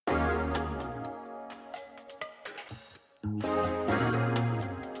What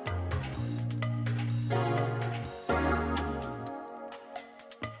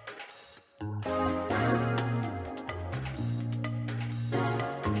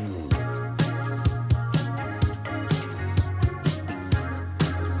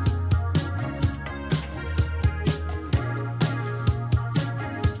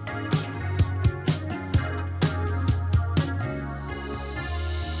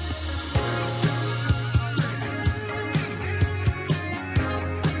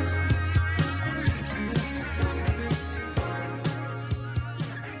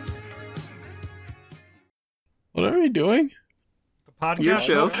are we doing? The podcast Your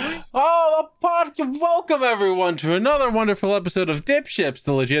show. Oh, the podcast! Welcome everyone to another wonderful episode of DipShips,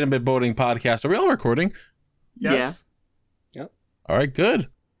 the legitimate boating podcast. Are we all recording? Yes. All right, good.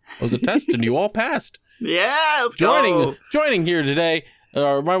 It was a test, and you all passed. Yeah, let's go. Joining here today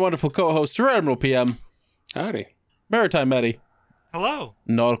are my wonderful co-hosts, Rear Admiral PM, Howdy. Maritime Eddie, Hello.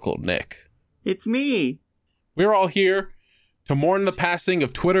 Nautical Nick. It's me. We're all here to mourn the passing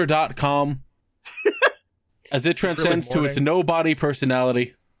of Twitter.com as it transcends to its nobody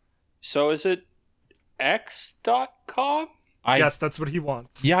personality. So is it x.com? Yes, that's what he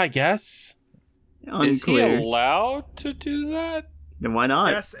wants. Yeah, I guess. Is he Unclear. allowed to do that? Then why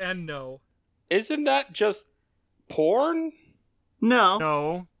not? Yes and no. Isn't that just porn? No.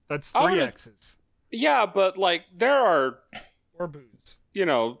 No, that's Oh, 3 it- X's. Yeah, but like there are, Or booze.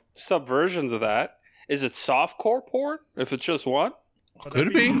 subversions of that. Is it softcore porn if it's just one?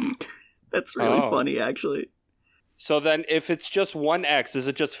 Could be. That's really Oh. funny, actually. So then if it's just one X, is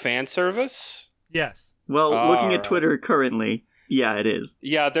it just fan service? Yes. Well, looking at Alright. Twitter currently, yeah, it is.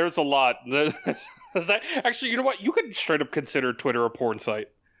 Yeah, there's a lot. Actually, you know what? You could straight up consider Twitter a porn site,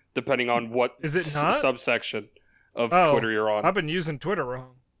 depending on what Is it not? subsection of Oh, Twitter you're on. I've been using Twitter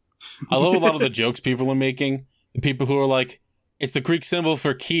wrong. I love a lot of the jokes people are making. The people who are like, it's the Greek symbol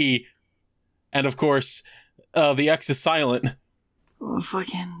for key, and of course, the X is silent. Oh,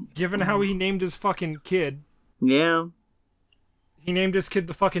 fucking. Given how he named his fucking kid, Yeah. he named his kid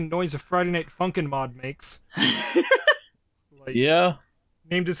the fucking noise a Friday Night Funkin' mod makes. Like, Yeah.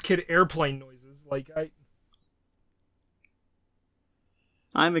 named his kid airplane noises.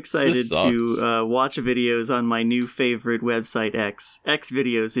 I'm excited This sucks. to watch videos on my new favorite website, X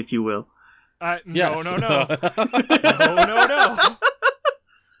videos, if you will. Yes. No. No.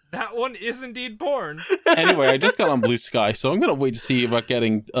 That one is indeed porn. Anyway, I just got on Blue Sky, so I'm gonna wait to see about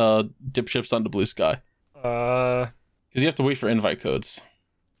getting DipShips onto Blue Sky, because you have to wait for invite codes.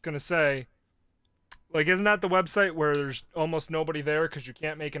 Gonna say, isn't that the website where there's almost nobody there because you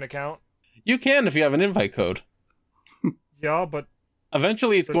can't make an account? You can if you have an invite code. Yeah, but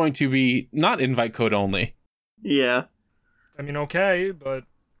Eventually, it's going to be not invite code only. Yeah. I mean, okay, but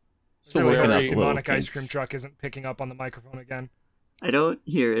So really working hope out the the little demonic ice kinks. cream truck isn't picking up on the microphone again. I don't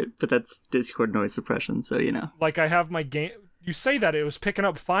hear it, but that's Discord noise suppression, so you know. Like I have my game. You say that it was picking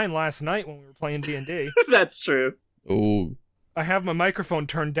up fine last night when we were playing D&D. That's true. Oh, I have my microphone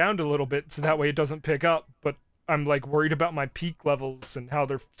turned down a little bit so that way it doesn't pick up, but I'm worried about my peak levels and how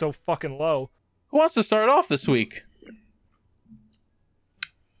they're so fucking low. who wants to start off this week?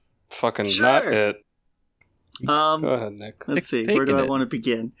 Fucking Sure. not it. Go Um, ahead, Nick. let's Nick's see. Where do taking I it. want to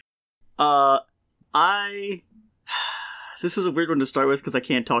begin? This is a weird one to start with because I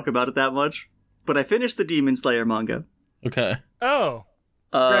can't talk about it that much. But I finished the Demon Slayer manga. Okay. Oh,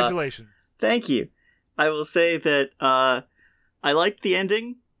 Uh, congratulations. Thank you. I will say that I liked the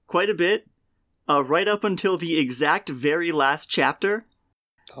ending quite a bit, right up until the exact very last chapter,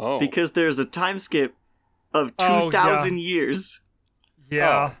 Oh. because there's a time skip of Oh, 2,000 years.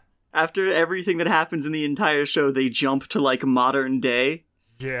 Yeah. After everything that happens in the entire show, they jump to modern day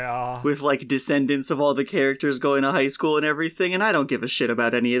Yeah. with descendants of all the characters going to high school and everything, and I don't give a shit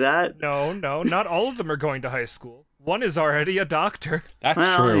about any of that. No, not all of them are going to high school. One is already a doctor. That's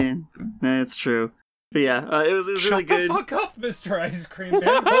Well, true. yeah, that's true. But yeah, it was really Shut good. the fuck up, Mr. Ice Cream Man.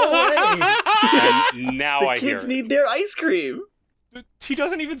 Go away. And now The I hear kids it. need their ice cream. He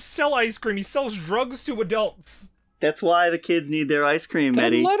doesn't even sell ice cream. He sells drugs to adults. That's why the kids need their ice cream, Then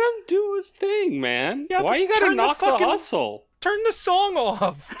Eddie. let him do his thing, man. Yeah, Why but you gotta turn the knock the fucking- hustle? Turn the song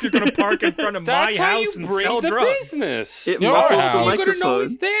off if you're gonna park in front of my That's how you house and bring sell the drugs. business. It Your muffles house. the You gotta know microphones.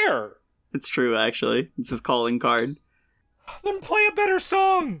 he's there. It's true, actually. It's his calling card. Then play a better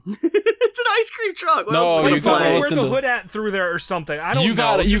song. It's an ice cream truck. What No, else you is Like gonna gotta play? wear listen the to- hood at through there or something. I don't You know.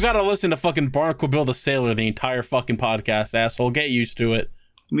 gotta, you Just- gotta listen to fucking Barnacle Bill the Sailor the entire fucking podcast, asshole. Get used to it.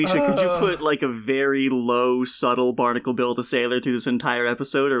 Misha, could you put a very low, subtle Barnacle Bill the Sailor through this entire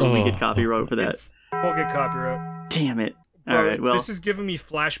episode, or will we get copyright for that? We'll get copyright. Damn it. All right, well, This is giving me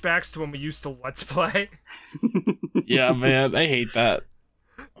flashbacks to when we used to Let's Play. Yeah, man, I hate that.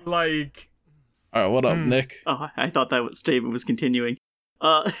 Like, All right, what up, Nick? oh, I thought that statement was continuing.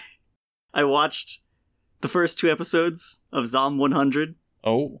 I watched the first 2 episodes of Zom 100.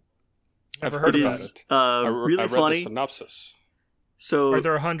 Oh, never I've heard It about is it. really I read funny. the synopsis. So Are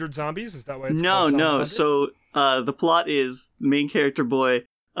there 100 zombies? Is that why it's no, called Zom no. 100? So the plot is the main character boy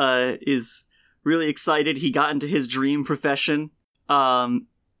is really excited. He got into his dream profession, and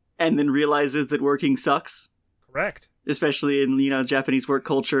then realizes that working sucks, Correct. especially in Japanese work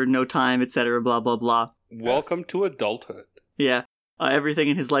culture, no time, etc. Blah blah blah. Welcome to adulthood. Yeah, everything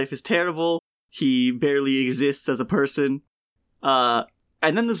in his life is terrible. He barely exists as a person.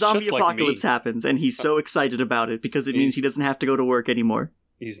 And then the zombie Just like apocalypse me. happens, and he's so excited about it because it means he doesn't have to go to work anymore.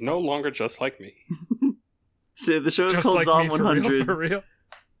 He's no longer just like me. So the show is Just called like Zom me, for 100 real, for real.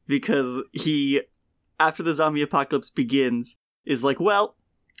 because he, after the zombie apocalypse begins, is like, well,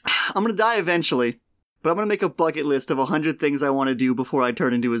 I'm gonna die eventually, but I'm gonna make a bucket list of 100 things I want to do before I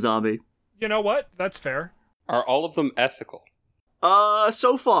turn into a zombie. You know what? That's fair. Are all of them ethical?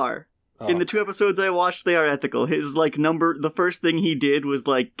 So far. Oh. In the 2 episodes I watched, they are ethical. His, the first thing he did was,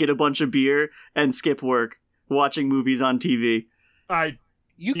 get a bunch of beer and skip work, watching movies on TV.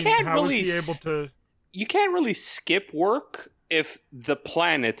 You can't how really is he able to... You can't really skip work if the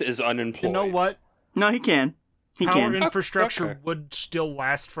planet is unemployed. You know what? No, he can. He Power can. infrastructure Okay. would still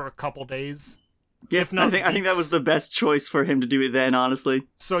last for a couple days. Yeah, if not I think that weeks. was the best choice for him to do it then, honestly.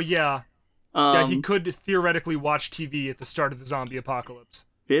 So yeah. He could theoretically watch TV at the start of the zombie apocalypse.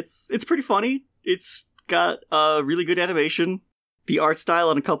 It's pretty funny. It's got really good animation. The art style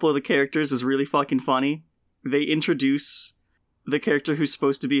on a couple of the characters is really fucking funny. They introduce the character who's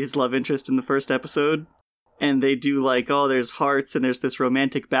supposed to be his love interest in the first episode, and they do there's hearts and there's this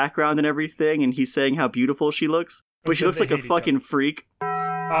romantic background and everything, and he's saying how beautiful she looks, but she Until looks they like a hate each fucking other. freak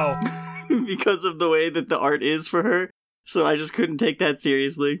Oh, because of the way that the art is for her. So I just couldn't take that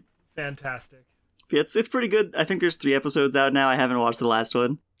seriously. fantastic. It's pretty good. I think there's 3 episodes out now. I haven't watched the last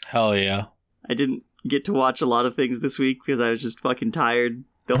one. hell yeah. I didn't get to watch a lot of things this week because I was just fucking tired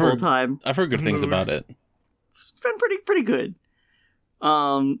the whole time. I've heard good things Mood. about it. It's been pretty good.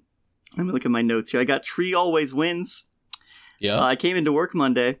 Let me look at my notes here. I got Tree Always Wins. Yeah. I came into work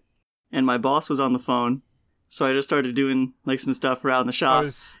Monday, and my boss was on the phone, so I just started doing some stuff around the shop.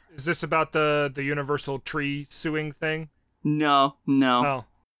 Is this about the universal tree suing thing? No.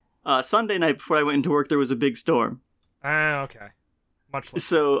 Oh. Sunday night before I went into work, there was a big storm. Ah, okay. Much less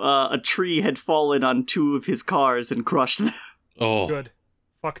So a tree had fallen on 2 of his cars and crushed them. Oh. good.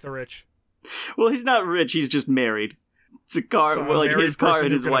 Fuck the rich. Well, he's not rich. He's just married. It's a car, So a married his car person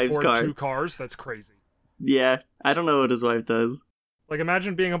and who his can wife's afford car. 2 cars? That's crazy. Yeah, I don't know what his wife does. Like,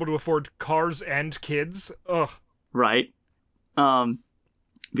 imagine being able to afford cars and kids. Ugh. Right. But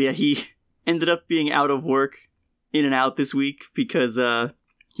yeah, he ended up being out of work in and out this week because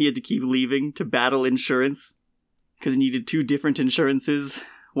he had to keep leaving to battle insurance because he needed 2 different insurances,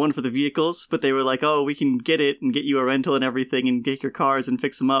 one for the vehicles, but they were like, oh, we can get it and get you a rental and everything and get your cars and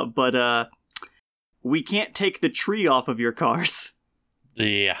fix them up, but we can't take the tree off of your cars.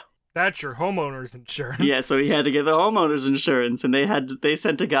 Yeah. That's your homeowner's insurance. Yeah, so he had to get the homeowner's insurance, and they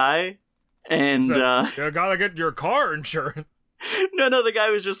sent a guy, and So, you gotta get your car insurance. no, the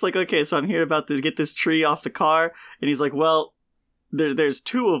guy was just like, okay, so I'm here about to get this tree off the car, and he's like, well, there's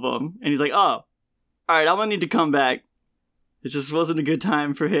 2 of them, and he's like, oh, alright, I'm gonna need to come back. It just wasn't a good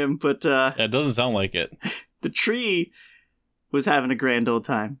time for him, but Yeah, it doesn't sound like it. the tree was having a grand old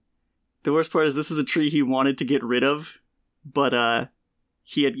time. The worst part is this is a tree he wanted to get rid of, but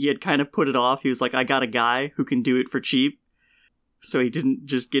he had kind of put it off. He was like, I got a guy who can do it for cheap. So he didn't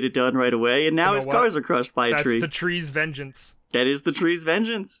just get it done right away, and now You know his what? cars are crushed by a That's tree. the tree's vengeance. That is the tree's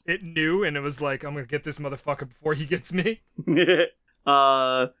vengeance. It knew, and it was like, I'm gonna get this motherfucker before he gets me.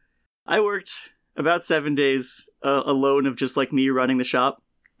 I worked about 7 days alone of just me running the shop,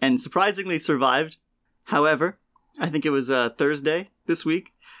 and surprisingly survived. However, I think it was Thursday this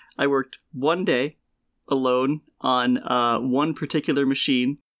week. I worked 1 day alone on one particular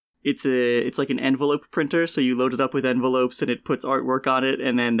machine. It's like an envelope printer, so you load it up with envelopes and it puts artwork on it,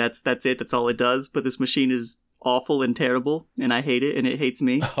 and then that's it. That's all it does. But this machine is awful and terrible, and I hate it, and it hates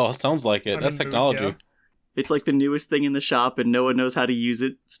me. Oh, it sounds like it. I'm That's in the mood, technology. yeah. It's like the newest thing in the shop, and no one knows how to use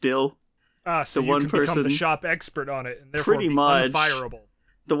it still. So So you one can become person- the shop expert on it, and therefore Pretty be much. unfireable.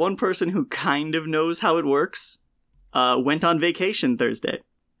 The one person who kind of knows how it works went on vacation Thursday.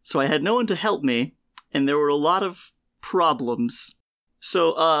 So I had no one to help me, and there were a lot of problems.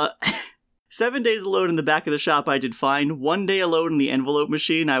 So, 7 days alone in the back of the shop, I did fine. 1 day alone in the envelope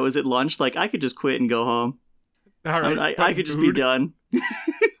machine, I was at lunch, I could just quit and go home. All right, I could just be done.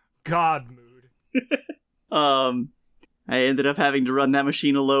 God mood. I ended up having to run that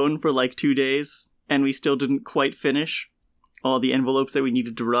machine alone for like 2 days, and we still didn't quite finish all the envelopes that we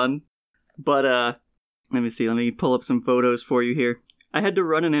needed to run. But, let me see, let me pull up some photos for you here. I had to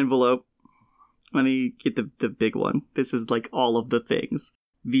run an envelope. Let me get the big one. This is like all of the things.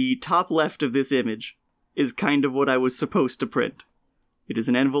 The top left of this image is kind of what I was supposed to print. It is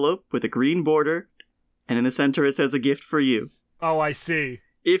an envelope with a green border, and in the center it says a gift for you. Oh, I see.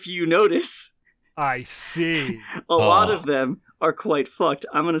 If you notice, I see. a lot of them are quite fucked.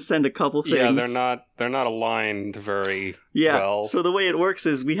 I'm going to send a couple things. Yeah, they're not aligned very well. So the way it works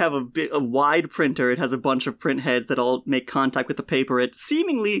is we have a wide printer. It has a bunch of print heads that all make contact with the paper at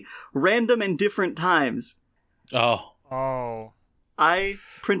seemingly random and different times. Oh. I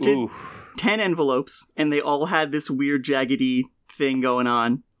printed 10 envelopes, and they all had this weird jaggedy thing going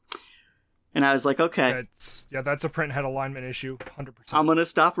on. And I was like, okay. That's a print head alignment issue, 100%. I'm going to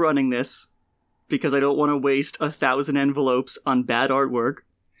stop running this because I don't want to waste 1,000 envelopes on bad artwork.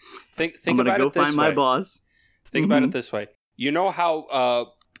 Think I'm about go it this find way. my boss. Think about it this way. You know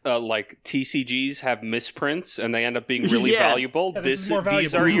how like TCGs have misprints and they end up being really valuable? Yeah, this is more valuable.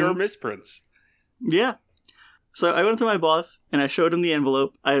 These are your misprints. Yeah. So I went to my boss and I showed him the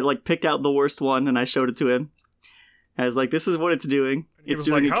envelope. I like picked out the worst one and I showed it to him. I was like, this is what it's doing. He It's was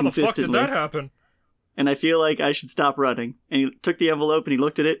doing like, it how the fuck did consistently. that happen? And I feel like I should stop running. And he took the envelope and he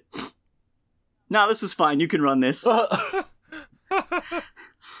looked at it. No, this is fine. You can run this. I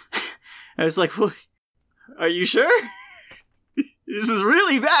was like, well, are you sure? This is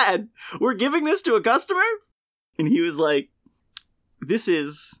really bad. We're giving this to a customer? And he was like, this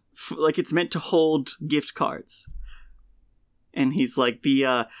is, like, it's meant to hold gift cards. And he's like,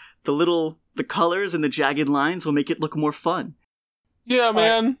 the colors and the jagged lines will make it look more fun. Yeah,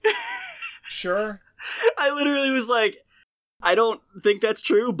 man. Sure. I literally was like, I don't think that's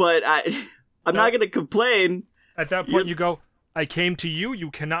true, but I'm not going to complain. At that point, you go, I came to you. You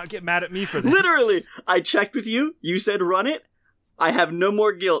cannot get mad at me for this. Literally, I checked with you. You said run it. I have no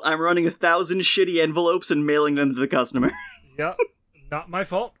more guilt. I'm running 1,000 shitty envelopes and mailing them to the customer. Yep. Not my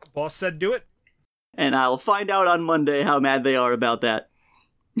fault. Boss said do it. And I'll find out on Monday how mad they are about that.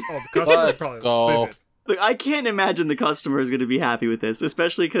 Oh, the customer's Let's probably go. livid. Look, I can't imagine the customer is going to be happy with this,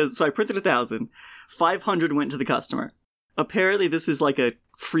 especially because, so I printed 1,000. 500 went to the customer. Apparently, this is like a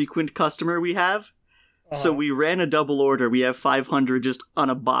frequent customer we have. So we ran a double order. We have 500 just on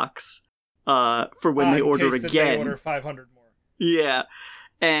a box for when they in order case that again. They order 500 more. Yeah.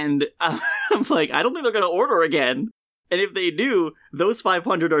 And I'm like, I don't think they're going to order again. And if they do, those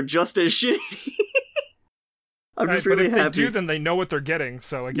 500 are just as shitty. I'm just really happy. But if they do, then they know what they're getting.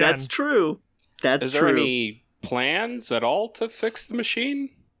 So again, That's true. That's Is true. there any plans at all to fix the machine?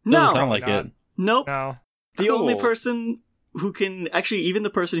 Doesn't No. sound like not. it. Nope. no. The Cool. only person who can... Actually, even the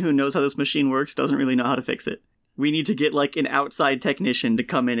person who knows how this machine works doesn't really know how to fix it. We need to get, like, an outside technician to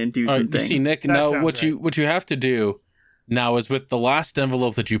come in and do All some right, you things. see, Nick, That now sounds what you have to do now is with the last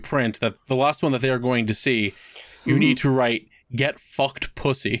envelope that you print, that the last one that they are going to see, you need to write, "Get fucked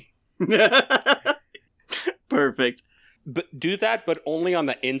pussy." Perfect. But do that, but only on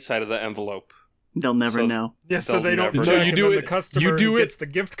the inside of the envelope. They'll never So- know. Yeah, so They'll they don't never check, know. You and do then it- the customer you do it- gets the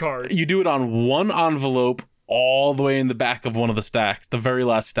gift card. You do it on one envelope all the way in the back of one of the stacks, the very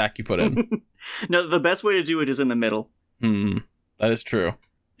last stack you put in. No, the best way to do it is in the middle. That is true.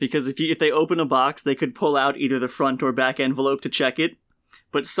 Because if they open a box, they could pull out either the front or back envelope to check it.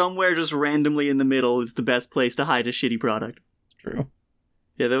 But somewhere just randomly in the middle is the best place to hide a shitty product. True.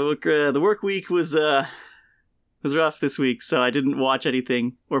 Yeah, the work week was rough this week, so I didn't watch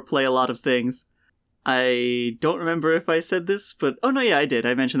anything or play a lot of things. I don't remember if I said this, but oh no, yeah, I did.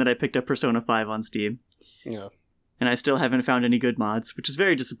 I mentioned that I picked up Persona 5 on Steam, Yeah. and I still haven't found any good mods, which is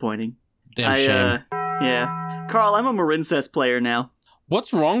very disappointing. Damn shame. Yeah. Carl, I'm a Marincess player now.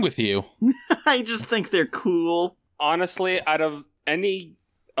 What's wrong with you? I just think they're cool. Honestly, out of any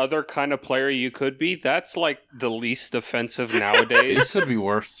other kind of player you could be, that's like the least offensive It nowadays. could be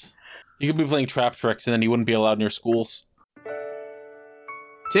worse. You could be playing trap tricks and then you wouldn't be allowed near schools.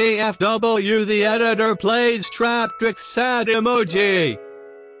 TFW, the editor plays trap trick sad emoji.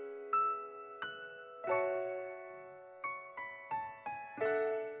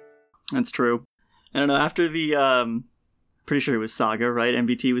 That's true. I don't know, after the, pretty sure it was Saga, right?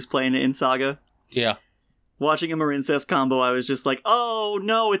 MBT was playing it in Saga. Yeah. Watching a Marincess combo, I was just like, oh,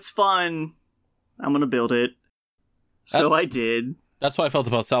 no, it's fun. I'm gonna build it. So I did. That's how I felt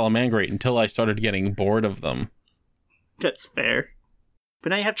about Salamangrate until I started getting bored of them. That's fair. But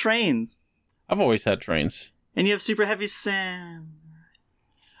now you have trains. I've always had trains. And you have super heavy sand.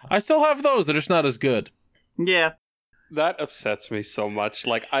 I still have those, they're just not as good. Yeah. That upsets me so much.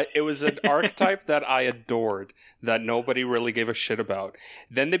 Like, it was an archetype that I adored, that nobody really gave a shit about.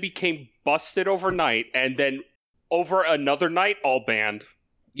 Then they became busted overnight, and then over another night, all banned.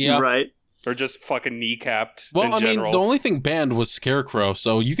 Yeah. Right. Or just fucking kneecapped Well, in I general. mean, the only thing banned was Scarecrow,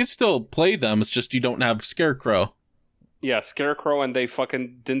 so you can still play them. It's just you don't have Scarecrow. Yeah, Scarecrow, and they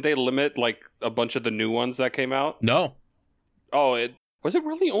fucking... Didn't they limit, like, a bunch of the new ones that came out? No. Oh, was it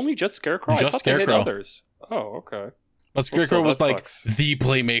really only just Scarecrow? I Just thought they Scarecrow. hit others. Oh, okay. But Scarecrow Well, was still, that like sucks. the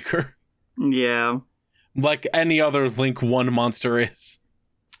playmaker. Yeah. Like any other Link 1 monster is.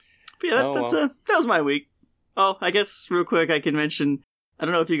 But yeah, Oh, that was my week. Oh, I guess real quick I can mention, I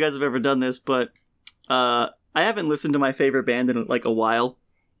don't know if you guys have ever done this, but I haven't listened to my favorite band in like a while.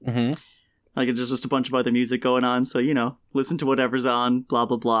 Mm-hmm. Like it's just a bunch of other music going on, so listen to whatever's on, blah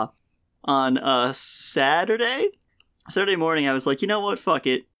blah blah. On Saturday morning, I was like, you know what, fuck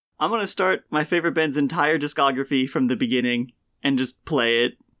it. I'm gonna start my favorite band's entire discography from the beginning and just play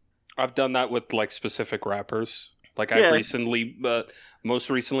it. I've done that with, like, specific rappers. Like, Yeah. I recently... most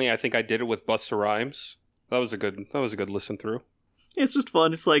recently, I think I did it with Busta Rhymes. That was a good listen through. It's just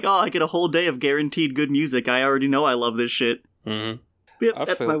fun. It's like, oh, I get a whole day of guaranteed good music. I already know I love this shit. Mm-hmm. Yep, I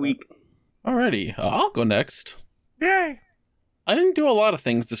that's feel my that. week. Alrighty, I'll go next. Yay! I didn't do a lot of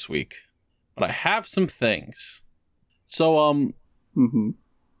things this week, but I have some things. So, Mm-hmm.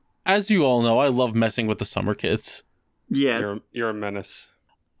 as you all know, I love messing with the summer kids. Yes. You're a menace.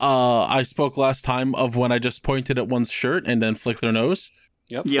 I spoke last time of when I just pointed at one's shirt and then flicked their nose.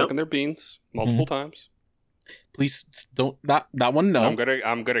 Yep, Yep. flicking their beans multiple times. Please don't that one. No,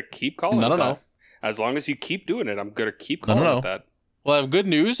 I'm gonna keep calling No, it no, that. no. As long as you keep doing it, I'm gonna keep No, no, calling no. it that. Well, I have good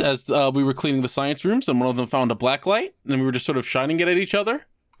news. As we were cleaning the science rooms, and one of them found a black light, and we were just sort of shining it at each other.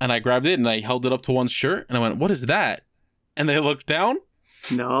 And I grabbed it and I held it up to one's shirt, and I went, "What is that?" And they looked down,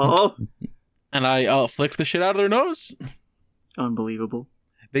 No. and I flicked the shit out of their nose. Unbelievable.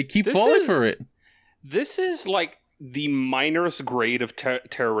 They keep This falling is- for it. This is like the minorest grade of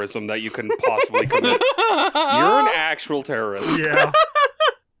terrorism that you can possibly commit. You're an actual terrorist. Yeah.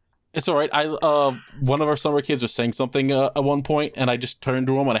 It's all right. One of our summer kids was saying something at one point, and I just turned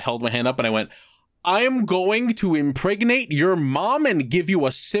to him and I held my hand up and I went, "I am going to impregnate your mom and give you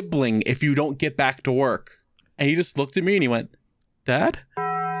a sibling if you don't get back to work." And he just looked at me and he went, "Dad?"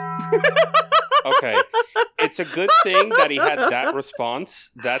 Okay. It's a good thing that he had that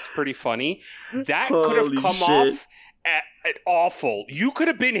response. That's pretty funny. That could have Holy come shit. off at awful. You could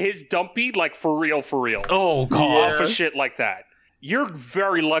have been his dumpy, like, for real. Oh, God. Yeah. Off of shit like that. You're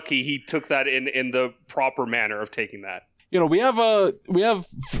very lucky he took that in the proper manner of taking that. You know, we have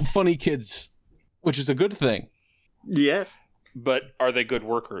funny kids, which is a good thing Yes. But are they good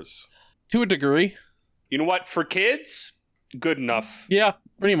workers? to a degree. You know what? For kids, good enough. Yeah,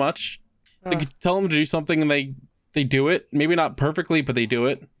 pretty much. Like, you tell them to do something and they do it. Maybe not perfectly, but they do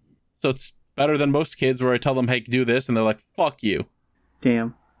it. So it's better than most kids where I tell them, "Hey, do this," and they're like, "Fuck you."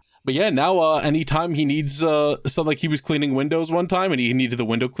 Damn. But yeah, now anytime he needs something, like he was cleaning windows one time and he needed the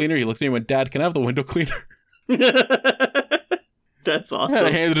window cleaner, he looked at me and went, "Dad, can I have the window cleaner?" That's And I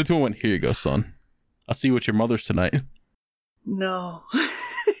awesome. handed it to him and went, "Here you go, son. I'll see you with your mother's tonight." No. And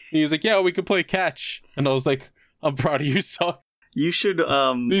he was like, "Yeah, we could play catch." And I was like, "I'm proud of you, son." You should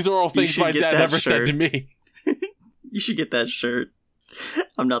These are all You things should my get dad that never shirt. said to me. you should get that shirt.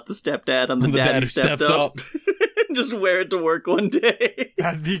 I'm not the stepdad, I'm the, I'm the dad dad who who stepped stepped up. Just wear it to work one day.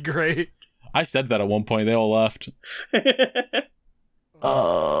 That'd be great. I said that at one point. They all laughed.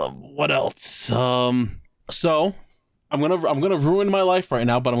 What else? So I'm gonna ruin my life right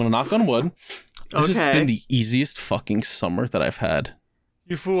now, but I'm gonna knock on wood. This has Okay. been the easiest fucking summer that I've had.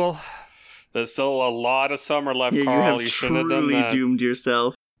 You fool. There's still a lot of summer left, Yeah, Carl. you You have shouldn't have done truly that. doomed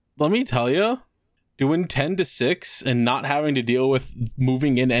yourself. Let me tell you, doing 10 to 6 and not having to deal with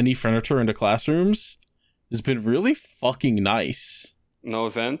moving in any furniture into classrooms has been really fucking nice. No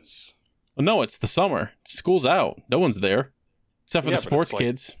events? Well, no, it's the summer. School's out. No one's there. Except for Yeah, the but sports it's like-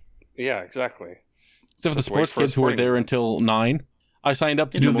 kids. Yeah, exactly. Except for the just wait sports for kids who are sporting there event. until 9. I signed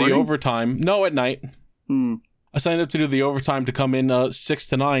up to In the do the morning? overtime. No, at night. Hmm. I signed up to do the overtime to come in 6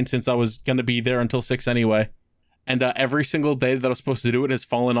 to 9 since I was going to be there until 6 anyway. And every single day that I was supposed to do it has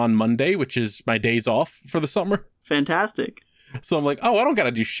fallen on Monday, which is my days off for the summer. Fantastic. So I'm like, oh, I don't got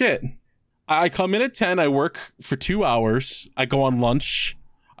to do shit. I come in at 10, I work for 2 hours, I go on lunch,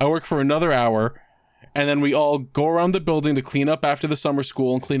 I work for another hour, and then we all go around the building to clean up after the summer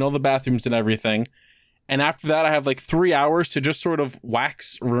school and clean all the bathrooms and everything. And after that, I have like 3 hours to just sort of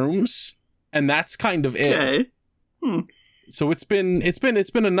wax rooms, and that's kind of it. Okay. So it's been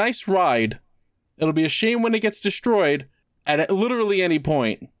a nice ride. It'll be a shame when it gets destroyed at literally any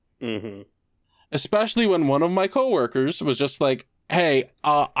point. Mm-hmm. Especially when one of my coworkers was just like, hey,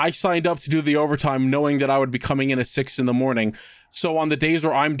 I signed up to do the overtime knowing that I would be coming in at 6 a.m. So on the days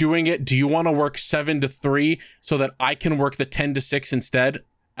where I'm doing it, do you want to work 7 to 3 so that I can work the 10 to 6 instead?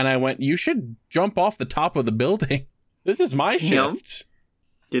 And I went, you should jump off the top of the building. This is my shift.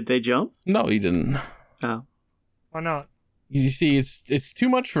 Did they jump? No, he didn't. Oh. Why not? You see, it's too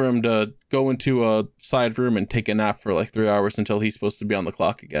much for him to go into a side room and take a nap for like 3 hours until he's supposed to be on the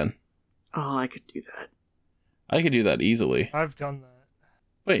clock again. Oh, I could do that. I could do that easily. I've done that.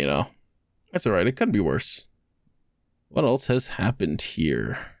 But, that's all right. It could be worse. What else has happened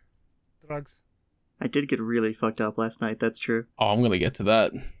here? Drugs. I did get really fucked up last night. That's true. Oh, I'm going to get to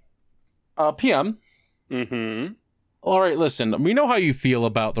that. PM. Mm-hmm. All right, listen. We know how you feel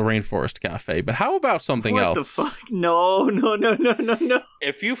about the Rainforest Cafe, but how about something else? What the fuck? No.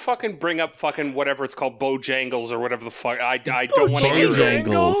 If you fucking bring up fucking whatever it's called, Bojangles or whatever the fuck, I don't want to hear it.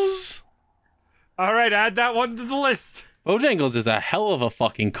 Bojangles. All right, add that one to the list. Bojangles is a hell of a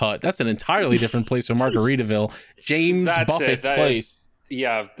fucking cut. That's an entirely different place from Margaritaville. James Buffett's place.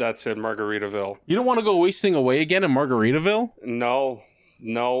 Yeah, that's in Margaritaville. You don't want to go wasting away again in Margaritaville? No.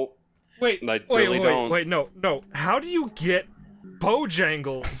 Wait, I really don't. Wait, no. How do you get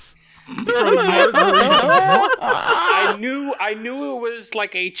Bojangles from Margaritaville? I knew it was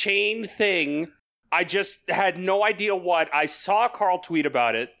like a chain thing. I just had no idea what. I saw Carl tweet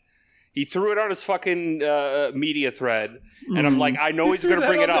about it. He threw it on his fucking media thread, and I'm like, I know he's going to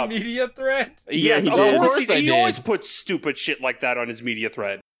bring it up. The media thread? Yes, Yeah, of he course did. he always puts stupid shit like that on his media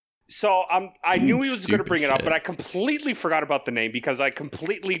thread. So I knew he was going to Stupid bring it up, shit. but I completely forgot about the name because I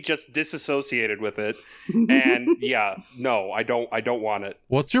completely just disassociated with it. And yeah, no, I don't want it.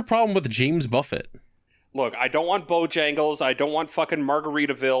 What's your problem with James Buffett? Look, I don't want Bojangles. I don't want fucking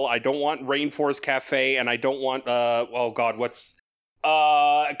Margaritaville. I don't want Rainforest Cafe, and I don't want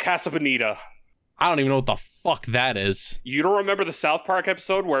Casa Bonita. I don't even know what the fuck that is. You don't remember the South Park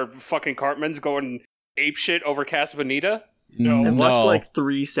episode where fucking Cartman's going apeshit over Casa Bonita? No. I watched No. like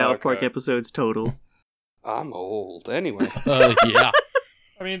 3 South Park Okay. episodes total. I'm old. Anyway. Yeah.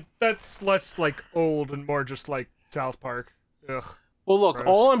 I mean, that's less like old and more just like South Park. Ugh. Well, look, Gross.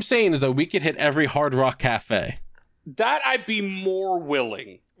 all I'm saying is that we could hit every Hard Rock Cafe. That I'd be more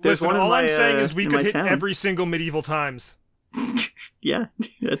willing. There's Listen, one in all my, I'm saying is we in could my hit town. every single medieval times. Yeah.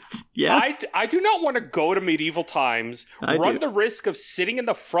 Yeah. I do not want to go to medieval times, I run do. the risk of sitting in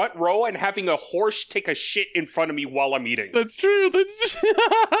the front row and having a horse take a shit in front of me while I'm eating. That's true.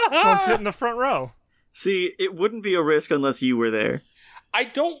 Don't sit in the front row. See, it wouldn't be a risk unless you were there. I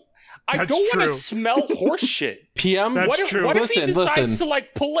don't That's want to true. smell horse shit. PM, That's true. What if he Listen, decides listen. to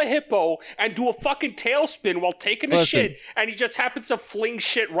like pull a hippo and do a fucking tailspin while taking a Listen. shit, and he just happens to fling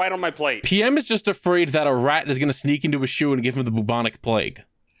shit right on my plate? PM is just afraid that a rat is going to sneak into his shoe and give him the bubonic plague.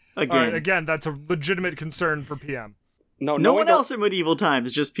 Again. All right, again, that's a legitimate concern for PM. No no one else in medieval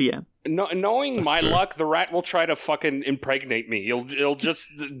times, just PM. Knowing That's my true. luck, the rat will try to fucking impregnate me. He'll just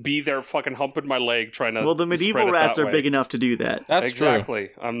be there fucking humping my leg trying to. Well, the medieval spread it rats that are way. big enough to do that. That's true. Exactly.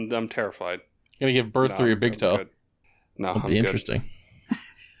 I'm terrified. Going to give birth through your big I'm toe. good. No, That'll I'm be good. interesting. But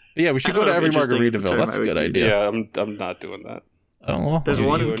yeah, we should I go don't to know every if interesting is the Margaritaville. term That's I a would good use. idea. Yeah, I'm not doing that. Oh, well, There's maybe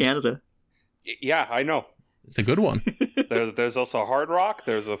one you in would. Canada. Yeah, I know. It's a good one. There's also Hard Rock.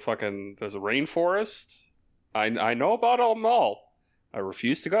 There's a rainforest. I know about them all. I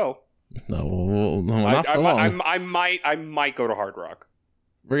refuse to go. No, not for long. I might go to Hard Rock.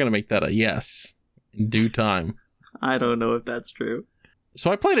 We're going to make that a yes in due time. I don't know if that's true.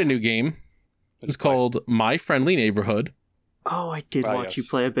 So I played a new game. It's called My Friendly Neighborhood. Oh, I did watch you yes.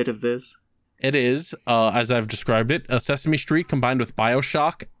 play a bit of this. It is, as I've described it, a Sesame Street combined with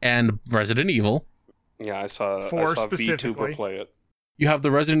BioShock and Resident Evil. Yeah, I saw Four VTuber specifically. play it. You have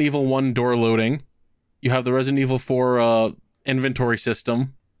the Resident Evil 1 door loading. You have the Resident Evil 4 inventory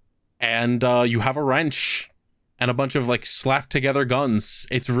system. And you have a wrench and a bunch of like slapped together guns.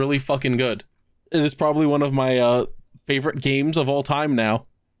 It's really fucking good. It is probably one of my favorite games of all time now.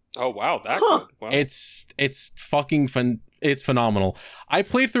 Oh wow, that Huh. good. Wow. It's fucking fun. It's phenomenal. I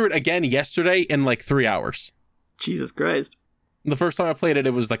played through it again yesterday in like 3 hours. Jesus Christ. The first time I played it,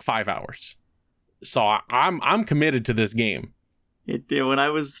 it was like 5 hours. So I'm committed to this game. When I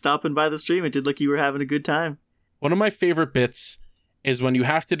was stopping by the stream, it did look you were having a good time. One of my favorite bits is when you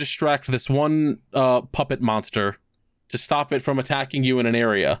have to distract this one puppet monster to stop it from attacking you in an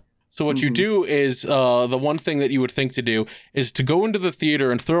area. So what you do is, the one thing that you would think to do is to go into the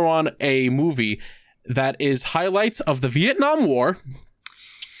theater and throw on a movie that is highlights of the Vietnam War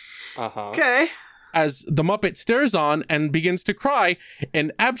Uh-huh. Okay. as the Muppet stares on and begins to cry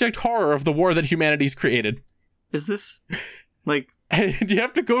in abject horror of the war that humanity's created. Is this like And you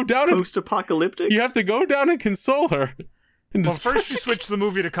have to go down and Post-apocalyptic? you have to go down and console her. And Well, just first you switch the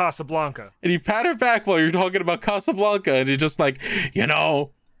movie to Casablanca. and you pat her back while you're talking about Casablanca, and you're just like, you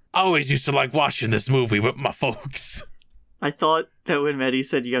know, I always used to like watching this movie with my folks. I thought that when Mehdi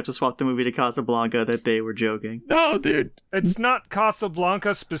said you have to swap the movie to Casablanca that they were joking. No, dude. It's not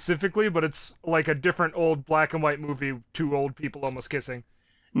Casablanca specifically, but it's like a different old black and white movie, two old people almost kissing.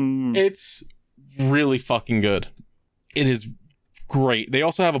 Mm. It's really fucking good. It is great. They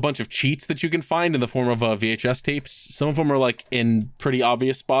also have a bunch of cheats that you can find in the form of VHS tapes. Some of them are like in pretty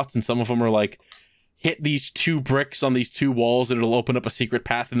obvious spots, and some of them are like, hit these 2 bricks on these 2 walls and it'll open up a secret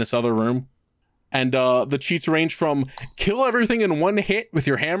path in this other room. And the cheats range from kill everything in 1 hit with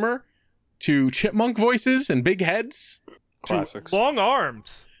your hammer to chipmunk voices and big heads. Classics. Long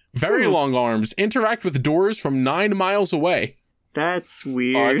arms. Very Ooh. long arms. Interact with doors from 9 miles away. That's Oh, I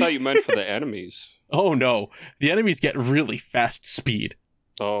weird. thought you meant for the enemies. Oh no. The enemies get really fast speed.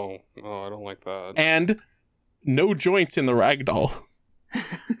 Oh, I don't like that. And no joints in the ragdoll.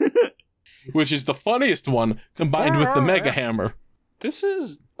 Which is the funniest one combined with the Mega Hammer. This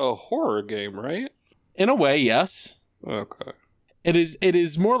is a horror game, right? In a way, yes. Okay. It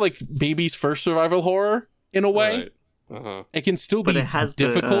is more like baby's first survival horror, in a way. Right. Uh-huh. It can still But be it has the,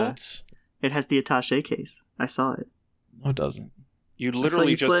 difficult. It has the attaché case. I saw it. No, it doesn't. You I saw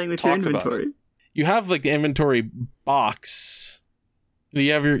literally you just playing with your talked about inventory. it. You have like the inventory box.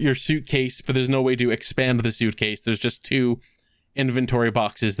 You have your suitcase, but there's no way to expand the suitcase. There's just 2 inventory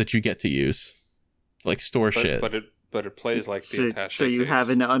boxes that you get to use. To, like store shit. But it plays like the attaché So you case. have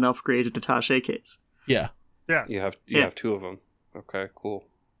an unupgraded attaché case. Yeah. Yeah. You have Yeah. have 2 of them. Okay, cool.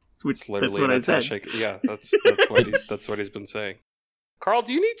 Which, It's literally that's what an I said. attaché. Yeah, that's what he's been saying. Carl,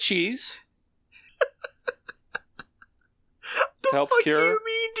 do you need cheese to help What cure? do you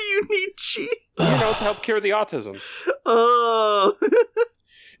mean? Do you need cheese? You know, to help cure the autism. Oh.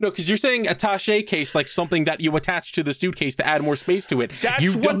 No, because you're saying attaché case like something that you attach to the suitcase to add more space to it. That's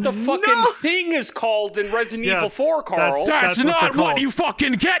You what don't- the fucking No! thing is called in Resident Yeah, Evil 4, Carl. that's- That's what not they're what called. you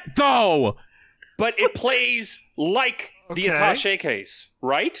fucking get, though! But it plays like the Okay. attaché case,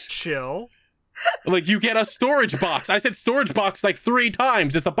 right? Chill. Like, you get a storage box. I said storage box like 3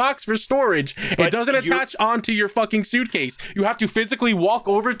 times. It's a box for storage. It But doesn't you're- attach onto your fucking suitcase. You have to physically walk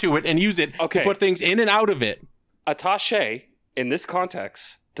over to it and use it Okay. to put things in and out of it. Attaché, in this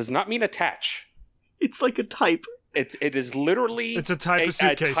context, does not mean attach. It's like a type. It is literally It's a type of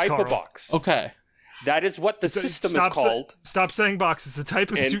suitcase, a type Carl. of box. Okay. That is what the system is called. Stop saying box. It's a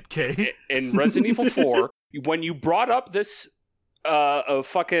type of And- suitcase. In Resident Evil 4, when you brought up this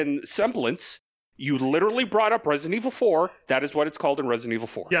fucking semblance, you literally brought up Resident Evil 4. That is what it's called in Resident Evil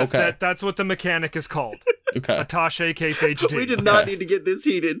 4. Yes, Okay. that's what the mechanic is called. Okay. Attaché case HD. We did not Okay. need to get this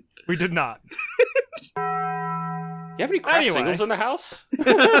heated. We did not. You have any craft Anyway. singles in the house?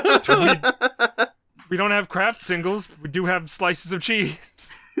 We don't have craft singles. We do have slices of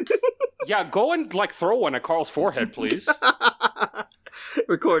cheese. Yeah, go and like throw one at Carl's forehead, please.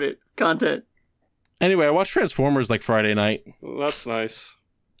 Record it. Content. Anyway, I watched Transformers like Friday night. That's nice.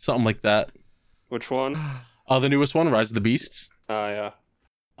 Something like that. Which one? The newest one, Rise of the Beasts. Yeah.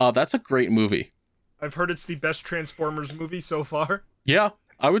 That's a great movie. I've heard it's the best Transformers movie so far. Yeah,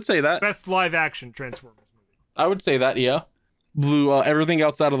 I would say that. Best live action Transformers movie. I would say that, yeah. Blew everything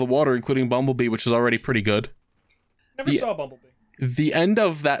else out of the water, including Bumblebee, which is already pretty good. Never Yeah. saw Bumblebee. The end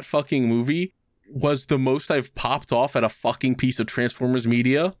of that fucking movie was the most I've popped off at a fucking piece of Transformers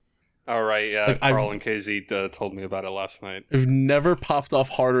media. All right, yeah. Like, Carl and KZ told me about it last night. I've never popped off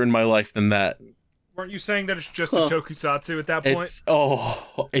harder in my life than that. Weren't you saying that it's just Huh. a tokusatsu at that point?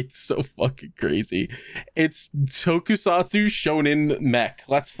 It's so fucking crazy. It's tokusatsu shonen mech.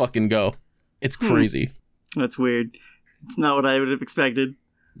 Let's fucking go. It's crazy. That's weird. It's not what I would have expected.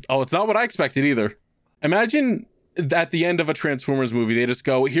 Oh, it's not what I expected either. Imagine at the end of a Transformers movie, they just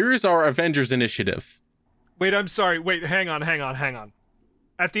go, here's our Avengers initiative. Wait, I'm sorry. Wait, hang on.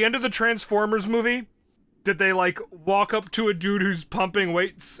 At the end of the Transformers movie, did they like walk up to a dude who's pumping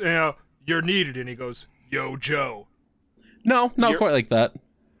weights? You're needed, and he goes, "Yo, Joe." No, not You're- quite like that.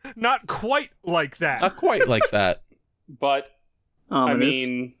 Not quite like that. Not quite like that. But, I Ominous.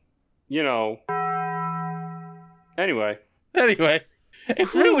 mean, you know. Anyway. Anyway,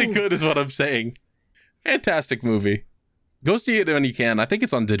 it's really good is what I'm saying. Fantastic movie. Go see it when you can. I think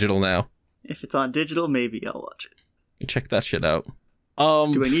it's on digital now. If it's on digital, maybe I'll watch it. Check that shit out.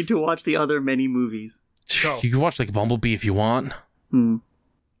 Do I need to watch the other many movies? Go. You can watch like Bumblebee if you want.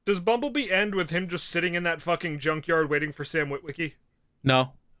 Does Bumblebee end with him just sitting in that fucking junkyard waiting for Sam Witwicky?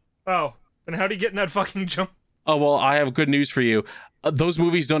 No. Oh, and how'd he get in that fucking junk? Oh, well, I have good news for you. Those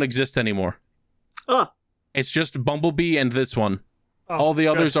movies don't exist anymore. Ah, It's just Bumblebee and this one. Oh, All the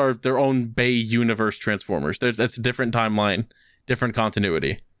good. others are their own Bay universe Transformers. That's a different timeline, different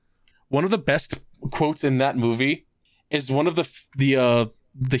continuity. One of the best quotes in that movie is one of the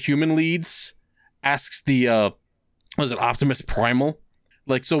human leads asks the was it Optimus Primal?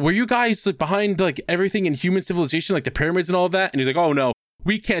 Like, so were you guys like behind like everything in human civilization, like the pyramids and all that? And he's like, oh no,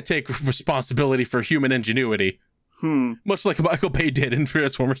 we can't take responsibility for human ingenuity. Much like Michael Bay did in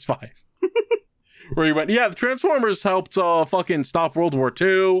Transformers 5. Where he went, yeah, the Transformers helped fucking stop World War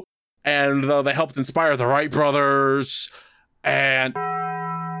II, and they helped inspire the Wright brothers, and...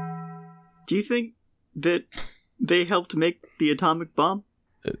 Do you think that they helped make the atomic bomb?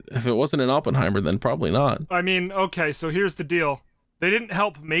 If it wasn't an Oppenheimer, then probably not. I mean, okay, so here's the deal. They didn't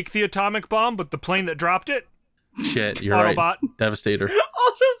help make the atomic bomb, but the plane that dropped it? Shit, you're Autobot. right. Devastator.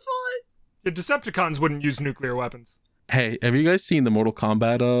 Autobot! The Decepticons wouldn't use nuclear weapons. Hey, have you guys seen the Mortal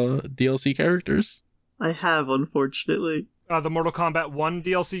Kombat DLC characters? I have, unfortunately. The Mortal Kombat 1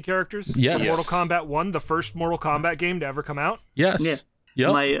 DLC characters? Yes. Mortal Kombat 1, the first Mortal Kombat game to ever come out? Yes. Yeah.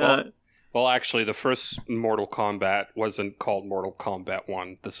 Yep. Well, actually, the first Mortal Kombat wasn't called Mortal Kombat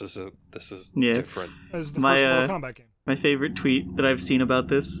 1. This is Yeah. different. This is the My, first Mortal Kombat game. My favorite tweet that I've seen about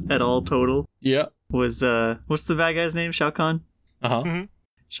this at all total Yeah. was, what's the bad guy's name? Shao Kahn? Uh-huh. Mhm.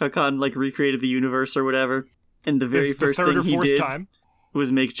 Shao Kahn, like, recreated the universe or whatever. And the very It's the first third thing or he fourth did time.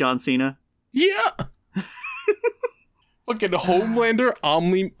 was make John Cena. Yeah. Fucking Homelander,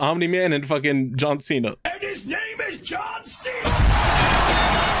 Omni-Man, and fucking John Cena. And his name is John Cena!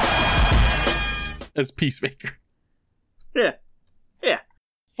 As Peacemaker. Yeah. Yeah.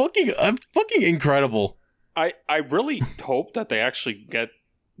 Fucking incredible. I really hope that they actually get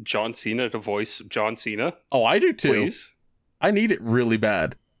John Cena to voice John Cena. Oh, I do too. Please. I need it really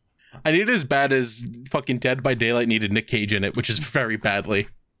bad. I need it as bad as fucking Dead by Daylight needed Nick Cage in it, which is very badly.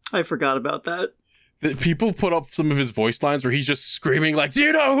 I forgot about that. The people put up some of his voice lines where he's just screaming like, do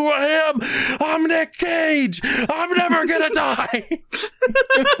you know who I am? I'm Nick Cage! I'm never gonna die!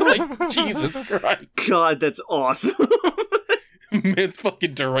 It's like, Jesus Christ. God, that's awesome. Man's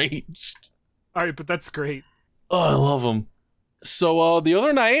fucking deranged. Alright, but that's great. Oh, I love him. So, the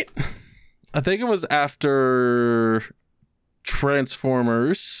other night, I think it was after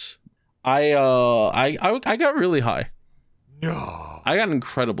Transformers, I got really high. No. I got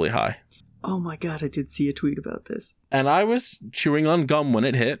incredibly high. Oh my god, I did see a tweet about this. And I was chewing on gum when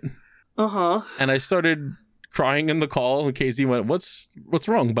it hit. Uh-huh. And I started crying in the call, and Casey went, What's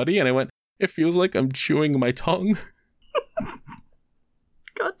wrong, buddy? And I went, it feels like I'm chewing my tongue.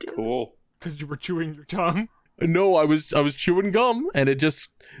 God damn. Cool. Because you were chewing your tongue? No, I was chewing gum, and it just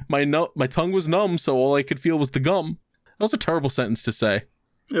my tongue was numb, so all I could feel was the gum. That was a terrible sentence to say.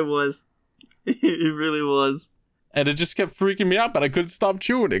 It was. It really was. And it just kept freaking me out, but I couldn't stop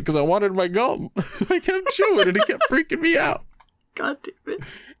chewing it because I wanted my gum. I kept chewing and it kept freaking me out. God damn it.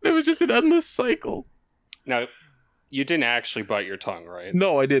 It was just an endless cycle. Now, you didn't actually bite your tongue, right?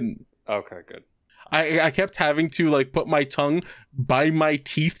 No, I didn't. Okay, good. I kept having to like put my tongue by my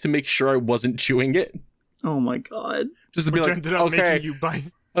teeth to make sure I wasn't chewing it. Oh my god. Just to be Which like, ended up okay. making you bite.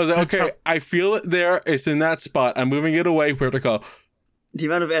 I was like, your okay, tongue. I feel it there. It's in that spot. I'm moving it away. Where to go? The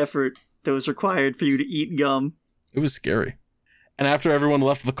amount of effort that was required for you to eat gum. It was scary. And after everyone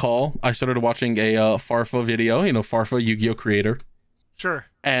left the call, I started watching a Farfa video. You know, Farfa, Yu-Gi-Oh creator. Sure.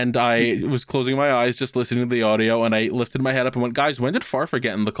 And I was closing my eyes, just listening to the audio, and I lifted my head up and went, guys, when did Farfa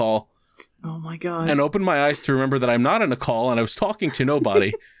get in the call? Oh my god. And opened my eyes to remember that I'm not in a call and I was talking to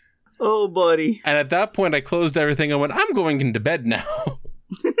nobody. Oh, buddy. And at that point, I closed everything and went, I'm going into bed now.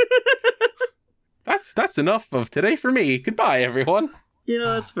 That's enough of today for me. Goodbye, everyone. You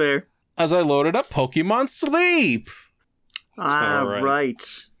know, that's fair. As I loaded up Pokemon Sleep. Ah, Alright.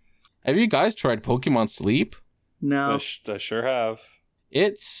 right. Have you guys tried Pokemon Sleep? No. I sure have.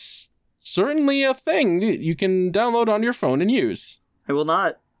 It's certainly a thing that you can download on your phone and use. I will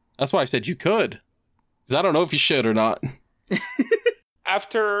not. That's why I said you could. Because I don't know if you should or not.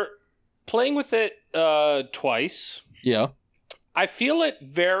 After playing with it twice, Yeah. I feel it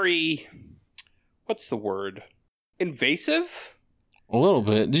very... What's the word? Invasive? A little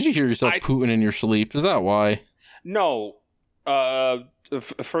bit. Did you hear yourself pooting in your sleep? Is that why? No.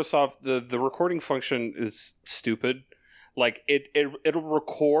 First off, the recording function is stupid. Like, it'll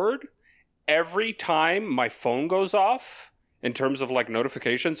record every time my phone goes off in terms of, like,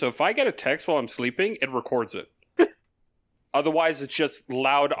 notifications. So if I get a text while I'm sleeping, it records it. Otherwise, it's just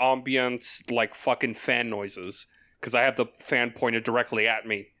loud ambience, like, fucking fan noises. Because I have the fan pointed directly at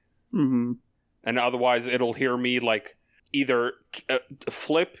me. Mm-hmm. And otherwise, it'll hear me, like, either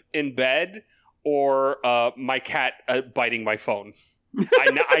flip in bed or my cat biting my phone.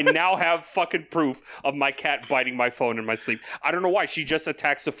 I now have fucking proof of my cat biting my phone in my sleep. I don't know why. She just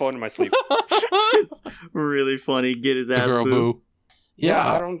attacks the phone in my sleep. It's really funny. Get his ass Girl boo. boo.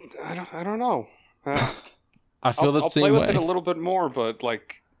 Yeah, I don't know. I feel I'll the same play with way. it a little bit more, but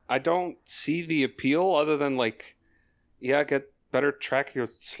like I don't see the appeal other than like, yeah, get better track of your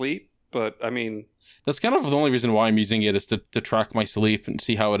sleep. But I mean, That's kind of the only reason why I'm using it is to track my sleep and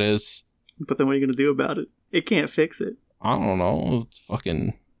see how it is. But then what are you going to do about it? It can't fix it. I don't know.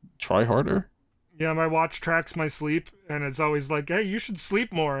 Fucking try harder. Yeah, my watch tracks my sleep, and it's always like, hey, you should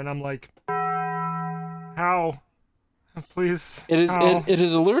sleep more. And I'm like, how? Please. It is. how? It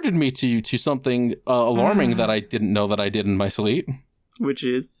has alerted me to something alarming that I didn't know that I did in my sleep. Which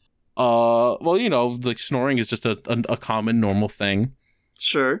is? Well, you know, like snoring is just a common normal thing.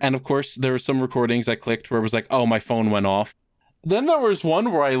 Sure. And of course, there were some recordings I clicked where it was like, oh, my phone went off. Then there was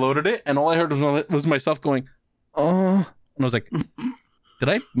one where I loaded it, and all I heard was myself going, and I was like, did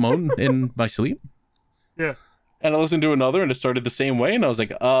I moan in my sleep? Yeah. And I listened to another, and it started the same way, and I was like,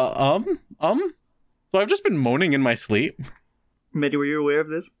 So I've just been moaning in my sleep. Mehdi, were you aware of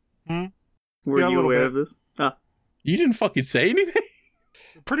this? Were Yeah, a you little aware bit. of this? Ah. You didn't fucking say anything?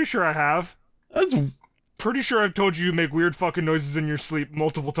 Pretty sure I have. That's Pretty sure I've told you you make weird fucking noises in your sleep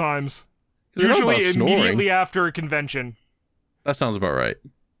multiple times. Is it not Usually about snoring? immediately after a convention. That sounds about right.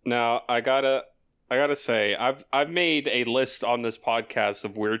 now I gotta say I've made a list on this podcast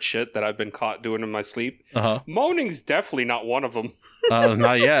of weird shit that I've been caught doing in my sleep. Uh-huh. Moaning's definitely not one of them.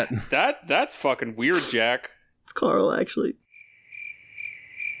 Not yet. That's fucking weird, Jack. It's Carl, actually.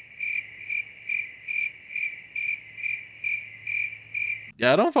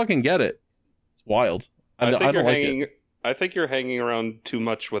 Yeah, I don't fucking get it. It's wild. I don't like it. I think you're hanging around too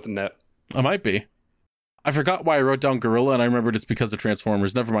much with Net. I might be. I forgot why I wrote down Gorilla, and I remembered it's because of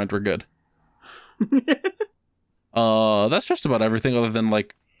Transformers. Never mind, we're good. That's just about everything other than,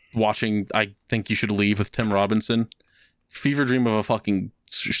 like, watching I Think You Should Leave with Tim Robinson. Fever dream of a fucking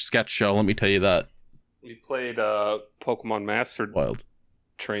sketch show, let me tell you that. We played Pokemon Master Wild.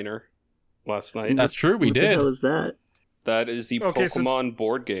 Trainer last night. That's true, we What the hell did. is that? That is the Okay, so Pokemon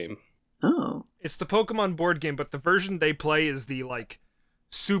board game. Oh. It's the Pokemon board game, but the version they play is the, like,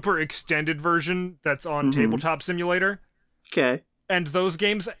 super extended version that's on Tabletop Simulator. Okay. And those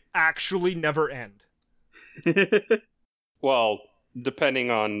games actually never end. Well, depending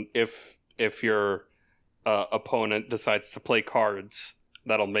on if your opponent decides to play cards,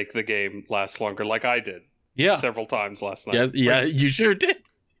 that'll make the game last longer, like I did Yeah. several times last night. Yeah, you sure did.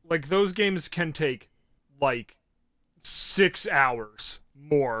 Like, those games can take, like, 6 hours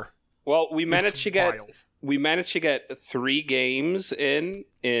more. Well, we It's managed to get wild. 3 games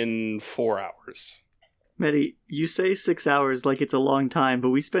in 4 hours. Mehdi, you say 6 hours like it's a long time, but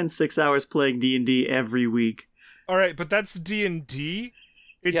we spend 6 hours playing D&D every week. All right, but that's D&D.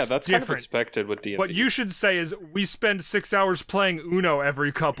 It's Yeah, that's kind of different. expected with D&D. What you should say is we spend 6 hours playing Uno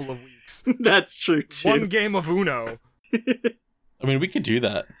every couple of weeks. That's true, too. One game of Uno. I mean, we could do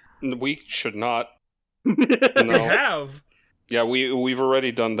that. We should not. We No. have. Yeah, we've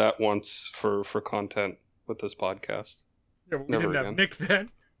already done that once for content with this podcast. Yeah, but we Never didn't have again. Nick then.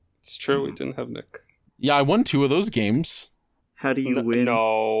 It's true, we didn't have Nick. Yeah, I won 2 of those games. How do you win?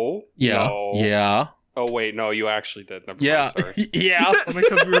 No. Yeah. No. Yeah. Oh, wait, no, you actually did. Never Yeah. mind, sorry. Yeah. Only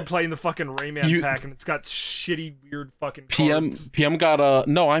because we were playing the fucking Rayman You- pack and it's got shitty, weird fucking PM cards. got a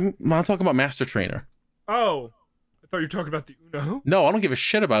no. I'm talking about Master Trainer. Oh. I thought you were talking about the Uno. No, I don't give a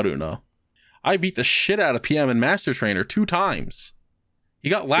shit about Uno. I beat the shit out of PM and Master Trainer 2 times. He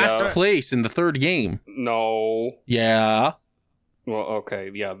got last Yeah. place in the 3rd game. No. Yeah. Well,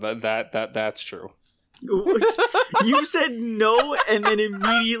 okay, yeah, that's true. You said no and then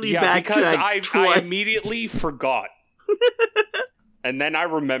immediately Yeah, because backtracked I twice. immediately forgot. And then I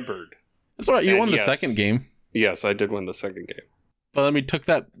remembered. That's all right. You And won the yes. 2nd game. Yes, I did win the 2nd game. But then we took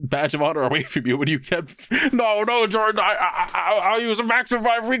that badge of honor away from you when you kept. No, Jordan. I'll use a max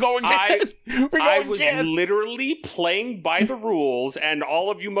revive. We go again. I was literally playing by the rules, and all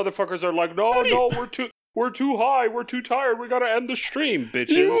of you motherfuckers are like, no, we're too high, we're too tired, we gotta end the stream, bitches.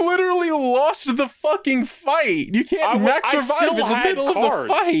 You literally lost the fucking fight. You can't max I revive still in the had middle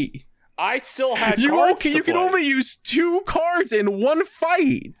cards. of the fight. I still had You cards to you can play. only use 2 cards in one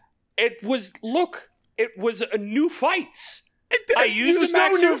fight. It was a new fights. I You used the used no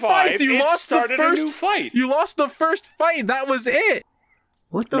max new revive, fights. You it lost the started first- a new fight. You lost the first fight. That was it.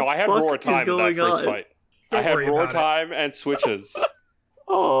 What the No, I had fuck roar is time in that going first on? fight. Don't I had worry roar about it. time and switches.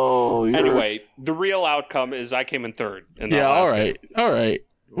 Oh, Anyway, the real outcome is I came in 3rd in that Yeah. All last right. game. All right.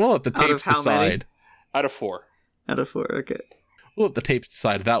 We'll let the Out of tapes how many? decide. Out of 4. Out of 4, okay. We'll let the tapes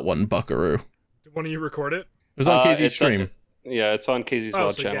decide that one, Buckaroo. It Did one of you record it? was on KZ's It's stream. Yeah, it's on Casey's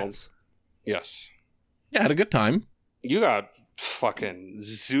VOD so channel. yes. Yes. Yeah, I had a good time. You got fucking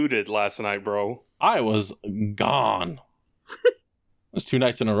zooted last night, bro. I was gone. It was 2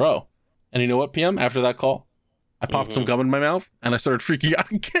 nights in a row. And you know what, PM? After that call, I popped some gum in my mouth and I started freaking out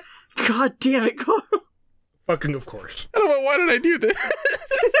again. God damn it, Carl. Fucking of course. I don't know, why did I do this?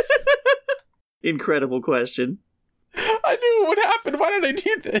 Incredible question. I knew what would happen. Why did I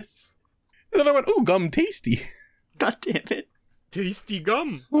do this? And then I went, ooh, gum tasty. God damn it. Tasty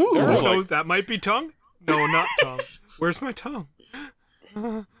gum. Ooh. Oh, They're no, like- that might be tongue. No, not tongue. Where's my tongue?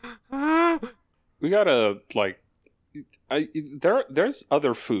 We gotta like, there's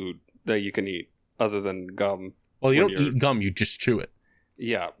other food that you can eat other than gum. Well, you when don't you're- eat gum, you just chew it.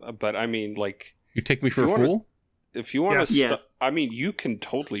 Yeah, but I mean, like, You take me for If a you wanna- fool? if you want Yes. to, Yes. I mean, you can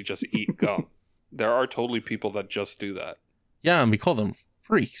totally just eat gum. There are totally people that just do that. Yeah, and we call them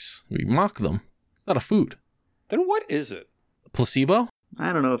freaks. We mock them. It's not a food. Then what is it? Placebo?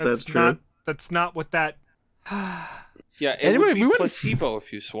 I don't know if that's true. That's not what that. Yeah, it Anyway, would be we went- placebo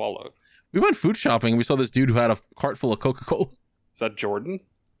if you swallowed. We went food shopping. We saw this dude who had a cart full of Coca-Cola. Is that Jordan?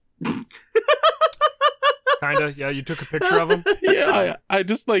 Kinda. Yeah, you took a picture of him. Yeah, I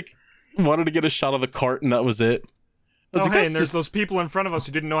just like wanted to get a shot of the cart and that was it. I was Oh, like, hey, that's and there's just- those people in front of us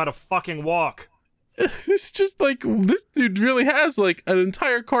who didn't know how to fucking walk. It's just like, this dude really has like an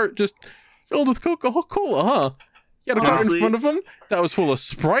entire cart just filled with Coca-Cola, huh? He had a cart in Honestly- front of him that was full of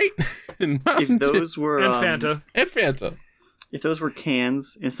Sprite and Mountain If Dew those were And Fanta. and Fanta. if those were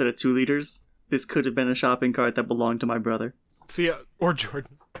cans instead of 2 liters, this could have been a shopping cart that belonged to my brother. See, or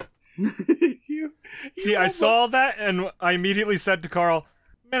Jordan. You See, I saw that and I immediately said to Carl,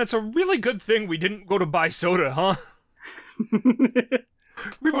 man, it's a really good thing we didn't go to buy soda, huh?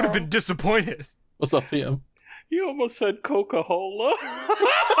 We would have been disappointed. What's up, PM? You almost said Coca-Cola.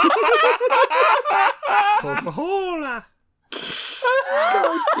 Coca-Cola.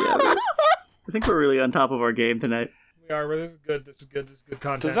 God damn it. I think we're really on top of our game tonight. We are. This is good. This is good. This is good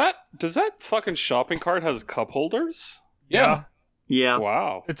content. Does that fucking shopping cart has cup holders? Yeah. Yeah.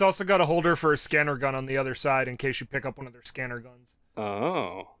 Wow. It's also got a holder for a scanner gun on the other side in case you pick up one of their scanner guns.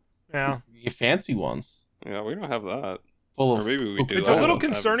 Oh. Yeah. You fancy ones. Yeah, we don't have that. Full Or of maybe we do. It's I a don't little have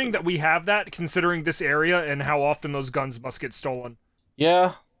concerning it. that we have that considering this area and how often those guns must get stolen.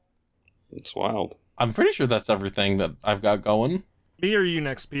 Yeah, It's wild. I'm pretty sure that's everything that I've got going. Me or you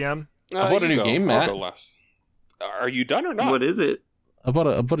next PM? I bought a you new go. game, I'll Matt. go last. Are you done or not? What is it? I bought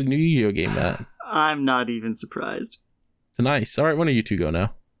a new Yu-Gi-Oh game, Matt. I'm not even surprised. It's nice. All right, one of you two go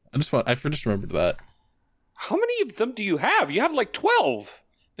now. I just remembered that. How many of them do you have? You have like 12.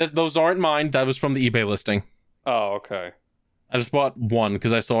 Those aren't mine. That was from the eBay listing. Oh, okay. I just bought one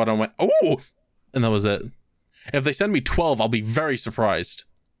because I saw it and I went, oh! And that was it. If they send me 12, I'll be very surprised.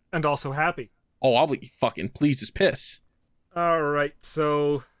 And also happy. Oh, I'll be fucking pleased as piss. Alright,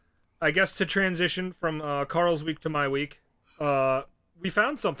 so I guess to transition from Carl's week to my week, we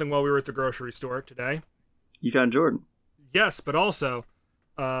found something while we were at the grocery store today. You found Jordan. Yes, but also,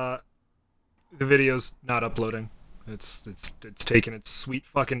 the video's not uploading. It's taking its sweet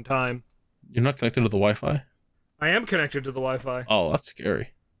fucking time. You're not connected to the Wi-Fi? I am connected to the Wi-Fi. Oh, that's scary.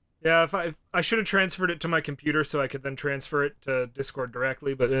 Yeah, if I should have transferred it to my computer so I could then transfer it to Discord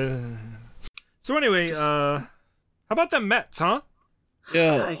directly, but so anyway, how about them Mets, huh?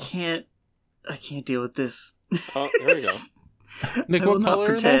 Yeah. I can't deal with this. Oh, there you go. Nick, I will what not color are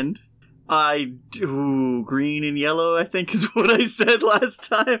they? pretend. I do green and yellow, I think is what I said last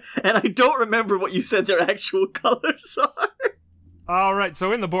time, and I don't remember what you said their actual colors are. Alright,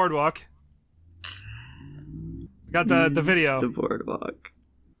 so in the boardwalk, we got the video. The boardwalk.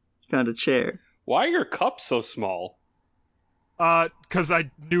 Found a chair. Why are your cups so small? Cause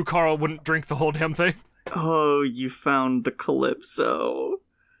I knew Carl wouldn't drink the whole damn thing. Oh, you found the Calypso.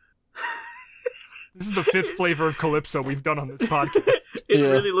 This is the 5th flavor of Calypso we've done on this podcast. It Yeah.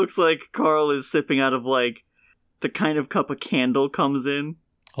 really looks like Carl is sipping out of, like, the kind of cup a candle comes in.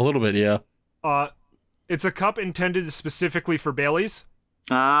 A little bit, yeah. It's a cup intended specifically for Baileys.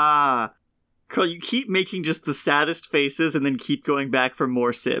 Ah. Carl, you keep making just the saddest faces and then keep going back for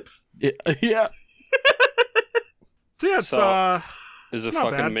more sips. Yeah. So yeah, it's So- Is it It's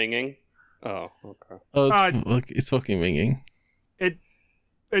not fucking bad. minging? Oh, okay. Oh, it's fucking winging.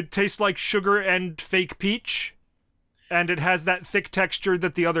 it tastes like sugar and fake peach, and it has that thick texture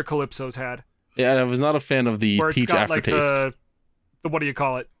that the other Calypsos had, Yeah, and I was not a fan of the where it's peach got like aftertaste. the what do you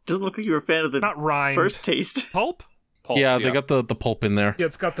call it? Doesn't look like you were a fan of the Not rind. first taste. Pulp. Pulp, yeah, they got the pulp in there, Yeah,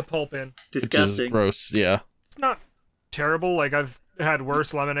 it's got the pulp in. which is Disgusting. gross. Yeah. It's not terrible. Like I've had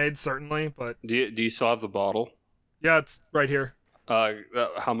worse lemonades certainly, but Do you still have the bottle? yeah, it's right here.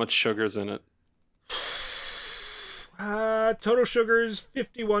 How much sugar's in it? Total sugar's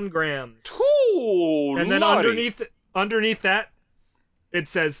 51 grams. Ooh, And then lordy. underneath that, it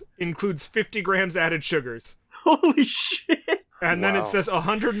says includes 50 grams added sugars. Holy shit. And then it Wow. says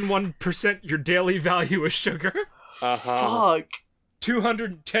 101% your daily value is sugar. Uh-huh. Fuck.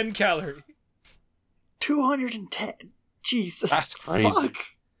 210 calories. 210. Jesus. That's crazy. Fuck.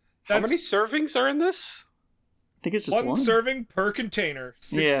 How That's many servings are in this? I think it's just one. serving per container,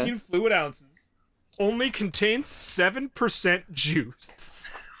 16 fluid ounces. Only contains 7%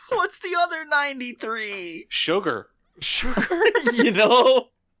 juice. What's the other 93? Sugar. Sugar? You know?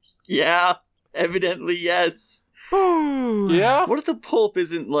 Yeah. Evidently, yes. Ooh. Yeah? What if the pulp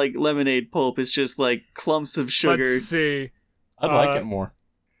isn't like lemonade pulp? It's just like clumps of sugar. Let's see. I'd like it more.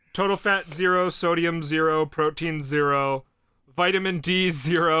 Total fat 0, sodium 0, protein 0, vitamin D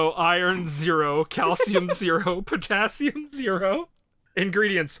 0, iron 0, calcium 0, potassium 0.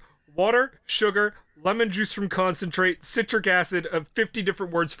 Ingredients: water, sugar, lemon juice from concentrate, citric acid, 50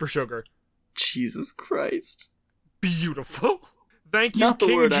 different words for sugar. Jesus Christ. Beautiful. Thank you, Not the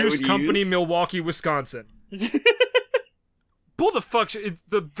King word I Juice would Company, use. Milwaukee, Wisconsin. Bull the fuck. It's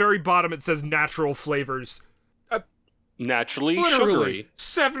the very bottom, it says natural flavors. Naturally Literally,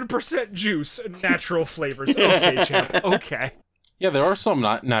 sugary. 7% juice, natural flavors. Okay, champ. Okay. Yeah, there are some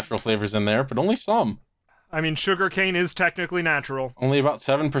not natural flavors in there, but only some. I mean, sugar cane is technically natural. Only about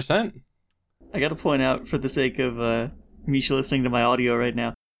 7%. I gotta point out, for the sake of Misha listening to my audio right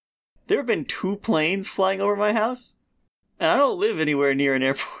now, there have been 2 planes flying over my house, and I don't live anywhere near an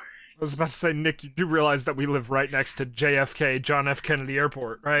airport. I was about to say, Nick, you do realize that we live right next to JFK, John F. Kennedy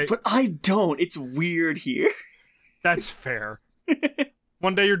Airport, right? But I don't. It's weird here. That's fair.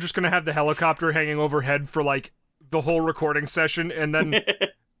 One day you're just gonna have the helicopter hanging overhead for, like, the whole recording session, and then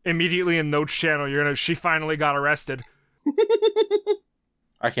immediately in Notes channel, she finally got arrested.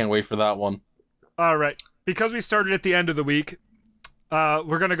 I can't wait for that one. Alright, because we started at the end of the week,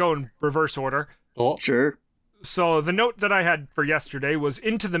 we're gonna go in reverse order. Oh, Sure. So the note that I had for yesterday was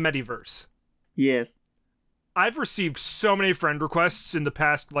Into the Mediverse. Yes. I've received so many friend requests in the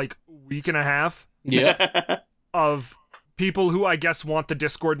past, like, week and a half yeah. of people who I guess want the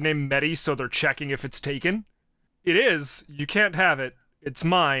Discord name Medi, so they're checking if it's taken. It is. You can't have it. It's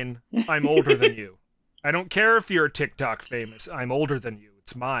mine. I'm older than you. I don't care if you're TikTok famous. I'm older than you.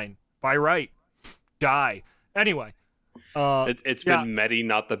 It's mine. By right. Die. Anyway. It's yeah. been Medi,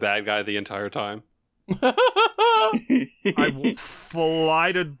 not the bad guy, the entire time. I will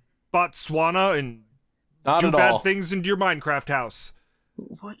fly to Botswana and Not do at bad all. things into your Minecraft house.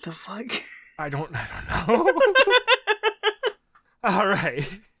 What the fuck? I don't know. All right.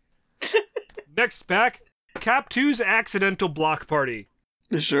 Next back, Cap 2's accidental block party.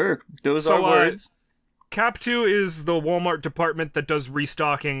 Sure. Those So, are words. Cap 2 is the Walmart department that does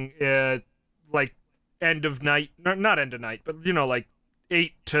restocking like end of night, not end of night, but like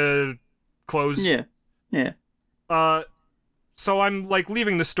 8 to close. Yeah. Yeah. So I'm like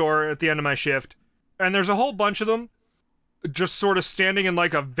leaving the store at the end of my shift, and there's a whole bunch of them just sort of standing in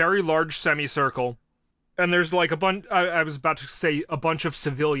like a very large semicircle. And there's like I was about to say a bunch of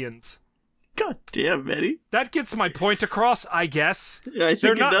civilians. God damn, Eddie. That gets my point across, I guess. Yeah, I think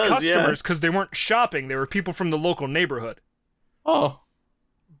They're it not does, customers because they weren't shopping. They were people from the local neighborhood. Oh.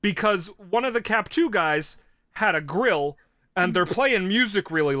 Because one of the Cap 2 guys had a grill, and they're playing music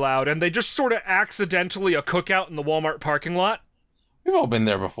really loud, and they just sort of accidentally a cookout in the Walmart parking lot. We've all been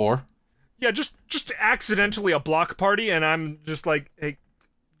there before. Yeah, just accidentally a block party, and I'm just like, hey,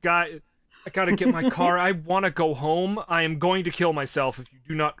 guy, I gotta get my car. I want to go home. I am going to kill myself if you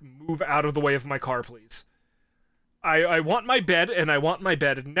do not move out of the way of my car, please. I want my bed, and I want my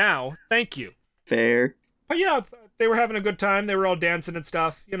bed now. Thank you. Fair. But yeah, they were having a good time. They were all dancing and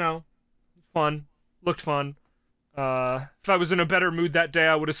stuff, Fun. Looked fun. If I was in a better mood that day,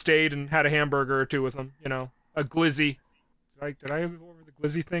 I would have stayed and had a hamburger or two with them, a glizzy. Did I go over the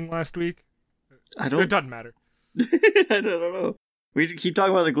glizzy thing last week? I don't. It doesn't matter. I don't know. We keep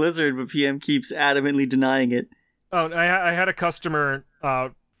talking about the Glizzard, but PM keeps adamantly denying it. Oh, I had a customer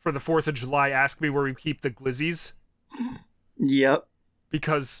for the 4th of July ask me where we keep the glizzies Yep.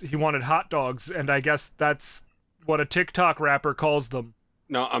 because he wanted hot dogs, and I guess that's what a TikTok rapper calls them.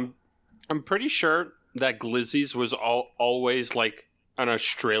 No, I'm pretty sure that glizzies was always like an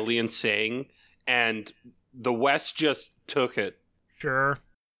Australian saying, and the West just took it. Sure.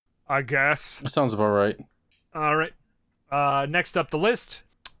 I guess. That sounds about right. All right. Next up the list.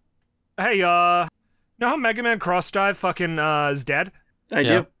 Hey, know how Mega Man Cross Dive fucking is dead? I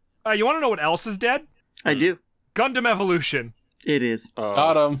Yeah. do. You want to know what else is dead? I do. Gundam Evolution. It is.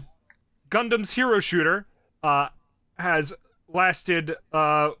 Got him. Gundam's Hero Shooter has lasted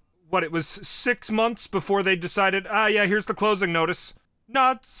it was 6 months before they decided, yeah, here's the closing notice.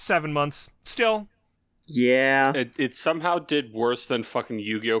 Not 7 months. Still. Yeah. It somehow did worse than fucking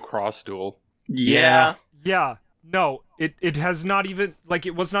Yu-Gi-Oh! Cross Duel. Yeah. Yeah. No, it has not even, like,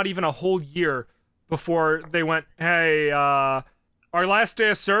 it was not even a whole year before they went, hey, our last day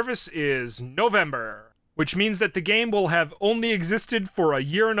of service is November, which means that the game will have only existed for a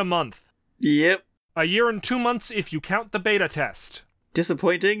year and a month. Yep. A year and 2 months if you count the beta test.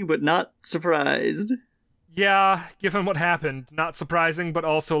 Disappointing, but not surprised. Yeah, given what happened, not surprising, but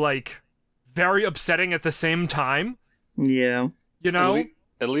also, like, very upsetting at the same time. Yeah. You know?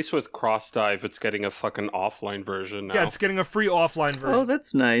 At least with Cross Dive, it's getting a fucking offline version now. Yeah, it's getting a free offline version. Oh,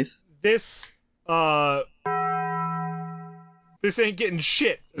 that's nice. This ain't getting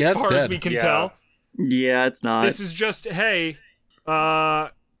shit, as Yeah, it's far as dead. we can Yeah. tell. Yeah, it's not. This is just, hey,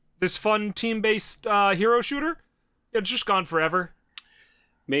 this fun team-based hero shooter, it's just gone forever.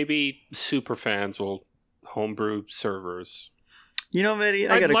 Maybe super fans will homebrew servers. You know, Maddie,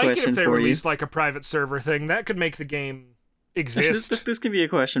 I I'd got a like it question if they for you. released like a private server thing. That could make the game Actually, exist. this can be a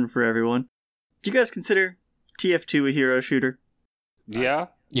question for everyone. Do you guys consider TF2 a hero shooter? Yeah,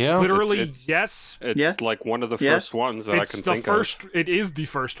 Yeah. Literally, it's- yes. it's Yeah. like one of the Yeah. first ones that I It's can the think first. of. It is the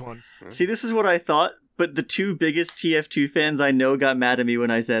first one. See, this is what I thought, but the two biggest TF2 fans I know got mad at me when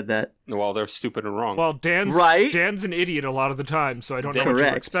I said that. Well, they're stupid and wrong. Well, Dan's Right? an idiot a lot of the time, so I don't know what you were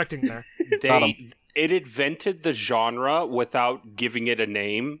Correct. expecting there. Got 'em. It invented the genre without giving it a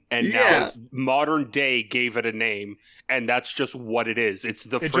name, and Yeah. now modern day gave it a name, and that's just what it is. It's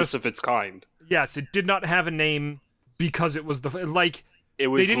the It first just- of its kind. Yes, it did not have a name because it was like It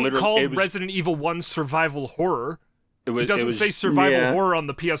was they didn't literally call it was, Resident Evil 1 survival horror. it was, It doesn't was, say survival Yeah. horror on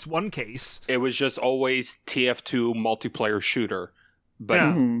the PS1 case. it was just always TF2 multiplayer shooter. But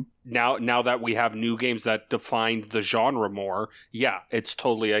Yeah. Mhm. now that we have new games that defined the genre more, yeah, it's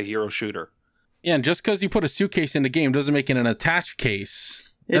totally a hero shooter. Yeah, and just because you put a suitcase in the game doesn't make it an attached case.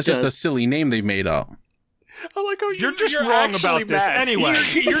 It That's just a does. silly name they made up. I like how You're just wrong about this anyway.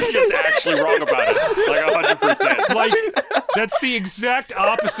 You're just actually wrong about it, like 100%. Like, that's the exact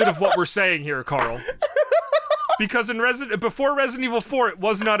opposite of what we're saying here, Carl. Because before Resident Evil 4, it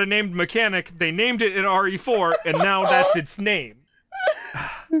was not a named mechanic. They named it in RE4, and now that's its name.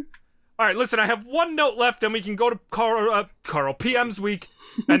 All right, listen, I have one note left, then we can go to Carl PM's week,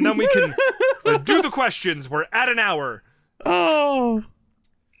 and then we can do the questions. We're at an hour. Oh.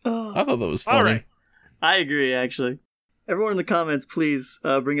 I thought that was funny. All right. I agree, actually. Everyone in the comments, please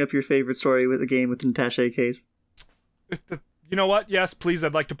bring up your favorite story with a game with an attaché case. You know what? Yes, please,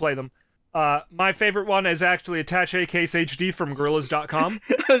 I'd like to play them. My favorite one is actually Attaché Case HD from Gorillas.com.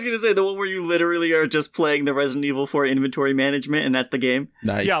 I was going to say the one where you literally are just playing the Resident Evil 4 inventory management, and that's the game.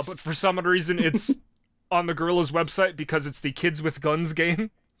 Nice. Yeah, but for some odd reason, it's on the Gorillas website because it's the Kids with Guns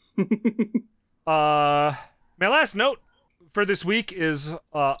game. My last note for this week is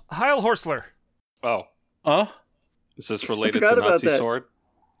Heil Horsler. Oh, is this related forgot to about Nazi that. Sword?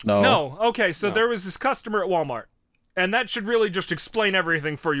 No. No, okay, so No. there was this customer at Walmart, and that should really just explain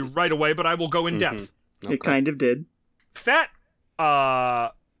everything for you right away, but I will go in depth. Okay. It kind of did. Fat,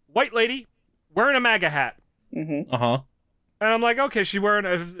 white lady wearing a MAGA hat. Mm-hmm. Uh-huh. And I'm like, okay, she's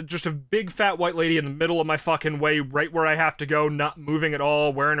wearing just a big fat white lady in the middle of my fucking way, right where I have to go, not moving at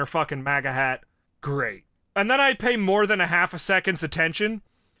all, wearing her fucking MAGA hat. Great. And then I pay more than a half a second's attention.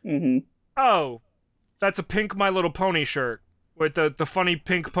 Mm-hmm. Oh, that's a pink My Little Pony shirt with the funny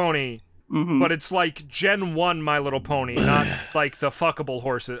pink pony. Mm-hmm. But it's like Gen 1 My Little Pony, not like the fuckable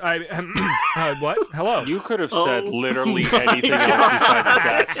horses. What? Hello? You could have said Oh. literally anything else besides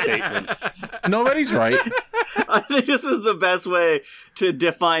that statement. Nobody's right. I think this was the best way to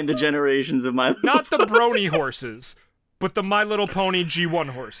define the generations of my Not the brony horses, but the My Little Pony G1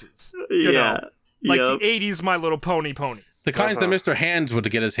 horses. You yeah. know, like Yup. the 80s My Little Pony ponies. The kinds that Uh-huh. Mr. Hands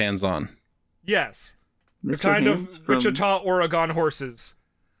would get his hands on. Yes. The Mr. kind Hands of from- Wichita, Oregon horses.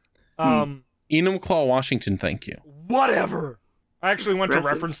 Enum Claw, Washington, thank you. Whatever. I actually went to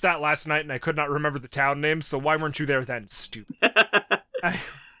Aggressive. reference that last night and I could not remember the town name, so why weren't you there then, stupid? I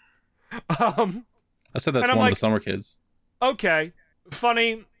said that And to I'm one like- of the summer kids. Okay.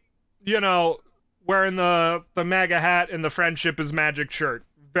 Funny, wearing the MAGA hat and the Friendship is Magic shirt.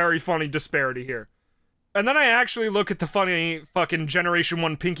 Very funny disparity here. And then I actually look at the funny fucking Generation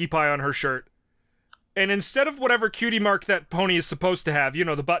 1 Pinkie Pie on her shirt. And instead of whatever cutie mark that pony is supposed to have,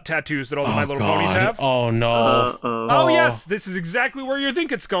 the butt tattoos that all the My Little Ponies have. Oh, no. Uh-oh. Oh, yes, this is exactly where you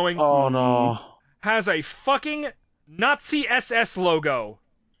think it's going. Oh, no. Has a fucking Nazi SS logo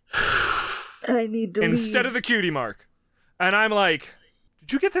I need to instead of the cutie mark. And I'm like,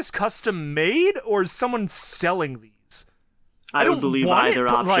 did you get this custom made or is someone selling these? I don't would believe want either it,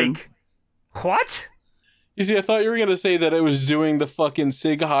 but, option. like, what? You see, I thought you were gonna say that it was doing the fucking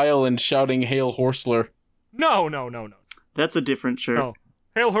Sig Heil and shouting Hail Horsler. No. That's a different shirt. No.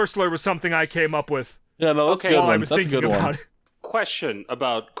 Hail Horstler was something I came up with Yeah, no, that's Okay, a good while I one. was That's a thinking good about one. it. Question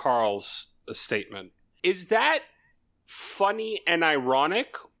about Carl's statement. Is that funny and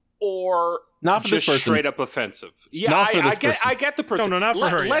ironic or Not for this just person. straight up offensive? Yeah, Not for I this get person. I get the person. No, not for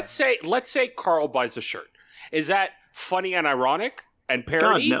her, Let's say Carl buys a shirt. Is that funny and ironic and God,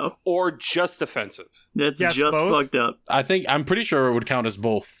 parody no. or just offensive? That's Yes, just both. fucked up. I'm pretty sure it would count as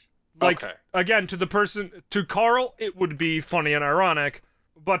both. Like, Okay. again, to Carl, it would be funny and ironic,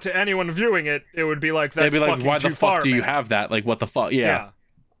 but to anyone viewing it, it would be like, They'd that's be like, fucking why too the fuck far, do you man. have that? Like, what the fuck? Yeah.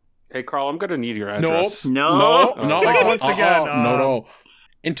 Hey, Carl, I'm gonna need your address. No. No. Like, once again, no.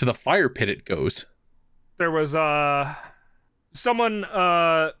 Into the fire pit it goes. There was, someone,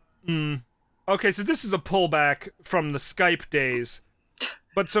 okay, so this is a pullback from the Skype days,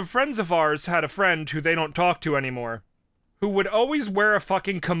 but some friends of ours had a friend who they don't talk to anymore, who would always wear a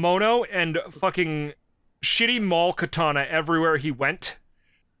fucking kimono and fucking shitty mall katana everywhere he went.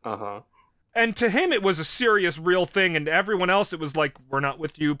 Uh-huh. And to him, it was a serious, real thing, and to everyone else, it was like, we're not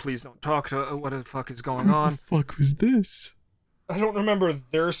with you, please don't talk to, what the fuck is going on? Fuck was this? I don't remember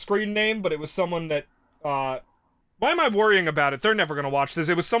their screen name, but it was someone that, why am I worrying about it? They're never gonna watch this.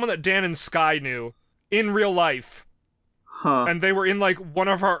 It was someone that Dan and Sky knew in real life, Huh. and they were in, like, one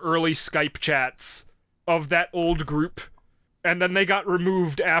of our early Skype chats of that old group, and then they got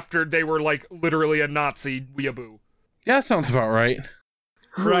removed after they were, like, literally a Nazi weeaboo. Yeah, that sounds about right.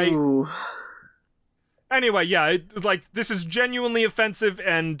 Right. Ooh. Anyway, yeah, this is genuinely offensive,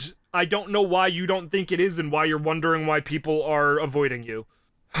 and I don't know why you don't think it is and why you're wondering why people are avoiding you.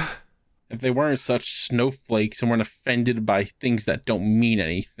 If they weren't such snowflakes and weren't offended by things that don't mean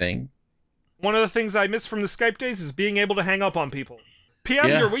anything. One of the things I miss from the Skype days is being able to hang up on people. PM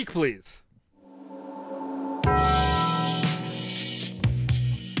Yeah. your week, please.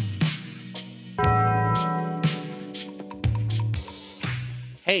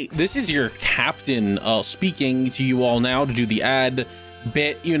 Hey, this is your captain speaking to you all now to do the ad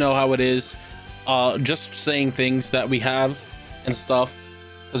bit. You know how it is. Just saying things that we have and stuff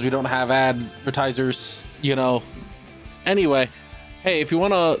because we don't have advertisers, you know. Anyway, hey, if you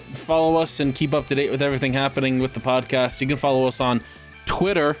want to follow us and keep up to date with everything happening with the podcast, you can follow us on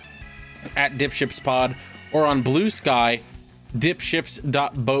Twitter at DipShipsPod or on Blue Sky,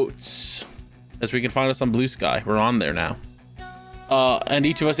 dipships.boats. As we can find us on Blue Sky. We're on there now. And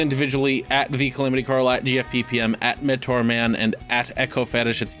each of us individually at the Calamity Carl, at GFPPM, at MedTorman, and at Echo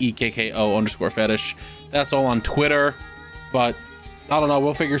Fetish. It's EKKO_fetish. That's all on Twitter. But I don't know.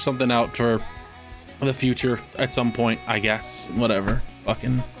 We'll figure something out for the future at some point, I guess. Whatever.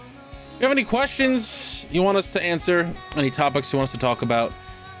 Fucking. If you have any questions you want us to answer, any topics you want us to talk about,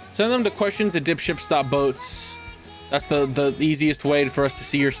 send them to questions@dipships.boats. That's the easiest way for us to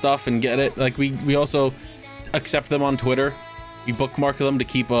see your stuff and get it. Like we also accept them on Twitter. We bookmark them to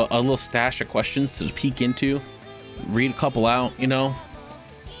keep a little stash of questions to peek into, read a couple out, you know.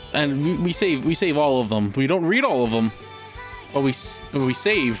 And we save all of them. We don't read all of them, but we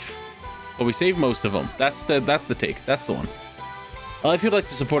save most of them. That's the take. That's the one. If you'd like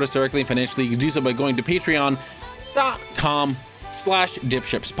to support us directly and financially, you can do so by going to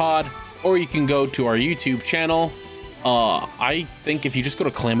patreon.com/dipshipspod, or you can go to our YouTube channel. I think if you just go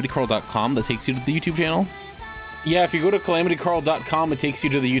to calamitycarl.com, that takes you to the YouTube channel. Yeah, if you go to calamitycarl.com, it takes you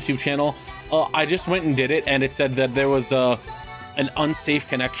to the YouTube channel. I just went and did it, and it said that there was an unsafe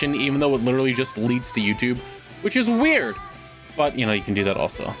connection, even though it literally just leads to YouTube, which is weird. But, you know, you can do that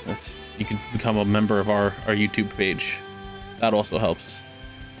also. You can become a member of our YouTube page. That also helps.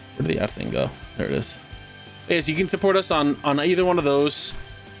 Where did the ad thing go? There it is. Yeah, so you can support us on either one of those.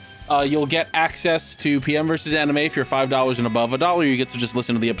 You'll get access to PM versus Anime if you're $5 and above. $1, you get to just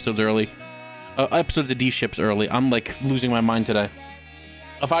listen to the episodes early. Episodes of DipShips early. I'm like losing my mind today.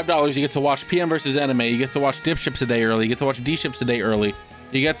 $5, you get to watch PM versus Anime. You get to watch DipShips a day early. You get to watch DShips a day early.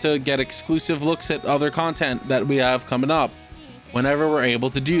 You get to get exclusive looks at other content that we have coming up whenever we're able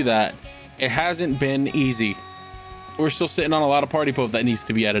to do that. It hasn't been easy. We're still sitting on a lot of party pope that needs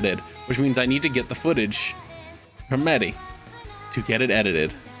to be edited, which means I need to get the footage from Medi to get it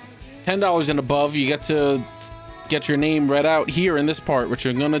edited. $10 and above, you get to get your name read out here in this part, which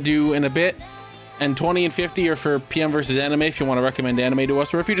we're gonna do in a bit. And 20 and 50 are for PM versus Anime if you want to recommend anime to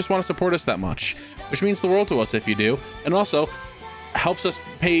us, or if you just want to support us that much, which means the world to us if you do, and also helps us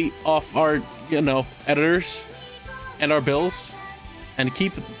pay off our, you know, editors and our bills and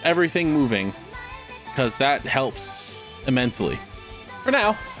keep everything moving, because that helps immensely. For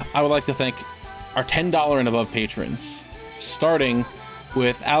now, I would like to thank our $10 and above patrons. starting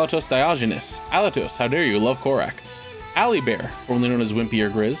with Alatos Diogenes. Alatos, how dare you, love Korak. Ali Bear, formerly known as Wimpy or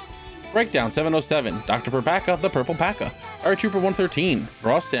Grizz. Breakdown 707, Dr. Perpaka, the Purple Paka. Art Trooper 113,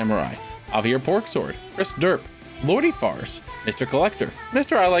 Ross Samurai. Javier Porksword, Chris Derp, Lordy Fars, Mr. Collector,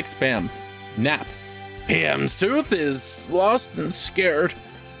 Mr. I Like Spam, Nap. PM's tooth is lost and scared.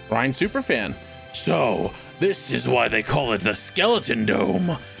 Brian Superfan. So, this is why they call it the Skeleton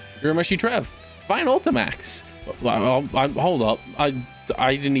Dome. Urameshi Trev. Fine Ultimax. Hold up.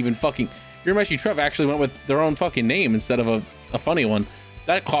 I didn't even fucking... Urameshi Trev actually went with their own fucking name instead of a funny one.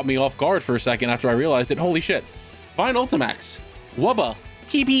 That caught me off guard for a second after I realized it. Holy shit. Fine Ultimax. Wubba.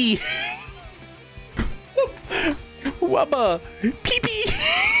 Pee-pee. Wubba. Pee-pee.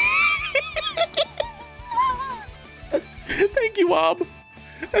 Thank you, Wob.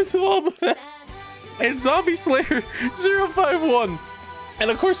 That's Wob. And Zombie Slayer 051.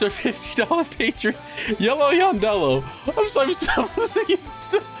 And of course, our $50 patron, Yellow Yondello. I'm singing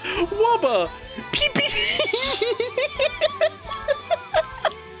stuff. Wubba. Pee-pee.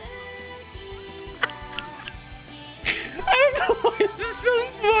 I don't know why this is so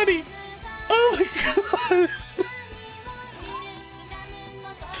funny. Oh my god.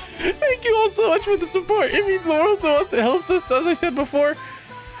 Thank you all so much for the support. It means the world to us. It helps us, as I said before,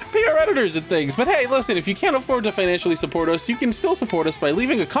 pay our editors and things. But hey, listen, if you can't afford to financially support us, you can still support us by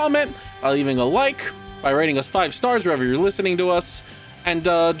leaving a comment, by leaving a like, by rating us 5 stars wherever you're listening to us, and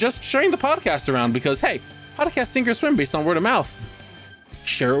just sharing the podcast around because, hey, podcasts sink or swim based on word of mouth.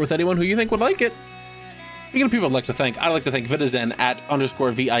 Share it with anyone who you think would like it. Speaking of people I'd like to thank Vidazen at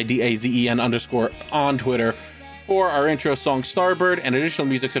 _VIDAZEN_ on Twitter for our intro song Starbird and additional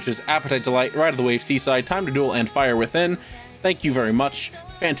music such as Appetite Delight, Ride of the Wave, Seaside, Time to Duel, and Fire Within. Thank you very much.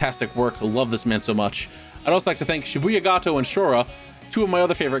 Fantastic work. I love this man so much. I'd also like to thank Shibuya Gato and Shora, 2 of my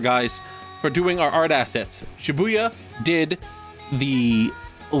other favorite guys, for doing our art assets. Shibuya did the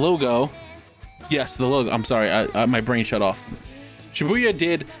logo. Yes, the logo. I'm sorry, my brain shut off. Shibuya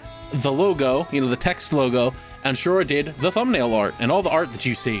did the logo, the text logo, and Shora did the thumbnail art and all the art that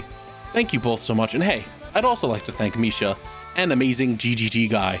you see. Thank you both so much. And hey, I'd also like to thank Misha, an amazing GGG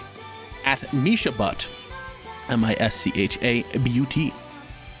guy, at Misha Butt, MISCHABUT.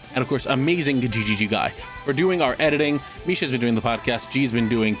 And of course, amazing GGG guy. We're doing our editing. Misha's been doing the podcast. G's been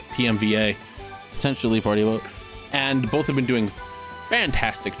doing PMVA, potentially Party Vote. And both have been doing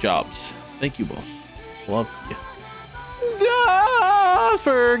fantastic jobs. Thank you both. Love you. Don't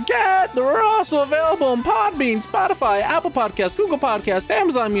forget that we're also available on Podbean, Spotify, Apple Podcasts, Google Podcasts,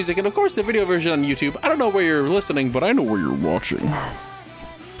 Amazon Music, and of course the video version on YouTube. I don't know where you're listening, but I know where you're watching.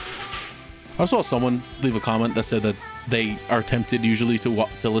 I saw someone leave a comment that said that they are tempted usually to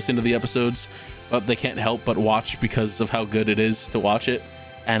listen to the episodes, but they can't help but watch because of how good it is to watch it.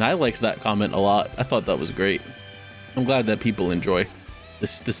 And I liked that comment a lot. I thought that was great. I'm glad that people enjoy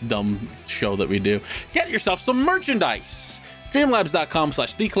this dumb show that we do. Get yourself some merchandise.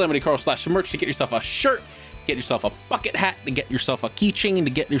 Streamlabs.com/TheCalamityCarl/merch to get yourself a shirt, get yourself a bucket hat, to get yourself a keychain, to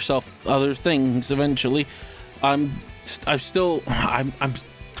get yourself other things eventually. I'm iffy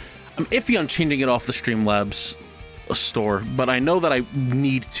on changing it off the Streamlabs store, but I know that I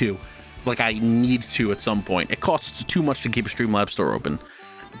need to. I need to at some point. It costs too much to keep a Streamlabs store open,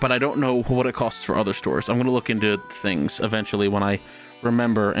 but I don't know what it costs for other stores. I'm going to look into things eventually when I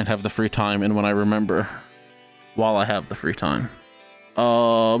remember and have the free time, and when I remember while I have the free time.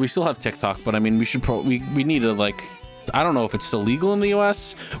 We still have TikTok, but I mean, we should we need to I don't know if it's still legal in the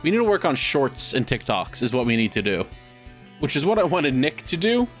US. We need to work on shorts and TikToks is what we need to do, which is what I wanted Nick to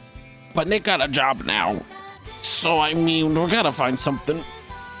do, but Nick got a job now. So, I mean, we gotta find something.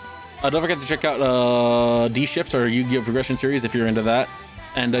 Don't forget to check out DipShips, our Yu-Gi-Oh! Progression series, if you're into that.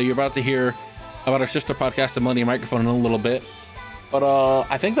 And you're about to hear about our sister podcast, The Millennium Microphone, in a little bit. But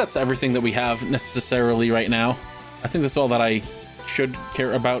I think that's everything that we have necessarily right now. I think that's all that I should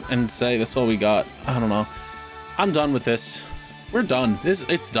care about and say. That's all we got. I don't know. I'm done with this. We're done.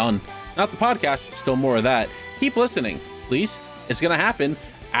 It's done. Not the podcast, still more of that. Keep listening, please. It's gonna happen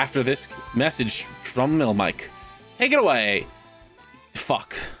after this message from Mill Mike. Take it away.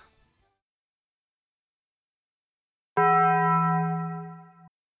 Fuck.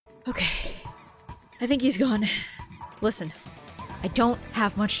 Okay. I think he's gone. Listen, I don't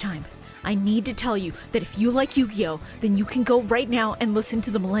have much time. I need to tell you that if you like Yu-Gi-Oh!, then you can go right now and listen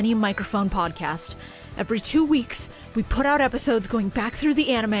to the Millennium Microphone podcast. Every 2 weeks, we put out episodes going back through the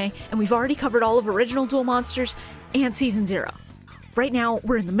anime, and we've already covered all of Original Duel Monsters and Season 0. Right now,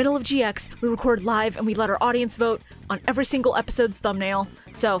 we're in the middle of GX, we record live, and we let our audience vote on every single episode's thumbnail.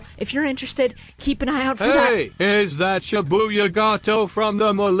 So, if you're interested, keep an eye out for that. Hey, is that Shibuya Gato from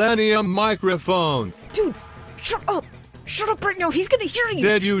the Millennium Microphone? Dude, shut up! Shut up right now. He's gonna hear you.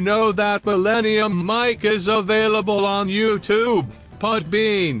 Did you know that Millennium Mike is available on YouTube,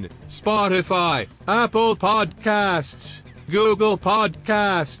 Podbean, Spotify, Apple Podcasts, Google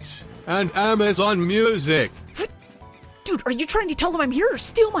Podcasts, and Amazon Music, Dude, are you trying to tell him I'm here or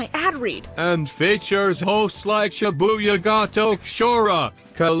steal my ad read? and features hosts like Shibuya Gato Shora,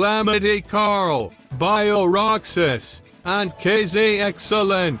 Calamity Carl, BioRoxas, and KZ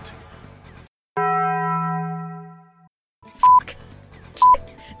Excellent. Fuck.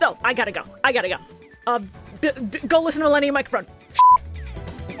 No, I gotta go. Go listen to Millennium Microphone.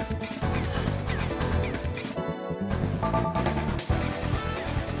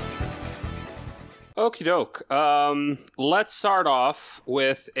 Okie doke. Let's start off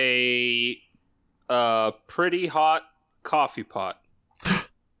with a pretty hot coffee pot.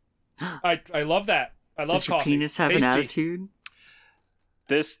 I love that. I love Does your coffee. penis have Tasty. an attitude?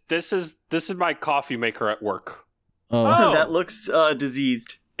 This is my coffee maker at work. Oh. That looks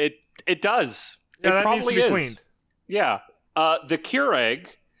diseased. It does. Yeah, it that probably needs to be is. cleaned. Yeah. The Keurig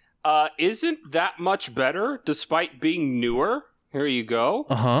isn't that much better despite being newer. Here you go.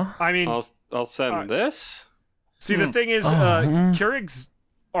 Uh-huh. I mean, I'll send this. see, the thing is, Keurigs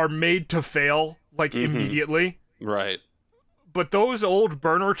are made to fail, like, immediately. Right. But those old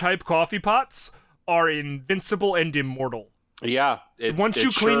burner-type coffee pots are invincible and immortal. Yeah. Once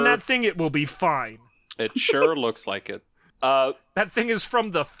you clean that thing, it will be fine. It sure looks like it. That thing is from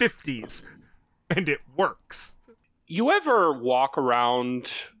the 50s, and it works. You ever walk around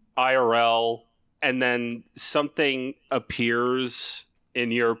IRL and then something appears in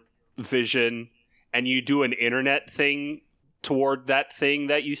your vision and you do an internet thing toward that thing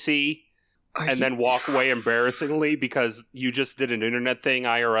that you see and then walk away embarrassingly because you just did an internet thing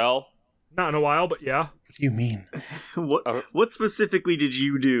IRL? Not in a while, but yeah. What do you mean? What specifically did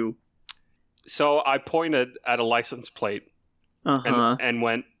you do? So I pointed at a license plate and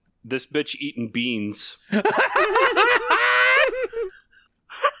went, "This bitch eating beans."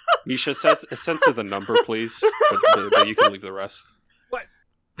 Misha, censor the number, please. But you can leave the rest. What?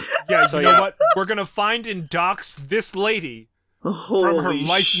 Yeah, So, you know yeah. what? We're gonna find and dox this lady from her Holy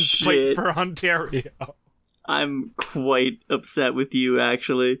license plate shit. for Ontario. I'm quite upset with you,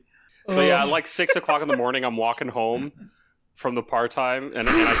 actually. So yeah, like 6 o'clock in the morning, I'm walking home from the part-time, and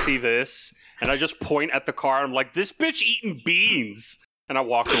I see this, and I just point at the car, and I'm like, "This bitch eating beans!" And I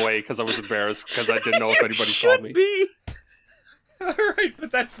walked away because I was embarrassed because I didn't know if anybody saw me. Be. Alright,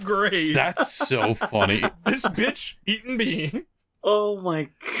 but that's great. That's so funny. This bitch eating me. Oh my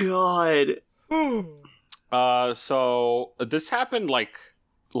god. So this happened like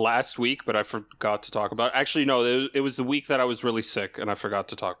last week, but I forgot to talk about it. Actually, no, it was the week that I was really sick, and I forgot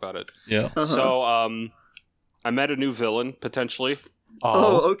to talk about it. Yeah. So, I met a new villain, potentially.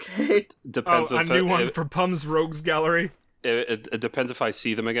 Oh, okay. Depends A if new one for Pum's Rogues Gallery. It depends if I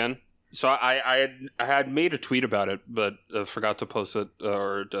see them again. So I had made a tweet about it, but forgot to post it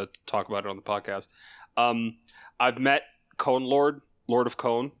or to talk about it on the podcast. I've met Cone Lord of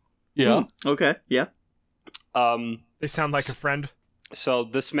Cone. Yeah. Okay, yeah. They sound like a friend. So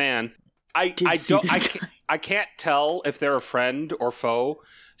this man, I can't tell if they're a friend or foe.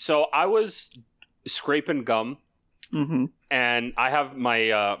 So I was scraping gum. Mm-hmm. And I have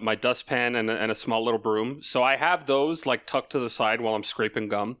my my dustpan and a small little broom. So I have those like tucked to the side while I'm scraping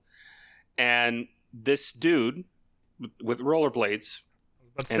gum. And this dude with rollerblades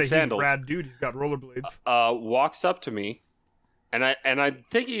Let's and say sandals, he's a rad dude. He's got rollerblades. walks up to me, and I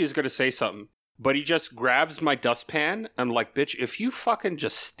think he's gonna say something, but he just grabs my dustpan and like, "Bitch, if you fucking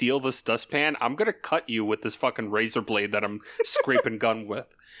just steal this dustpan, I'm gonna cut you with this fucking razor blade that I'm scraping gun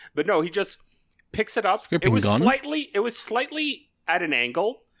with." But no, he just picks it up. Scraping gun? It was slightly at an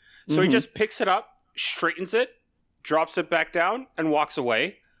angle, so he just picks it up, straightens it, drops it back down, and walks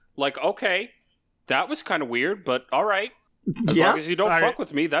away. Like, okay, that was kind of weird, but all right. As long as you don't fuck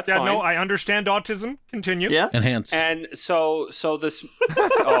with me, that's fine. No, I understand autism. Continue. Yeah. Enhance. And so this.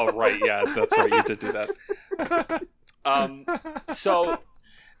 Oh right, yeah, that's right. You did do that. So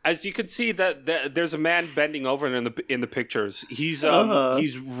as you can see, that there's a man bending over in the pictures. He's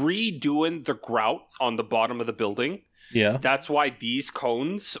redoing the grout on the bottom of the building. Yeah. That's why these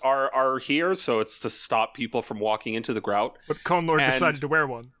cones are here. So it's to stop people from walking into the grout. But Cone Lord And- decided to wear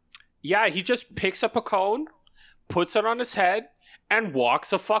one. Yeah, he just picks up a cone, puts it on his head, and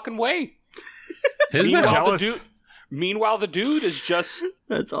walks a fucking way. Meanwhile, the dude is just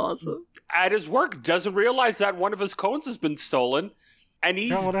That's awesome. at his work, doesn't realize that one of his cones has been stolen, and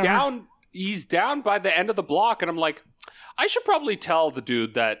he's down. He's down by the end of the block, and I'm like, I should probably tell the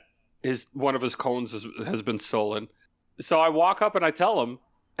dude that one of his cones has been stolen. So I walk up and I tell him,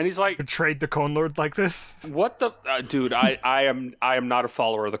 And he's like, Betrayed the Cone Lord like this? what the... dude, I am not a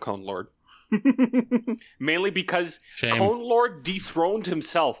follower of the Cone Lord. Mainly because Shame. Cone Lord dethroned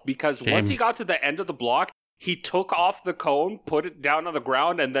himself because once he got to the end of the block, he took off the cone, put it down on the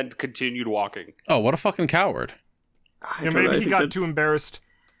ground, and then continued walking. Oh, what a fucking coward. Maybe he got too embarrassed.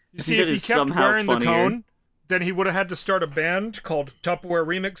 You see, if he kept wearing the cone, then he would have had to start a band called Tupperware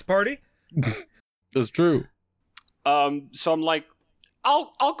Remix Party. That's true. So I'm like,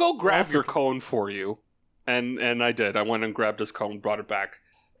 I'll go grab your cone for you. And I did. I went and grabbed his cone, brought it back.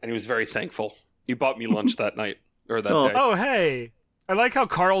 And he was very thankful. He bought me lunch that night. Or that day. Oh, hey. I like how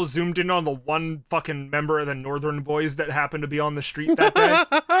Carl zoomed in on the one fucking member of the Northern Boys that happened to be on the street that day.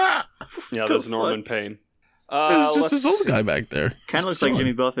 Yeah, that's Norman Payne. There's just this old guy back there. Kind of looks like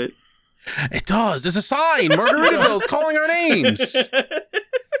Jimmy Buffett. It does. There's a sign. Margaritaville's calling our names.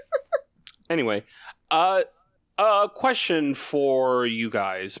 Anyway, question for you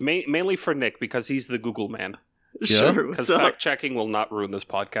guys, mainly for Nick because he's the Google man. Sure. Because fact checking will not ruin this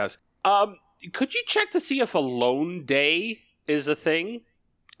podcast. Could you check to see if Alone Day is a thing?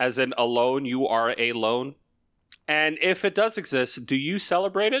 As in alone, you are alone. And if it does exist, do you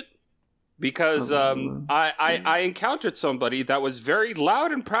celebrate it? Because I encountered somebody that was very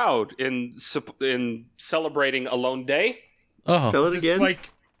loud and proud in celebrating Alone Day. Oh, Spell it again.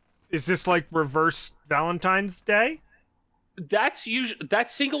 Is this like reverse Valentine's Day? That's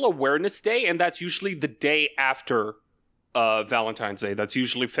Single Awareness Day, and that's usually the day after Valentine's Day. That's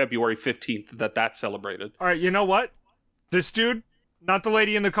usually February 15th that's celebrated. All right, you know what? This dude, not the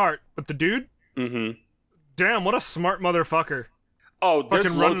lady in the cart, but the dude. Mm-hmm. Damn, what a smart motherfucker! Oh, there's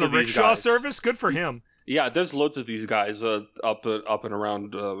fucking loads running the of these rickshaw guys. service. Good for him. Yeah, there's loads of these guys up and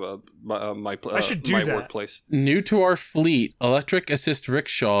around my I should do that. workplace. new to our fleet, electric assist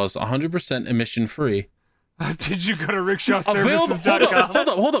rickshaws, 100% emission free. Did you go to rickshawservices.com?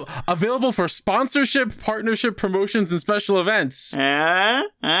 Hold up. Available for sponsorship, partnership, promotions, and special events. Oh,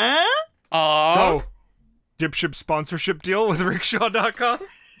 DipShips sponsorship deal with rickshaw.com?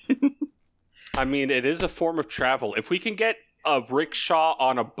 I mean, it is a form of travel. If we can get a rickshaw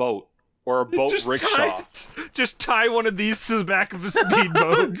on a boat or a boat rickshaw, just tie one of these to the back of a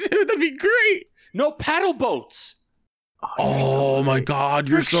speedboat. Dude, that'd be great. no paddle boats. Oh my god,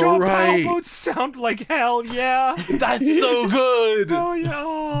 you're Rickshaw so right. paddle boats sound like hell, yeah. That's so good. Oh yeah,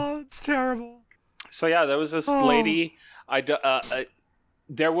 oh, it's terrible. So yeah, there was this lady.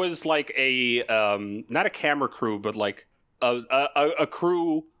 There was like a not a camera crew, but like a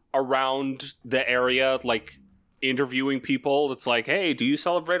crew around the area, like interviewing people. It's like, hey, do you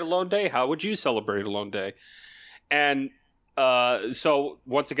celebrate Alone Day? How would you celebrate Alone Day? And so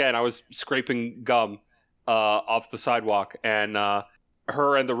once again, I was scraping gum off the sidewalk, and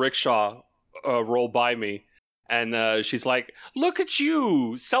her and the rickshaw roll by me. And she's like, look at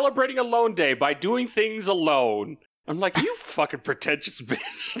you celebrating Alone Day by doing things alone. I'm like, you fucking pretentious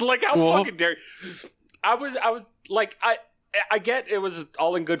bitch. Like, how fucking dare you? I was like, I get it was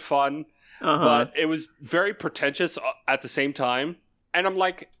all in good fun, but it was very pretentious at the same time. And I'm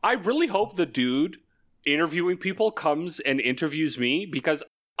like, I really hope the dude interviewing people comes and interviews me, because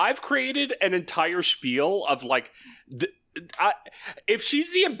I've created an entire spiel of like, if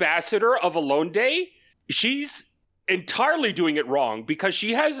she's the ambassador of Alone Day, she's entirely doing it wrong, because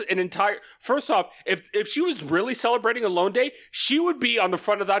she has an entire... First off, if she was really celebrating Alone Day, she would be on the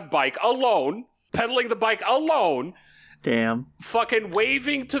front of that bike alone, pedaling the bike alone. Damn. Fucking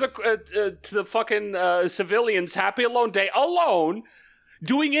waving to the fucking civilians, happy Alone Day alone,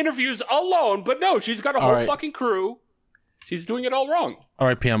 doing interviews alone. But no, she's got a whole fucking crew. She's doing it all wrong. All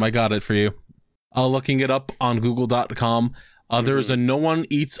right, PM, I got it for you. Looking it up on Google.com. There's a No One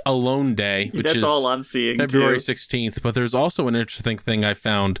Eats Alone Day, which That's is all I'm seeing, February too. 16th. But there's also an interesting thing I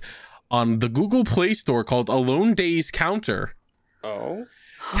found on the Google Play Store called Alone Days Counter. Oh.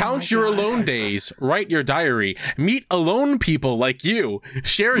 Count your alone days. Write your diary. Meet alone people like you.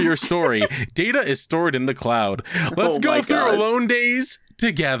 Share your story. Data is stored in the cloud. Let's go through alone days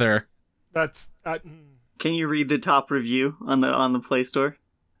together. That's... Can you read the top review on the Play Store?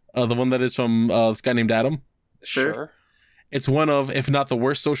 The one that is from this guy named Adam? Sure. It's one of, if not the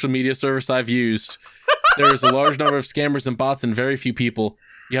worst social media service I've used. There is a large number of scammers and bots and very few people.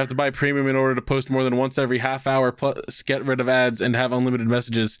 You have to buy premium in order to post more than once every half hour, plus get rid of ads and have unlimited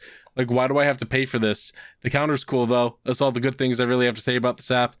messages. Like, why do I have to pay for this? The counter's cool, though. That's all the good things I really have to say about this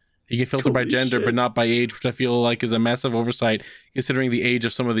app. You can filter by gender, but not by age, which I feel like is a massive oversight, considering the age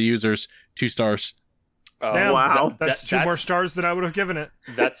of some of the users. 2 stars. Damn, wow. That's 2 more stars than I would have given it.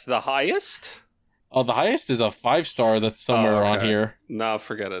 That's the highest? Oh, the highest is a 5-star that's somewhere on here. No,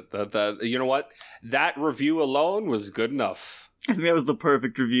 forget it. That you know what? That review alone was good enough. I think that was the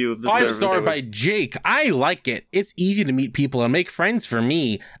perfect review of the 5-star service. by Jake. I like it. It's easy to meet people and make friends for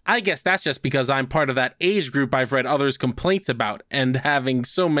me. I guess that's just because I'm part of that age group I've read others' complaints about and having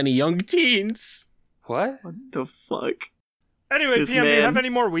so many young teens. What? What the fuck? Anyway, This PM, do you man- have any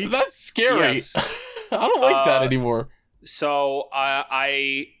more weeks? That's scary. Yes. I don't like that anymore. So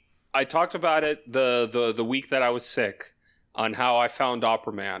I talked about it the week that I was sick on how I found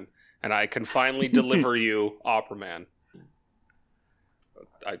Opera Man, and I can finally deliver you Opera Man.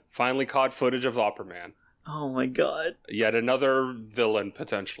 I finally caught footage of Opera Man. Oh my god. Yet another villain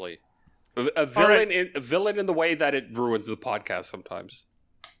potentially. A villain in the way that it ruins the podcast sometimes.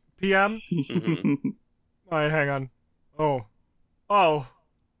 PM? Mhm. Alright, hang on. Oh.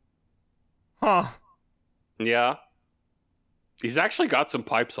 Huh. Yeah. He's actually got some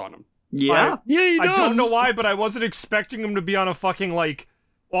pipes on him. Yeah. Yeah, he I does. don't know why, but I wasn't expecting him to be on a fucking, like,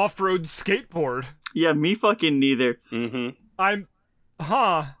 off-road skateboard. Yeah, me fucking neither. Mm-hmm.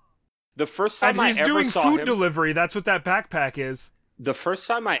 Huh. The first time And I he's ever doing saw food him, delivery. That's what that backpack is. the first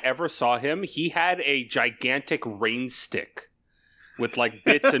time I ever saw him, he had a gigantic rain stick with like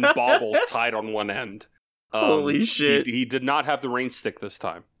bits and baubles tied on one end. Holy shit. He did not have the rain stick this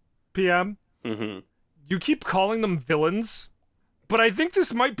time. PM, Mm-hmm. you keep calling them villains, but I think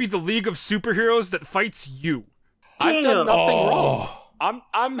this might be the League of Superheroes that fights you. I've done Damn. nothing Oh. wrong.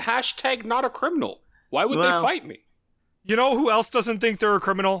 I'm hashtag not a criminal. Why would Well. they fight me? You know who else doesn't think they're a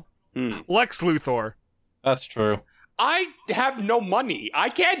criminal? Hmm. Lex Luthor. That's true. I have no money. I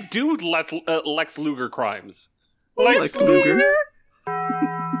can't do Lex Luger crimes. Lex Luger.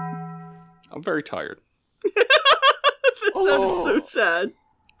 I'm very tired. That sounded so sad.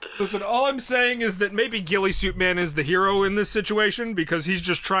 Listen, all I'm saying is that maybe Ghillie Suit Man is the hero in this situation because he's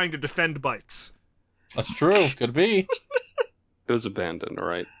just trying to defend bikes. That's true. Could be. It was abandoned, all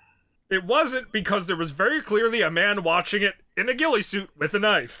right? It wasn't because there was very clearly a man watching it in a ghillie suit with a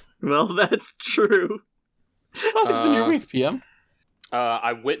knife. Well, that's true. What else is in your week, PM?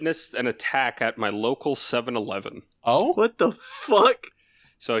 I witnessed an attack at my local 7-Eleven. Oh? What the fuck?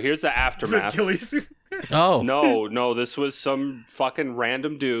 So here's the Is it aftermath. ghillie suit? Oh. No, this was some fucking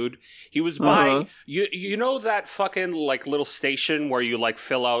random dude. He was buying Uh-huh. you know that fucking like little station where you like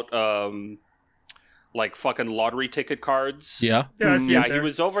fill out like fucking lottery ticket cards? Yeah. Yeah, I see Yeah, it he there.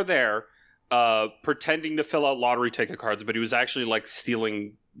 was over there pretending to fill out lottery ticket cards, but he was actually like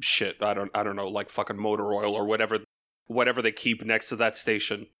stealing shit. I don't know, like fucking motor oil or whatever they keep next to that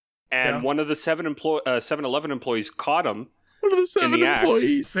station. And Yeah. one of the 7-Eleven employees caught him. What are the 7 the act.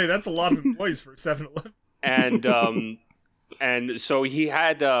 employees? Say that's a lot of employees for 7-Eleven. And so he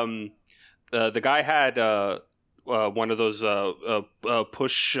had the guy had one of those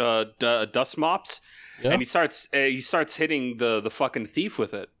push dust mops, Yeah. and he starts hitting the fucking thief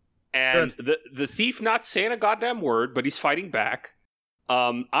with it, and the thief not saying a goddamn word, but he's fighting back.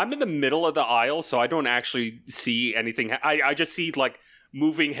 I'm in the middle of the aisle, so I don't actually see anything. I just see like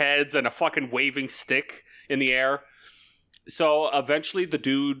moving heads and a fucking waving stick in the air. So eventually the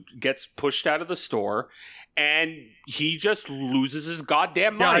dude gets pushed out of the store and he just loses his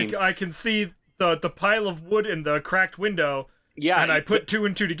goddamn mind. I can see the pile of wood in the cracked window, Yeah, and I put two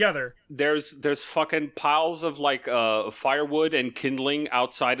and two together. there's fucking piles of like firewood and kindling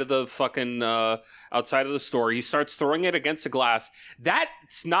outside of the fucking outside of the store. He starts throwing it against the glass.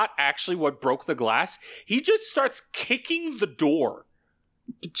 That's not actually what broke the glass. He just starts kicking the door.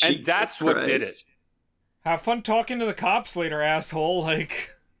 And that's Jesus what did it. Christ. Have fun talking to the cops later, asshole.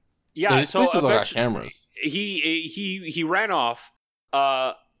 Like, Yeah, These so places all got eventually cameras. he ran off.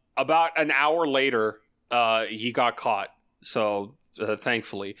 About an hour later, he got caught. So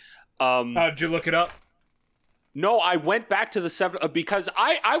thankfully, did you look it up? no, I went back to the because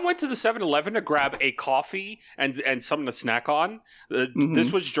I went to the 7-Eleven to grab a coffee and something to snack on.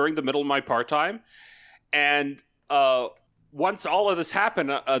 This was during the middle of my part time, and once all of this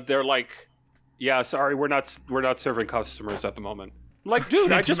happened, they're like, "Yeah, sorry, we're not serving customers at the moment." I'm like,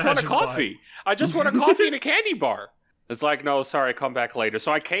 dude, I Can't just want a imagine why. coffee. I just want a coffee and a candy bar. It's like, no, sorry, come back later.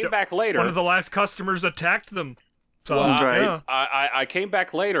 So I came back later. One of the last customers attacked them. So, Well, right. yeah. I came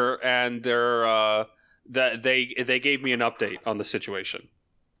back later, and they gave me an update on the situation.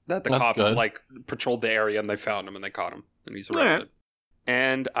 That the That's cops good. like patrolled the area and they found him and they caught him and he's All right. arrested.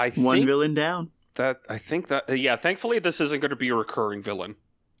 And I One think villain down. yeah. Thankfully, this isn't going to be a recurring villain.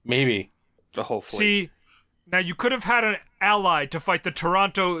 Maybe. Hopefully, See, now you could have had an ally to fight the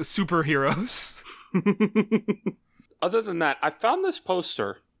Toronto superheroes. other than that, I found this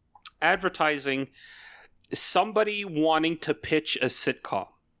poster advertising somebody wanting to pitch a sitcom.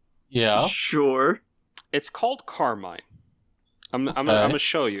 Yeah. Sure. It's called Carmine. I'm gonna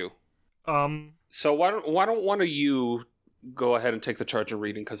show you. So why don't one of you go ahead and take the charge of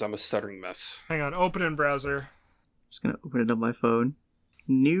reading, because I'm a stuttering mess. Hang on, open in browser. Just gonna open it on my phone.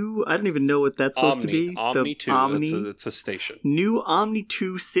 New, I don't even know what that's supposed to be. Omni 2. It's a station. New Omni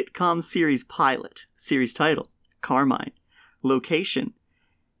 2 sitcom series pilot. Series title, Carmine. Location,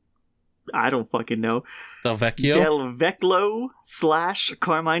 I don't fucking know. Del Vecchio? Del Vecchio /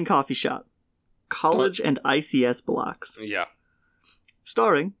 Carmine Coffee Shop. College and ICS blocks. Yeah.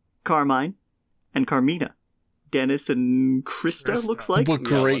 Starring Carmine and Carmina. Dennis and Krista, looks like. What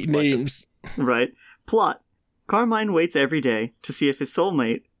great names. Right. Plot. Carmine waits every day to see if his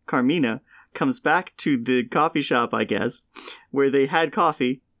soulmate, Carmina, comes back to the coffee shop, I guess, where they had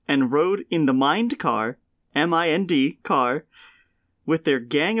coffee, and rode in the Mind car, M-I-N-D, car, with their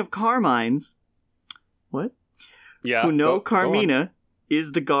gang of Carmines. What? Yeah. Who know go Carmina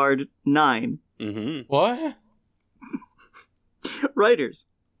is the guard 9. Mm-hmm. What? Writers.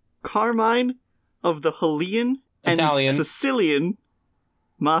 Carmine of the Hellean and Italian. Sicilian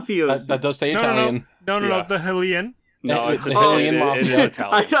mafiosi. That does say Italian. No, Yeah. the Hellion. No, it's Italian Italian. It is mafia.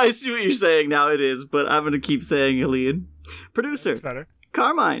 Italian. I see what you're saying now, it is, but I'm going to keep saying Hellean. Producer. That's better.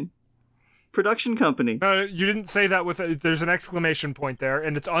 Carmine. Production company. No, you didn't say that with there's an exclamation point there,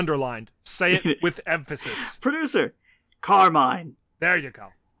 and it's underlined. Say it with emphasis. Producer. Carmine. There you go.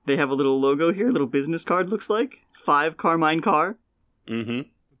 They have a little logo here, a little business card looks like. 5 Carmine car. Mm-hmm.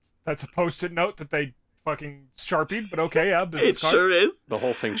 That's a post-it note that they fucking sharpied, but okay, yeah, It business card. sure is. The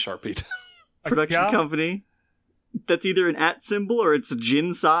whole thing sharpied. Production Yeah. company. That's either an @ symbol or it's a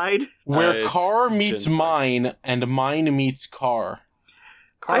gin side. Where It's car meets Ginsberg. mine and mine meets car.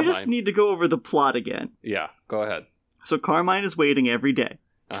 Carmine. I just need to go over the plot again. Yeah, go ahead. So Carmine is waiting every day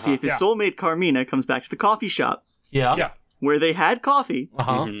to see if his Yeah. soulmate Carmina comes back to the coffee shop Yeah. Yeah. where they had coffee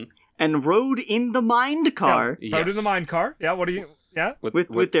Uh-huh. Mhm. and rode in the Mind car Yeah. Rode in the mine car. Yeah, what do you... Yeah?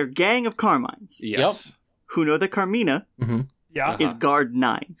 with their gang of Carmines Yes. who know that Carmina Yeah. is guard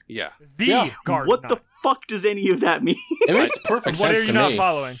 9. Yeah. The Yeah. guard. What knight. the fuck does any of that mean? It makes perfect What sense are you to not me.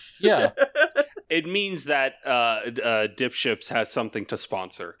 following? Yeah. It means that DipShips has something to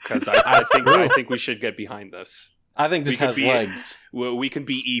sponsor, because I think we should get behind this. I think this We could has be- legs. We can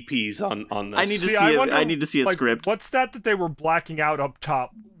be EPs on this. I need to See, see I a, wonder, I need to see a like, script. What's that they were blacking out up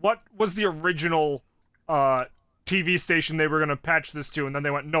top? What was the original TV station they were going to patch this to, and then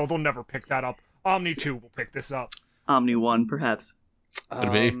they went, no, they'll never pick that up. Omni 2 will pick this up. Omni 1, perhaps.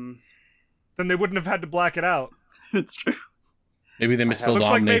 Could be. Then they wouldn't have had to black it out. It's true. Maybe they misspelled Looks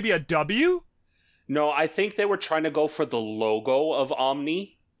like Omni. maybe a W? No, I think they were trying to go for the logo of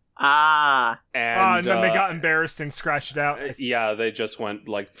Omni. Ah. And then they got embarrassed and scratched it out. Yeah, they just went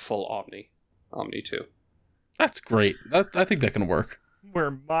like full Omni. Omni 2. That's great. I think that can work.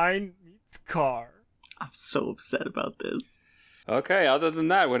 Where mine meets car. I'm so upset about this. Okay, other than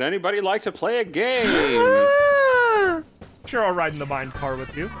that, would anybody like to play a game? Sure, I'll ride in the mine car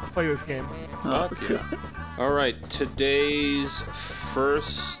with you. Let's play this game. Fuck yeah. Alright, today's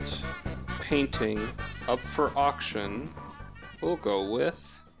first painting up for auction, we'll go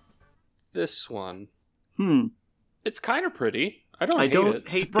with this one. It's kind of pretty. I don't hate it.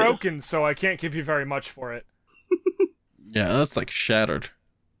 hate It's broken, so I can't give you very much for it. Yeah, that's like shattered.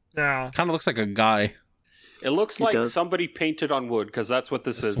 Yeah. Kind of looks like a guy. It looks It like does. somebody painted on wood, because that's what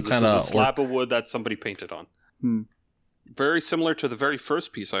this is. Some This is kinda a slab of wood that somebody painted on. Very similar to the very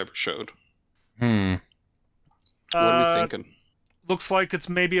first piece I ever showed. What are we thinking? Looks like it's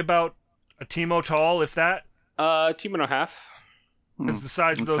maybe about a Timo tall, if that. Team and a half. It's the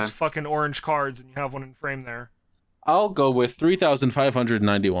size of okay. those fucking orange cards, and you have one in frame there. I'll go with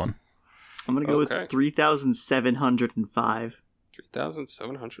 3,591. I'm going to go Okay. with 3,705.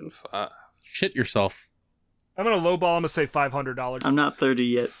 3,705. Shit yourself. I'm gonna lowball. I'm gonna say $500. I'm not 30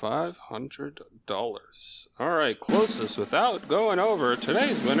 yet. $500. All right, closest without going over.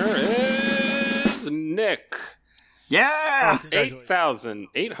 Today's winner is Nick. Yeah! Congratulations.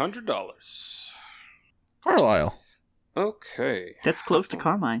 $8,800. Carlisle. Okay. That's close to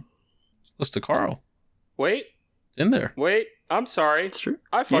Carmine. Close to Carl. Wait. It's in there. Wait. I'm sorry. It's true.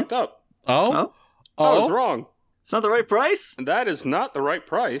 I fucked up. Oh? Oh? I was wrong. It's not the right price? That is not the right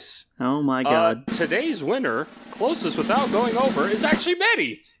price. Oh my god. Today's winner, closest without going over, is actually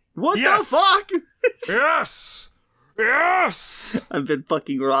Maddie. What Yes! the fuck? Yes! Yes! I've been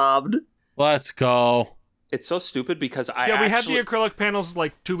fucking robbed. Let's go. It's so stupid because We had the acrylic panels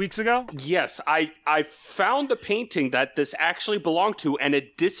like 2 weeks ago. Yes, I found the painting that this actually belonged to, and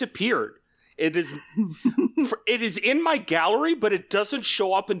it disappeared. It is it is in my gallery, but it doesn't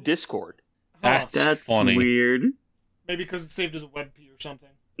show up in Discord. That's That's funny. weird. Maybe because it's saved as a WebP or something.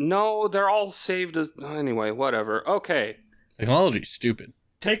 No, they're all saved as... Anyway, whatever. Okay. Technology's stupid.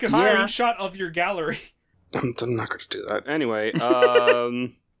 Take a Yeah. screenshot of your gallery. I'm not going to do that. Anyway,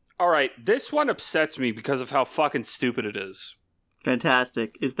 all right. This one upsets me because of how fucking stupid it is.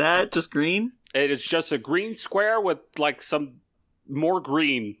 Fantastic. Is that just green? It is just a green square with, like, some more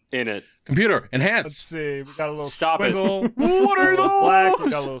green in it. Computer, Let's enhance. see. We got a little Stop it. squiggle. What are a little black. We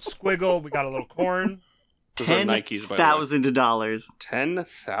those? got a little squiggle. We got a little corn. Those are Nikes, by the way. $10,000.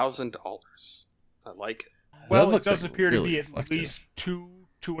 $10,000. I like it. Well, looks it does like appear to really be at reflective. least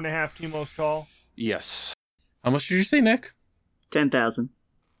 2.5 Timos tall. Yes. How much did you say, Nick? 10,000.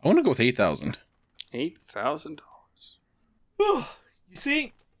 I want to go with 8,000. $8,000. You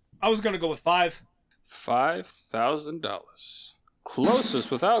see, I was gonna go with 5. $5,000. Closest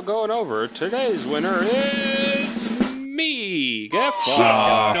without going over. Today's winner is me. Get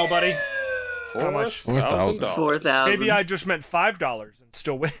fucked. Nobody. How much? $4,000. 4,000. Maybe I just meant $5 and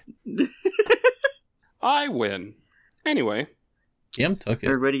still win. I win. Anyway. Kim took it.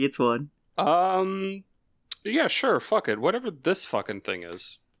 Everybody gets one. Yeah, sure. Fuck it. Whatever this fucking thing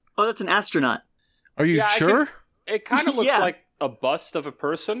is. Oh, that's an astronaut. Are you Yeah, I sure? It kind of looks Yeah. like a bust of a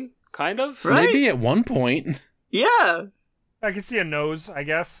person. Kind of. Right? Maybe at one point. Yeah. I can see a nose, I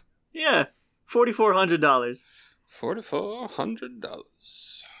guess. Yeah. $4,400.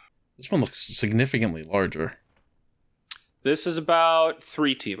 $4,400. This one looks significantly larger. This is about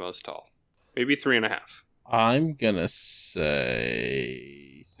 3 Timos tall. Maybe 3.5. I'm gonna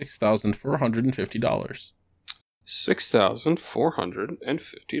say $6,450.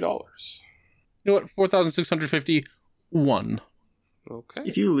 $6,450. You know what? 4,651. Okay.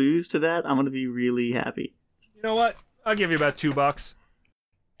 If you lose to that, I'm going to be really happy. You know what? I'll give you about $2.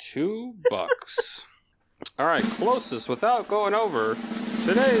 $2. All right, closest without going over.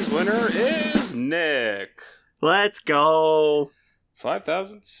 Today's winner is Nick. Let's go.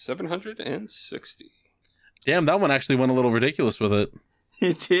 5,760. Damn, that one actually went a little ridiculous with it.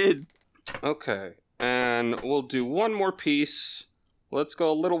 It did. Okay, and we'll do one more piece. Let's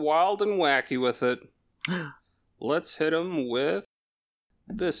go a little wild and wacky with it. Let's hit him with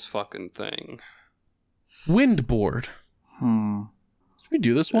this fucking thing. Windboard. Did we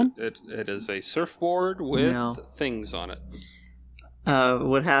do this one? It is a surfboard with No. things on it.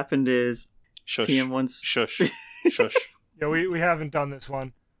 What happened is Shush. PM once. Shush. Shush. Yeah, we haven't done this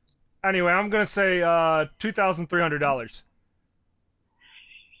one. Anyway, I'm gonna say $2,300.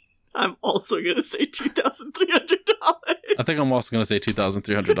 I'm also going to say $2,300. I think I'm also gonna say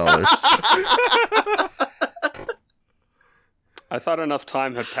 $2,300. I thought enough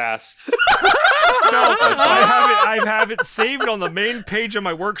time had passed. No, I have it saved on the main page of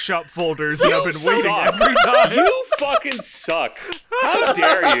my workshop folders, and I've been waiting suck. every time. You fucking suck. How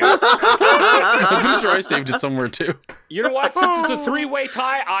dare you? I'm pretty sure I saved it somewhere too. You know what? Since it's a 3-way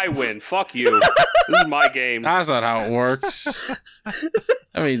tie, I win. Fuck you. This is my game. That's not how it works.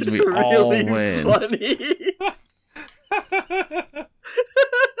 That means we all really win. funny.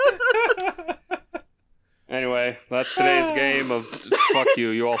 Anyway, that's today's game of fuck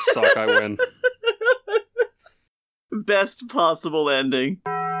you. You all suck. I win. Best possible ending.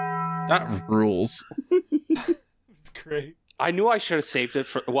 That rules. It's great. I knew I should have saved it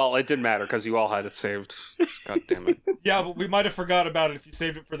for. Well, it didn't matter because you all had it saved. God damn it. Yeah, but we might have forgot about it if you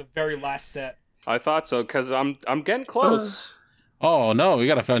saved it for the very last set. I thought so because I'm getting close. Oh no, we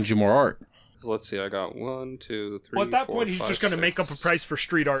gotta find you more art. So let's see. I got 1, 2, 3. Well, at that 4, point, he's 5, just going to make up a 6, price for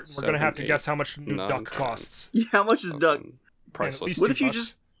street art, and we're going to have to 7, guess how much the new 9, duck 10. costs. Yeah, how much is Duck? Priceless. least- What if you $2?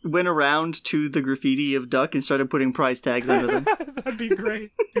 just went around to the graffiti of Duck and started putting price tags under them? That'd be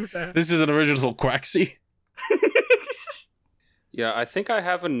great. Do that. This is an original Quaxy. Yeah, I think I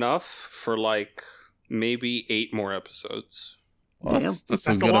have enough for like maybe 8 more episodes. Well, Damn. that's That's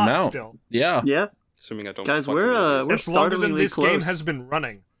a good lot amount. still. Yeah. Yeah, Assuming I don't. Guys, fucking we're, lose. we're It's longer than startlingly this game close. has been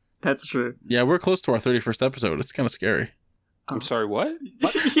running. That's true. Yeah, we're close to our 31st episode. It's kind of scary. I'm sorry. What?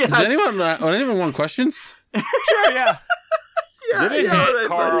 Yes. Does anyone want questions? Sure, yeah. Yeah, Did it yeah, hit, all right,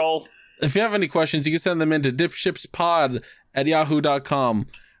 buddy. Carl? If you have any questions, you can send them into dipshipspod@yahoo.com,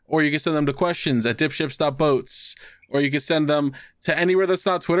 or you can send them to questions@dipships.boats, or you can send them to anywhere that's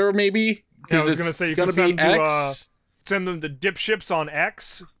not Twitter, maybe. Yeah, I was Because gonna it's say you gonna can be send to, X, Send them to DipShips on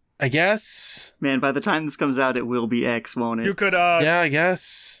X. I guess. Man, by the time this comes out, it will be X, won't it? You could, Yeah, I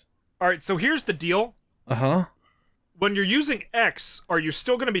guess. All right, so here's the deal. Uh-huh. When you're using X, are you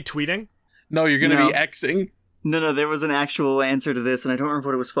still going to be tweeting? No, you're gonna No. be Xing. No, there was an actual answer to this, and I don't remember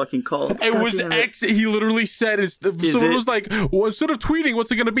what it was fucking called. It God was damn X. He literally said, someone it? was like, well, instead of tweeting,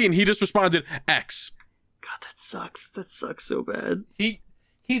 what's it gonna be? And he just responded, X. God, that sucks. That sucks so bad. He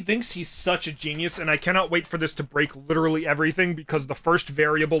He thinks he's such a genius, and I cannot wait for this to break literally everything, because the first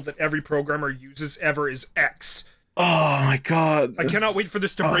variable that every programmer uses ever is X. Oh my god. I cannot wait for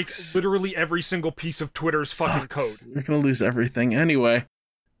this to break literally every single piece of Twitter's fucking code. We're gonna lose everything. Anyway,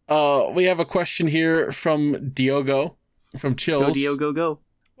 we have a question here from Diogo, from Chills. Go, Diogo, go.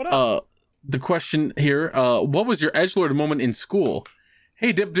 What up? The question here, what was your edgelord moment in school?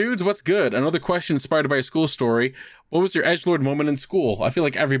 Hey, Dip Dudes, what's good? Another question inspired by a school story. What was your edgelord moment in school? I feel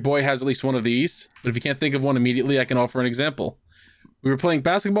like every boy has at least one of these, but if you can't think of one immediately, I can offer an example. We were playing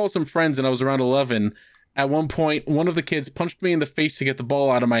basketball with some friends, and I was around 11. At one point, one of the kids punched me in the face to get the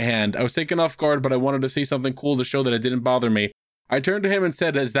ball out of my hand. I was taken off guard, but I wanted to say something cool to show that it didn't bother me. I turned to him and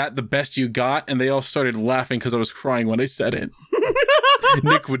said, "Is that the best you got?" And they all started laughing because I was crying when I said it.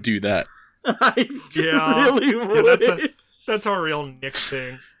 Nick would do that. I Yeah. really would. That's a real Nick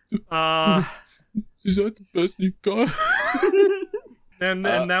thing. Is that the best you got? And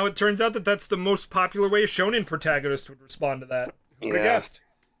then now it turns out that that's the most popular way a shonen protagonist would respond to that. Who would have guessed?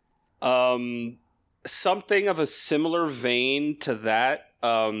 Something of a similar vein to that.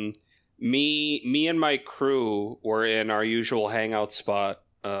 Me and my crew were in our usual hangout spot,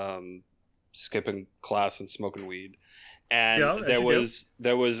 skipping class and smoking weed, and there was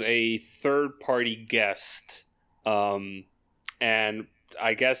a third party guest, and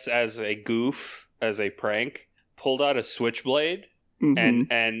I guess as a goof, as a prank, pulled out a switchblade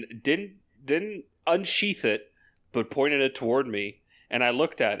and didn't unsheath it, but pointed it toward me, and I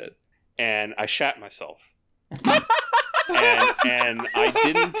looked at it. And I shat myself, and I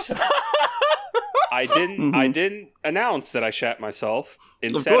didn't announce that I shat myself.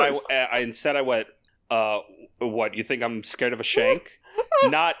 Instead, I went, "What? You think I'm scared of a shank?"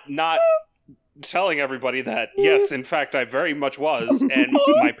 Not telling everybody that yes, in fact, I very much was, and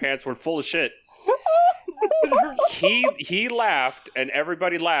my pants were full of shit. He laughed, and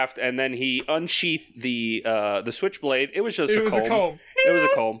everybody laughed, and then he unsheathed the switchblade. It was just a comb. It was a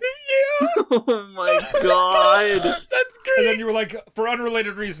comb. Oh my god. That's great. And then you were like, for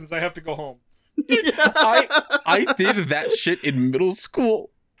unrelated reasons, I have to go home. I did that shit in middle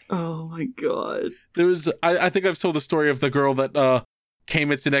school. Oh my god. There was I think I've told the story of the girl that came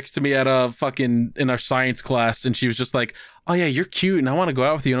and sit next to me at in our science class, and she was just like, "Oh yeah, you're cute and I want to go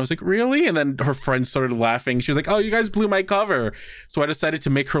out with you." And I was like, "Really?" And then her friends started laughing. She was like, "Oh, you guys blew my cover." So I decided to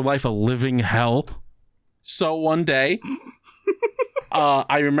make her life a living hell. So one day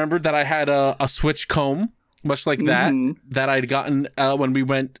I remembered that I had a switch comb, much like that I'd gotten when we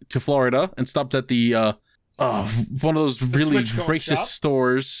went to Florida and stopped at the one of those really racist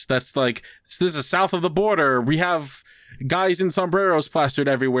stores that's like, "This is south of the border. We have guys in sombreros plastered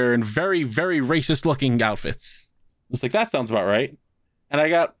everywhere in very, very racist looking outfits." It's like, that sounds about right. And I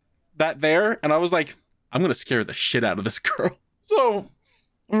got that there, and I was like, I'm gonna scare the shit out of this girl. So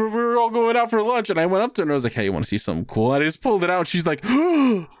we were all going out for lunch, and I went up to her and I was like, "Hey, you want to see something cool?" And I just pulled it out, and she's like,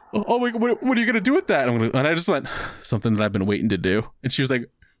 "Oh, wait, what are you gonna do with that?" And I just went, "Something that I've been waiting to do." And she was like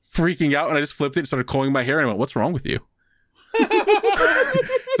freaking out, and I just flipped it and started combing my hair, and I went, "What's wrong with you?"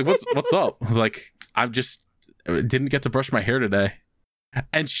 It's like, what's up? Like, I didn't get to brush my hair today.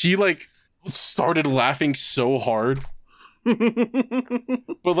 And she like started laughing so hard.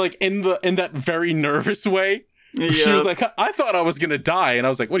 But like in that very nervous way. She was like, "I thought I was gonna die." And I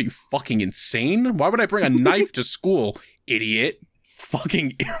was like, "What are you, fucking insane? Why would I bring a knife to school, idiot?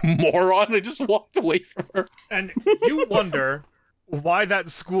 Fucking moron." I just walked away from her. And you wonder why that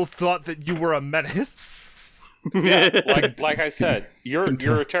school thought that you were a menace. Yeah, like I said, you're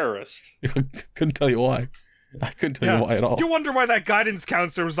a terrorist. Couldn't tell you why. I couldn't tell you why at all. You wonder why that guidance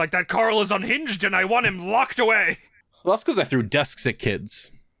counselor was like, "That Carl is unhinged and I want him locked away." Well, that's because I threw desks at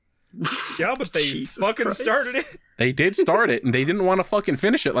kids. Yeah, but they Jesus fucking Christ. started it. They did start it, and they didn't want to fucking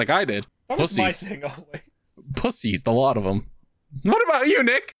finish it like I did. That was my Pussies. thing always. Pussies, a lot of them. What about you,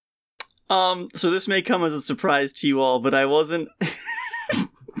 Nick? So this may come as a surprise to you all, but I wasn't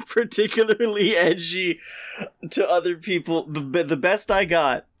particularly edgy to other people. The best I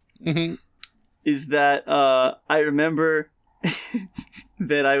got is that I remember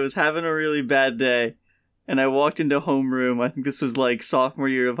that I was having a really bad day, and I walked into homeroom. I think this was like sophomore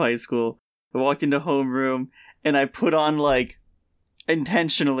year of high school. I walked into homeroom, and I put on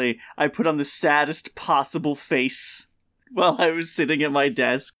intentionally, I put on the saddest possible face while I was sitting at my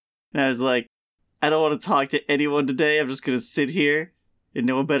desk. And I was like, "I don't want to talk to anyone today. I'm just going to sit here and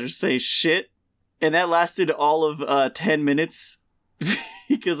no one better say shit." And that lasted all of 10 minutes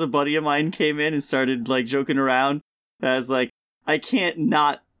because a buddy of mine came in and started like joking around. And I was like, I can't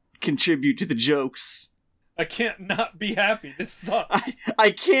not contribute to the jokes. I can't not be happy. This sucks. I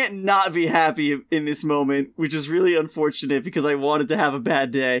can't not be happy in this moment, which is really unfortunate because I wanted to have a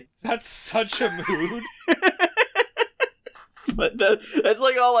bad day. That's such a mood. But that's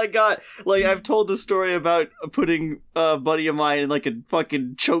like all I got. Like, I've told the story about putting a buddy of mine in like a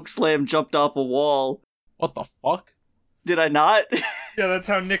fucking choke slam, jumped off a wall. What the fuck? Did I not? Yeah, that's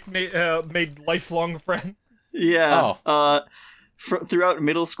how Nick made lifelong friends. Yeah. Throughout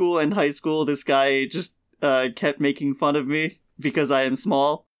middle school and high school, this guy just kept making fun of me because I am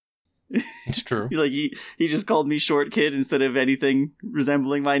small. It's true. Like, he just called me short kid instead of anything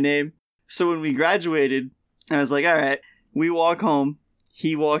resembling my name. So when we graduated, I was like, all right, we walk home.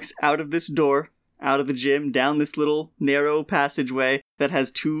 He walks out of this door, out of the gym, down this little narrow passageway that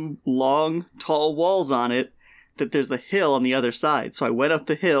has 2 long, tall walls on it, that there's a hill on the other side. So I went up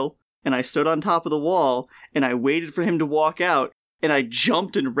the hill, and I stood on top of the wall, and I waited for him to walk out, and I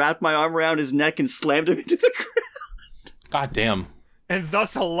jumped and wrapped my arm around his neck and slammed him into the ground. God damn. And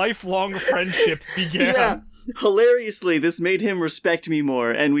thus a lifelong friendship began. Yeah. Hilariously, this made him respect me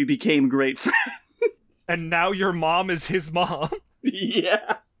more, and we became great friends. And now your mom is his mom.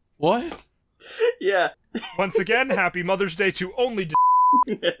 Yeah. What? Yeah. Once again, happy Mother's Day to only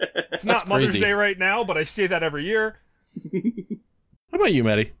It's not Mother's Day right now, but I say that every year. What about you,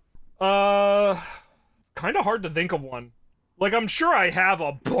 Maddie? Kind of hard to think of one. Like, I'm sure I have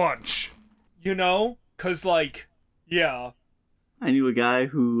a bunch, you know? 'Cause, like, yeah. I knew a guy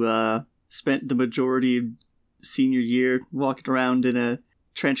who spent the majority of senior year walking around in a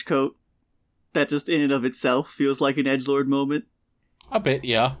trench coat. That just in and of itself feels like an edgelord moment. A bit,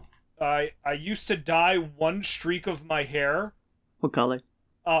 yeah. I used to dye one streak of my hair. What color?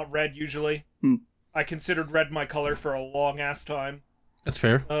 Red, usually. I considered red my color for a long-ass time. That's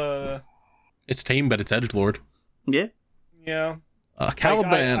fair. It's tame, but it's edgelord. Yeah. Yeah.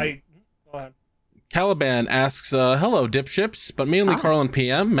 Caliban. Go ahead. Caliban asks, hello, DipShips, but mainly Carl and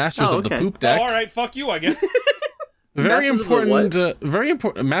PM, masters of the poop Oh, deck. alright, fuck you, I guess. Very Masters of the important, very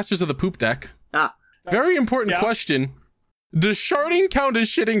important, masters of the poop deck. Very important question. Does sharding count as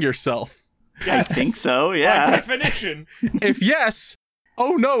shitting yourself? Yes. I think so, By yeah. definition. If yes,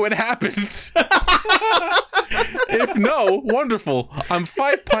 oh no, it happened. If no, wonderful. I'm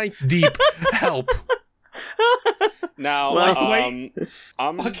 5 pints deep. Help. Now, wait.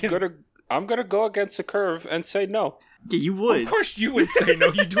 I'm gonna go against the curve and say no. Yeah, you would. Of course you would say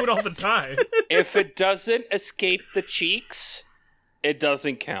no, you do it all the time. If it doesn't escape the cheeks, it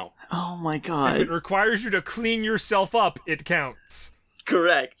doesn't count. Oh my If god. it requires you to clean yourself up, it counts.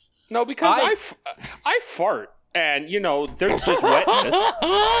 Correct. No, because I fart, and, you know, there's just wetness,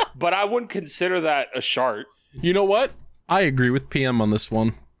 but I wouldn't consider that a shart. You know what? I agree with PM on this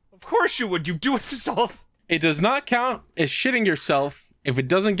one. Of course you would, you do it all. It does not count as shitting yourself if it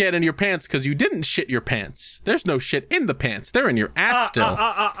doesn't get in your pants because you didn't shit your pants. There's no shit in the pants. They're in your ass still.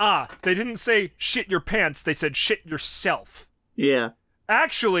 They didn't say shit your pants, they said shit yourself. Yeah.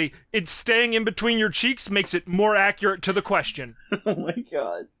 Actually, it's staying in between your cheeks makes it more accurate to the question. Oh my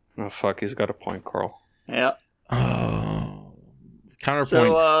god. Oh, fuck, he's got a point, Carl. Yeah. Oh. Counterpoint.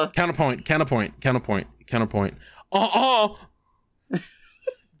 So, Counterpoint.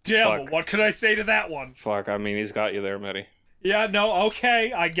 Damn, Fuck. what could I say to that one? Fuck, I mean, he's got you there, Mitty. Yeah, no,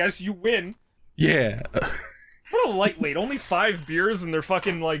 okay, I guess you win. Yeah. What a lightweight, only 5 beers and they're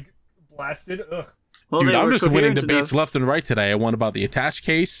fucking, like, blasted. Ugh. well, Dude, they I'm were just winning coherent debates enough. left and right today. I won about the attached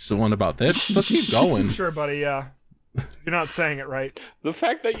case, one about this. Let's keep going. Sure, buddy, yeah. You're not saying it right. The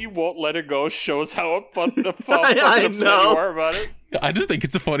fact that you won't let it go shows how fucking I upset know. you are about it. I just think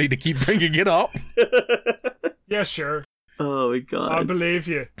it's funny to keep bringing it up. Yeah, sure. Oh my I god. believe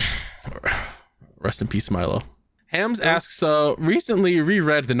you. Rest in peace, Milo. Hams asks, recently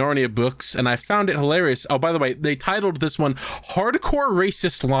reread the Narnia books, and I found it hilarious. Oh, by the way, they titled this one Hardcore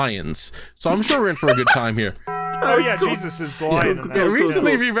Racist Lions. So I'm sure we're in for a good time here. Oh yeah, Jesus is the lion in I that.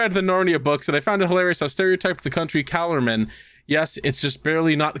 recently reread the Narnia books, and I found it hilarious how stereotyped the country colormen, yes, it's just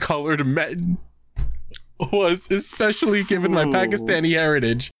barely not colored men, was, especially given my Pakistani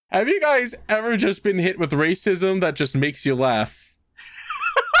heritage. Have you guys ever just been hit with racism that just makes you laugh?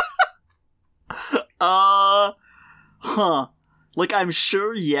 Like, I'm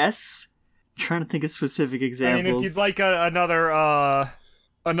sure, yes. I'm trying to think of specific I examples. mean, if you'd like another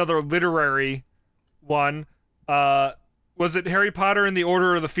literary one, was it Harry Potter and the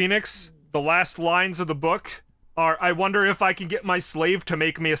Order of the Phoenix? The last lines of the book are, "I wonder if I can get my slave to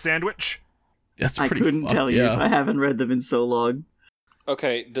make me a sandwich." That's I pretty couldn't fucked, tell you. yeah. I haven't read them in so long.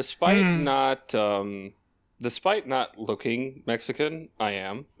 Okay, despite not looking Mexican, I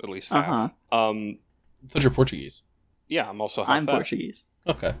am, at least half. I thought you're Portuguese. Yeah, I'm also half I'm that. Portuguese.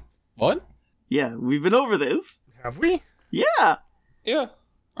 Okay. What? Yeah, we've been over this. Have we? Yeah. Yeah,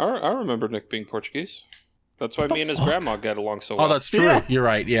 I remember Nick being Portuguese. That's why me and his grandma get along so well. Oh, that's true. Yeah. You're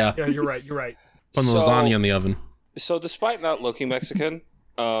right. Yeah. Yeah, you're right. Put the lasagna in the oven. So despite not looking Mexican,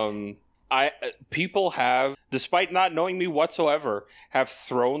 people have, despite not knowing me whatsoever, have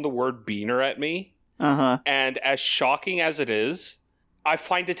thrown the word beaner at me. Uh-huh. And as shocking as it is, I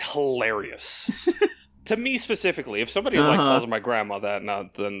find it hilarious. To me specifically, if somebody like calls my grandma that,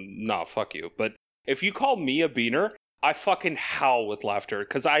 then nah, fuck you. But if you call me a beaner, I fucking howl with laughter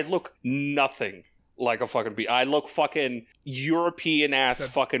because I look nothing like a fucking beaner. I look fucking European ass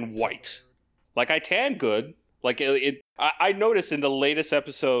fucking white. Like I tan good. Like I noticed in the latest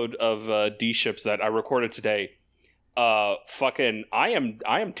episode of DipShips that I recorded today, fucking I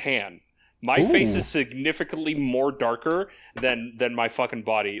am tan. My face is significantly more darker than my fucking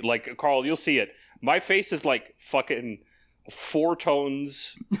body. Like Carl, you'll see it. My face is like fucking 4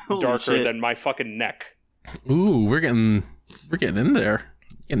 tones darker than my fucking neck. Ooh, we're getting in there.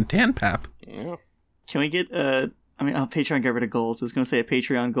 Getting tan pap. Yeah. Can we get Patreon got rid of goals. I was gonna say a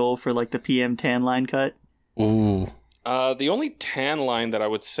Patreon goal for like the PM tan line cut. Ooh. The only tan line that I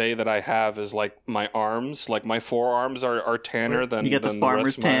would say that I have is like my arms. Like my forearms are tanner than you get the farmer's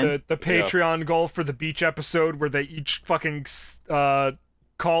rest of mine. tan. The Patreon goal for the beach episode where they each fucking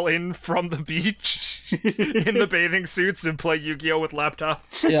call in from the beach in the bathing suits and play Yu-Gi-Oh with laptop.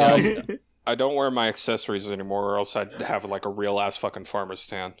 Yeah. I don't wear my accessories anymore, or else I'd have like a real ass fucking farmer's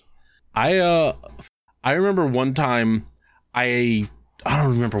tan. I remember one time I don't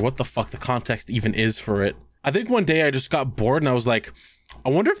remember what the fuck the context even is for it. I think one day I just got bored and I was like, I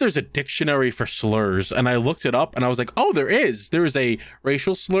wonder if there's a dictionary for slurs, and I looked it up and I was like, oh, there is. There is a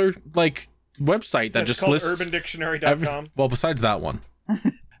racial slur like website that just lists UrbanDictionary.com. well, besides that one.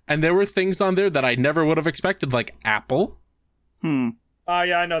 And there were things on there that I never would have expected, like apple. Yeah,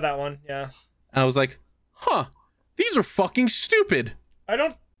 I know that one. Yeah. And I was like, huh, these are fucking stupid.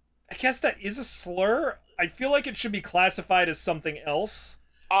 I guess that is a slur. I feel like it should be classified as something else.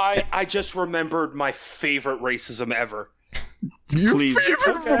 I just remembered my favorite racism ever. Your Please.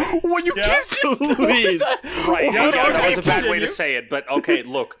 favorite? Well, you can't just Please. Right, Yeah, that was a bad continue. way to say it, but okay,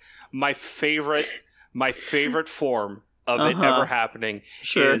 look, my favorite form of it ever happening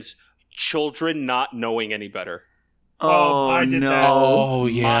is children not knowing any better. Oh, I did no. that. Oh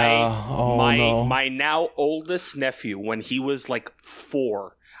yeah. My now oldest nephew, when he was like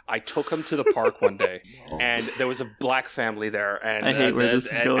 4, I took him to the park one day, and there was a black family there, and I hate where this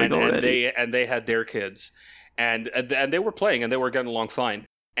is going already. They had their kids, and they were playing, and they were getting along fine.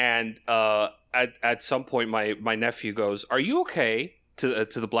 And at some point, my nephew goes, "Are you okay?" to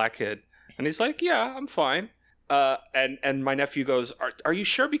the black kid, and he's like, "Yeah, I'm fine." And my nephew goes, "Are you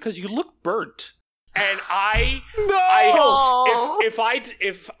sure? Because you look burnt." And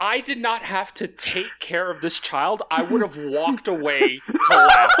if I did not have to take care of this child, I would have walked away to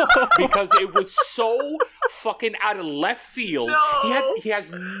laugh because it was so fucking out of left field. No. He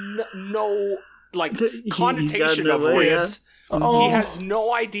has no like He's connotation got of no way, race. Oh. He has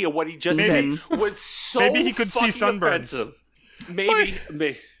no idea what he just said. Was so Maybe he could see fucking sunburns. offensive. Maybe.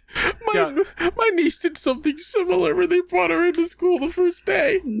 My niece did something similar when they brought her into school the first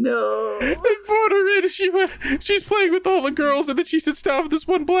day. No. They brought her in and she's playing with all the girls, and then she sits down with this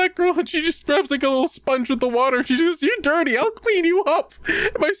one black girl and she just grabs like a little sponge with the water and she goes, "You're dirty, I'll clean you up."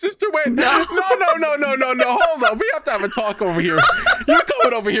 And my sister went, no, hold on, we have to have a talk over here. You're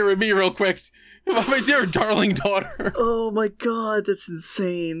coming over here with me real quick. My dear darling daughter. Oh my god, that's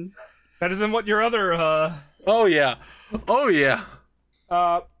insane. Better than what your other, Oh yeah.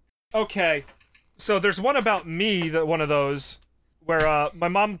 Okay, so there's one about me, one of those, where my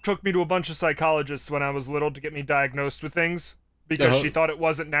mom took me to a bunch of psychologists when I was little to get me diagnosed with things, because she thought it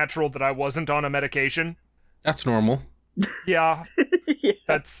wasn't natural that I wasn't on a medication. That's normal. Yeah, Yeah.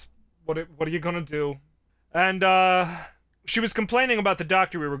 that's, what are you gonna do? And, she was complaining about the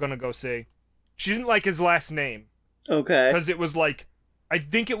doctor we were gonna go see. She didn't like his last name, Okay. because it was like, I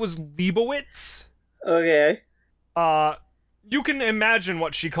think it was Leibowitz? Okay. You can imagine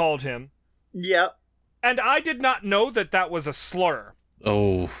what she called him. Yep. And I did not know that was a slur.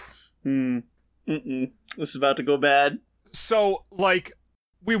 Oh. This is about to go bad. So, like,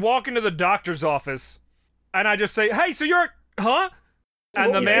 we walk into the doctor's office, and I just say, "Hey, so you're, huh?"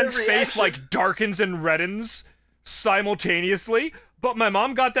 And the man's face, like, darkens and reddens simultaneously. But my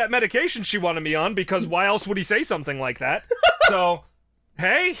mom got that medication she wanted me on, because why else would he say something like that? So,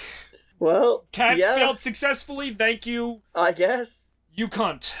 hey, Well, task yeah, failed successfully, thank you, I guess. you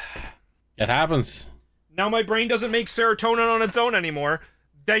cunt. It happens. Now my brain doesn't make serotonin on its own anymore.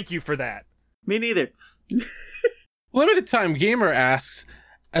 Thank you for that. Me neither. Limited Time Gamer asks,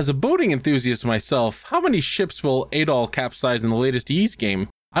 as a boating enthusiast myself, how many ships will Adol capsize in the latest Ys game?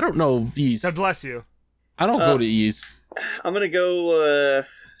 I don't know Ys. God bless you. I don't go to Ys. I'm gonna go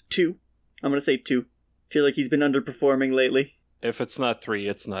 2. I'm gonna say 2. Feel like he's been underperforming lately. If it's not 3,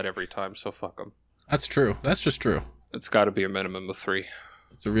 it's not every time, so fuck him. That's true. That's just true. It's got to be a minimum of 3.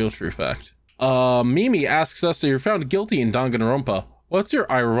 It's a real true fact. Mimi asks us, so you're found guilty in Danganronpa. What's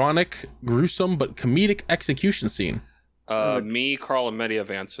your ironic, gruesome, but comedic execution scene? Me, Carl, and Mehdi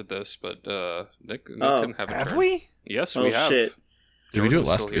have answered this, but Nick can have a Have turn. we? Yes, Oh we have. shit. Did we do it Jordan's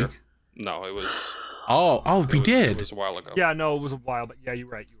last still here. week? No, it was. We did. It was a while ago. Yeah, no, it was a while, but yeah, you're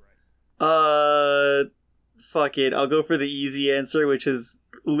right. Fuck it. I'll go for the easy answer, which is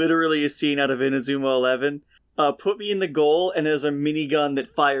literally a scene out of Inazuma 11. Put me in the goal, and there's a minigun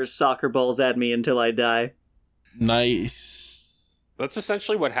that fires soccer balls at me until I die. Nice. That's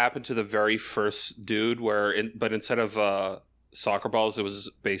essentially what happened to the very first dude, but instead of soccer balls, it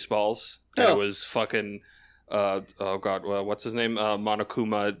was baseballs. And Oh. it was fucking, oh god, what's his name?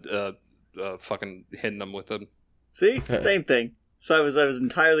 Monokuma, fucking hitting them with them. See? Okay. Same thing. So I was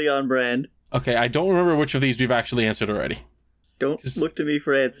entirely on brand. Okay, I don't remember which of these we've actually answered already. Don't look to me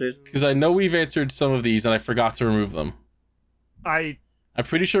for answers. Because I know we've answered some of these and I forgot to remove them. I'm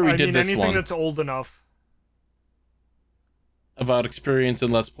pretty sure we did this anything one that's old enough. about experience in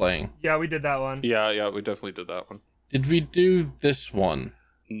Let's Playing. Yeah, we did that one. Yeah, we definitely did that one. Did we do this one?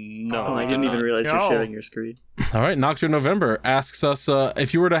 No, Oh, I we didn't did even not. realize No. you're sharing your screen. All right, Nocturne November asks us,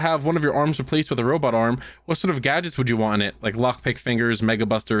 if you were to have one of your arms replaced with a robot arm, what sort of gadgets would you want in it? Like lockpick fingers, Mega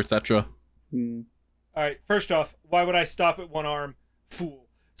Buster, etc. Hmm. All right, first off, why would I stop at one arm? Fool.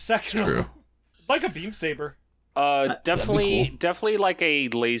 Second True. off, like a beam saber. Definitely like a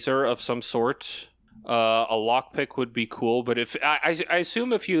laser of some sort. A lockpick would be cool, but if I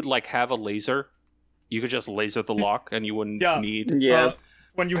assume if you'd like have a laser, you could just laser the lock and you wouldn't Yeah. need. Yeah.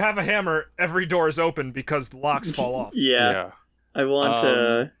 When you have a hammer, every door is open because the locks fall off. Yeah. I want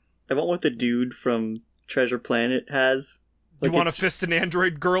what the dude from Treasure Planet has. You Like want to it's- fist an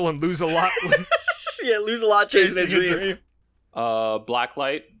android girl and lose a lot? Yeah, lose a lot chasing a dream.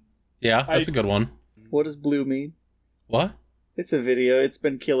 Blacklight. Yeah, that's a good one. What does blue mean? What? It's a video. It's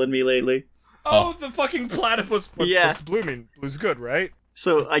been killing me lately. Oh, the fucking platypus. Yeah. What's blue mean? Blue's good, right?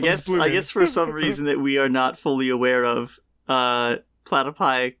 So I does guess blue mean? for some reason that we are not fully aware of,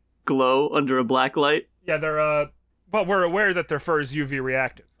 platypi glow under a black light. Yeah, they're but we're aware that their fur is UV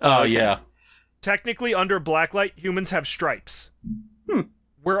reactive. Oh, okay. yeah. Technically, under blacklight, humans have stripes.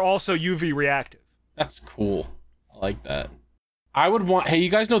 We're also UV reactive. That's cool. I like that. I would want... Hey, you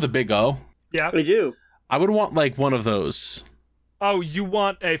guys know the Big O? Yeah. We do. I would want, like, one of those. Oh, you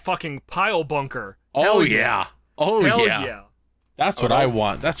want a fucking pile bunker? Oh, Hell yeah. Oh, Hell yeah. yeah. That's what I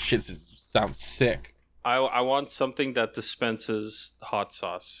want. That shit sounds sick. I want something that dispenses hot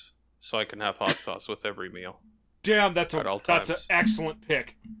sauce, so I can have hot sauce with every meal. Damn, that's At all an times. excellent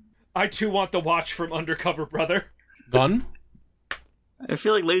pick. I too want the watch from Undercover Brother. Gun? I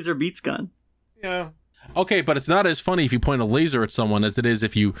feel like laser beats gun. Yeah. Okay, but it's not as funny if you point a laser at someone as it is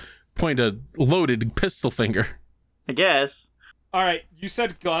if you point a loaded pistol finger. I guess. All right, you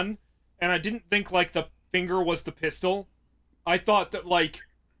said gun, and I didn't think like the finger was the pistol. I thought that like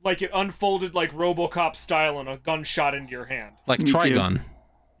it unfolded like RoboCop style and a gun shot into your hand. Like Me too. Trigun.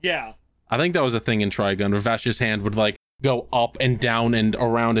 Yeah. I think that was a thing in Trigun where Vash's hand would like go up and down and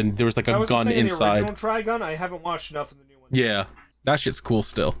around and there was like That a was gun the thing in the inside. original Trigun. I haven't watched enough of the new one. Yeah. That shit's cool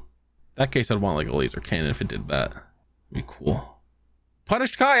still. That case I'd want like a laser cannon if it did that. Be cool.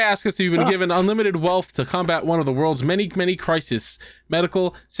 Punished Kai asks us if you've been given unlimited wealth to combat one of the world's many crises: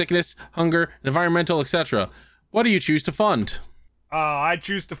 medical, sickness, hunger, environmental, etc. What do you choose to fund? I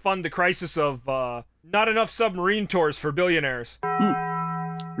choose to fund the crisis of not enough submarine tours for billionaires.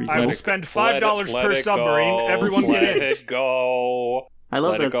 I will spend $5 per submarine. Everyone get in. Let it go. I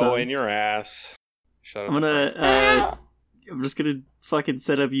love Let that it go song. in your ass. Shut up. I'm just gonna fucking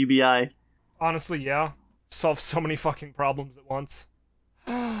set up UBI. Honestly, yeah. Solve so many fucking problems at once.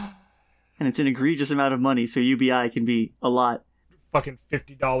 And it's an egregious amount of money, so UBI can be a lot. Fucking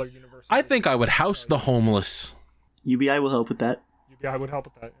 $50 universal. I think I would house the homeless. UBI will help with that. UBI would help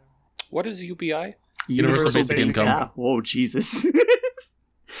with that. Yeah. What is UBI? Universal Basic Income. Yeah. Whoa, Jesus.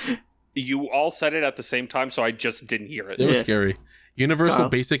 You all said it at the same time, so I just didn't hear it. It was Yeah. scary. Universal Carl.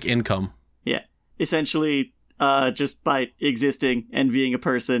 Basic Income. Yeah. Essentially, just by existing and being a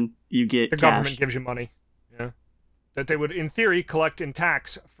person, you get The cash. government gives you money. Yeah. That they would, in theory, collect in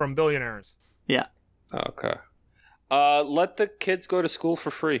tax from billionaires. Yeah. Okay. Let the kids go to school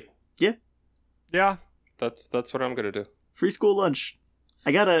for free. Yeah. That's what I'm gonna do. Free school lunch.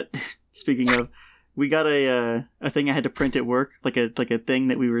 I gotta. Speaking of, we got a thing I had to print at work, like a thing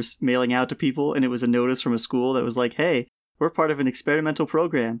that we were mailing out to people, and it was a notice from a school that was like, "Hey, we're part of an experimental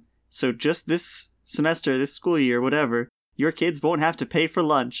program, so just this semester, this school year, whatever, your kids won't have to pay for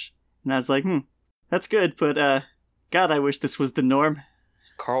lunch." And I was like, that's good, but God, I wish this was the norm.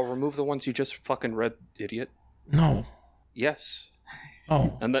 Carl, remove the ones you just fucking read, idiot. No. Yes.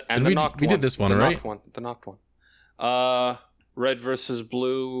 Oh. And the we, knocked we one. did this one, the right? Knocked one. The knocked one. Red versus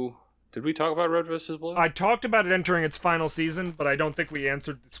Blue. Did we talk about Red versus Blue? I talked about it entering its final season, but I don't think we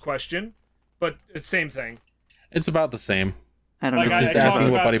answered this question. But it's same thing. It's about the same. I don't Like, know. It's just I asking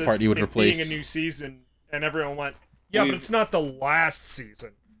talked what about body part you would it replace. being a new season, and everyone went, "Yeah, We've- but it's not the last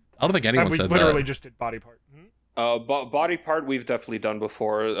season." I don't think anyone And we said literally that. just did body part. Body part we've definitely done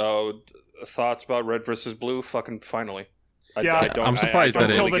before. Thoughts about Red versus Blue? Fucking finally. Yeah. I'm surprised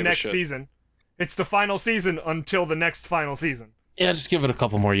that Until it- the give a next shit. season. It's the final season until the next final season. Yeah, just give it a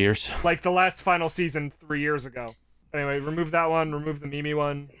couple more years. Like the last final season 3 years ago. Anyway, remove that one. Remove the Mimi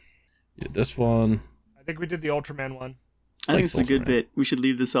one. Yeah, this one. I think we did the Ultraman one. I think it's a good Ultraman. bit. We should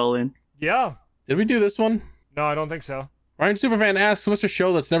leave this all in. Yeah. Did we do this one? No, I don't think so. Ryan Superfan asks, what's a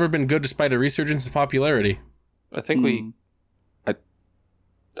show that's never been good despite a resurgence in popularity? I think we.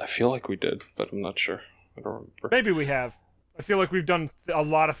 I feel like we did, but I'm not sure. I don't remember. Maybe we have. I feel like we've done a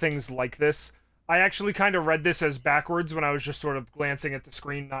lot of things like this. I actually kind of read this as backwards when I was just sort of glancing at the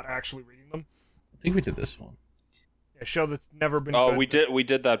screen, not actually reading them. I think we did this one. A show that's never been Oh, good. we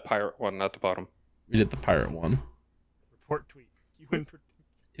did that pirate one at the bottom. We did the pirate one. Report tweet. You and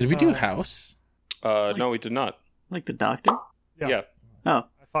Did we do House? No, we did not. Like the Doctor? Yeah. Oh,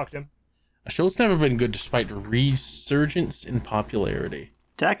 I fucked him. A show that's never been good despite resurgence in popularity.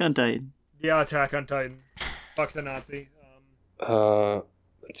 Attack on Titan. Yeah, Attack on Titan. Fuck the Nazi.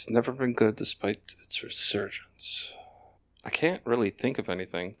 It's never been good despite its resurgence. I can't really think of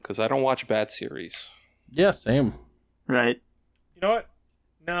anything because I don't watch bad series. Yeah, same. Right. You know what?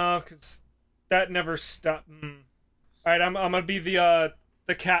 No, because that never stopped. Alright, I'm gonna be the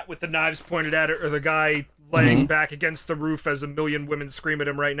cat with the knives pointed at it, or the guy laying back against the roof as a million women scream at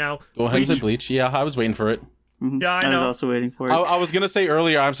him right now. Go ahead and say Bleach. Yeah, I was waiting for it. Mhm. Yeah, I I know. was also waiting for it. I was going to say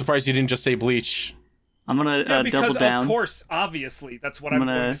earlier, I'm surprised you didn't just say Bleach. I'm gonna Yeah, because double down. of course, obviously, that's what I'm I'm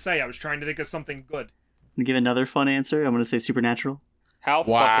going gonna- to say. I was trying to think of something good. I'm gonna give another fun answer. I'm gonna say Supernatural. How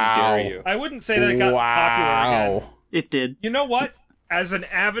Wow. fucking dare you? I wouldn't say that it got popular again. It did. You know what? As an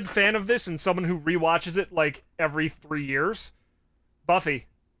avid fan of this and someone who rewatches it like every 3 years, Buffy.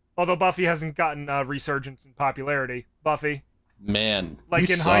 Although Buffy hasn't gotten a resurgence in popularity. Buffy, Man, like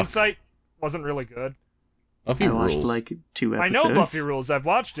you in suck. hindsight, wasn't really good. Buffy I watched rules. like 2 I episodes. know Buffy rules. I've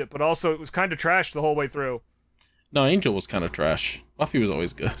watched it, but also it was kind of trash the whole way through. No, Angel was kind of trash. Buffy was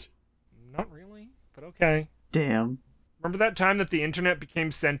always good. Not really, but okay. Damn. Remember that time that the internet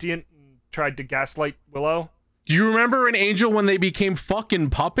became sentient and tried to gaslight Willow? Do you remember in Angel when they became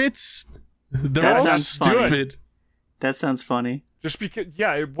fucking puppets? They're That all sounds funny. stupid. That sounds funny. Just because,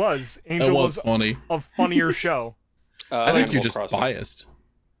 yeah, it was. That Angel was was funny. a funnier show. I think Animal you're just Crossing. biased.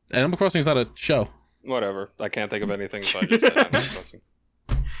 Animal Crossing is not a show. Whatever. I can't think of anything, so I just said Animal Crossing.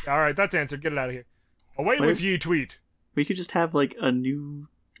 All right, that's answered. Get it out of here. Away Wait. with ye tweet. We could just have like a new.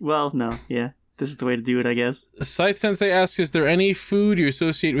 Well, no, yeah. This is the way to do it, I guess. Scythe Sensei asks, is there any food you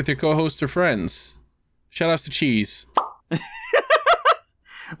associate with your co-hosts or friends? Shoutouts to cheese.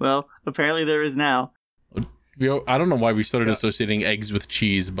 Well, apparently there is now. I don't know why we started associating eggs with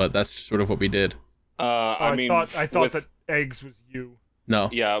cheese, but that's sort of what we did. I mean, thought that eggs was you. No.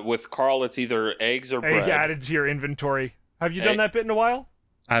 Yeah, with Carl, it's either eggs or Egg bread. added to your inventory. Have you done Egg. that bit in a while?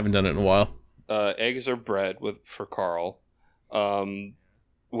 I haven't done it in a while. Eggs or bread for Carl.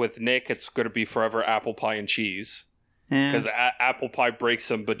 With Nick, it's going to be forever apple pie and cheese. Because apple pie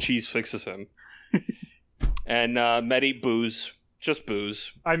breaks him, but cheese fixes him. And Medi, booze. Just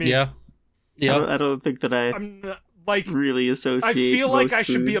booze. I mean, Yeah. Yeah. I don't think that I I'm not, like, really associate. I feel like most I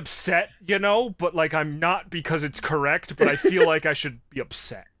should be foods. upset, you know, but like I'm not because it's correct, but I feel like I should be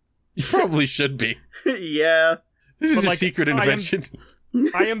upset. You probably should be. Yeah. This is But, your like, secret I am- invention.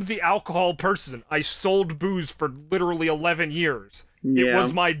 I am the alcohol person. I sold booze for literally 11 years. Yeah.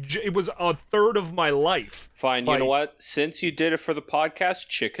 It was a third of my life. Fine, you Like- know what? Since you did it for the podcast,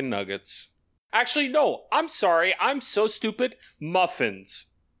 chicken nuggets. Actually, no. I'm sorry. I'm so stupid. Muffins.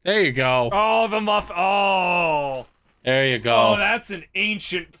 There you go. Oh, the muff. Oh. There you go. Oh, that's an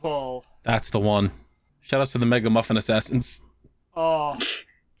ancient pull. That's the one. Shoutouts to the Mega Muffin Assassins. Oh.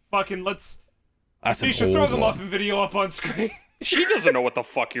 Fucking let's. That's You an should old throw the one. muffin video up on screen. She doesn't know what the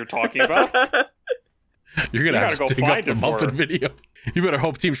fuck you're talking about. You're gonna You have gotta go to dig up find the it for Muffin her. video. You better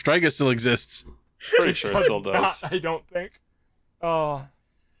hope Team Striga still exists. Pretty sure it still does. Not, I don't think. Oh.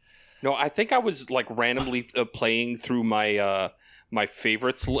 No, I think I was like randomly playing through my my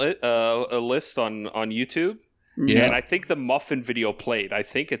favorites list on YouTube. Yeah. And I think the muffin video played. I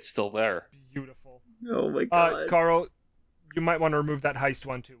think it's still there. Beautiful. Oh my god. Carl, you might want to remove that heist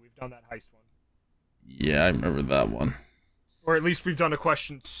one too. We've done that heist one. Yeah, I remember that one. Or at least we've done a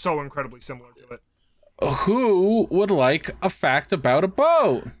question so incredibly similar to it. Who would like a fact about a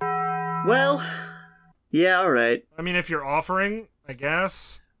boat? Well, yeah, alright. I mean, if you're offering, I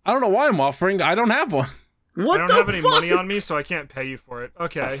guess. I don't know why I'm offering. I don't have one. What I don't the have any fuck? money on me, so I can't pay you for it. I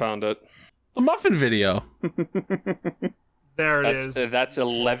Okay, found it. The muffin video. there it That's is. that's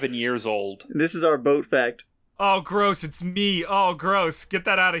 11 years old. This is our boat fact. Oh, gross, it's me. Oh, gross. Get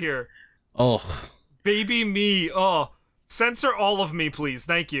that out of here. Ugh. Baby me. Oh, censor all of me, please.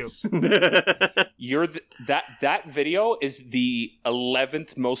 Thank you. You're that video is the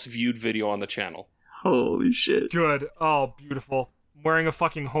 11th most viewed video on the channel. Holy shit. Good. Oh, beautiful. I'm wearing a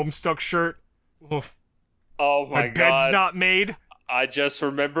fucking Homestuck shirt. Oof. Oh My my bed's god. not made. I just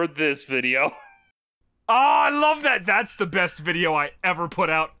remembered this video. Oh, I love that. That's the best video I ever put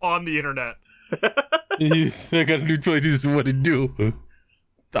out on the internet. I got a new toy. This is what it do.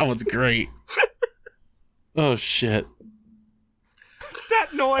 That one's great. Oh shit.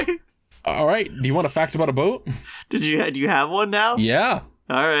 That noise. All right. Do you want a fact about a boat? Do you have one now? Yeah,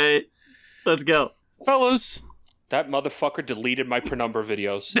 Alright. Let's go. fellas. That motherfucker deleted my Penumbra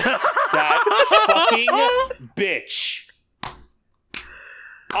videos. That fucking bitch.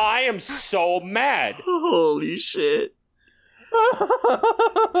 I am so mad. Holy shit.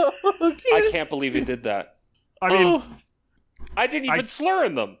 I can't believe he did that. I mean, I didn't even slur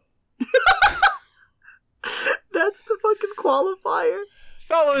in them. That's the fucking qualifier.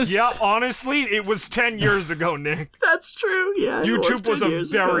 Fellas. yeah, honestly, it was 10 years ago, Nick. That's true. Yeah. it YouTube 10 was a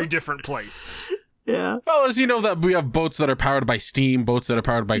years very ago. different place. Yeah. Fellas, you know that we have boats that are powered by steam, boats that are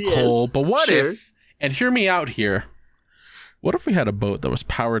powered by Yes, coal. But what sure. if, and hear me out here, what if we had a boat that was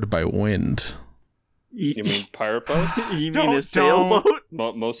powered by wind? You mean pirate boats? You mean Don't- a sailboat?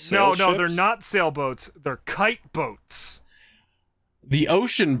 Most sail No, they're ships? not sailboats. They're kite boats. The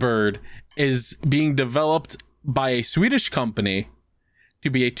Ocean Bird is being developed by a Swedish company to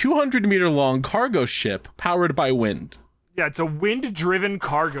be a 200-meter long cargo ship powered by wind. Yeah, it's a wind-driven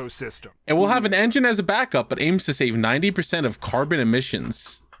cargo system. It will have an engine as a backup, but aims to save 90% of carbon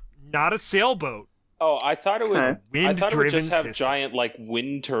emissions. Not a sailboat. Oh, I thought it would. Okay. I thought it would Wind-driven just have system. giant like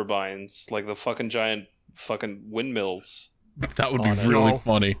wind turbines, like the fucking giant fucking windmills. That would be On it. really No.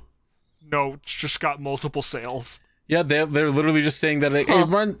 funny. No, it's just got multiple sails. Yeah, they're literally just saying that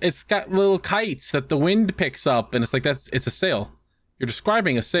it's got little kites that the wind picks up, and it's like it's a sail. You're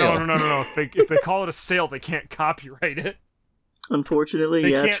describing a sail. No. If they call it a sail, they can't copyright it. Unfortunately,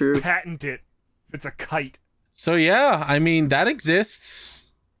 They yeah, can't true. patent it. If it's a kite. So yeah, I mean that exists.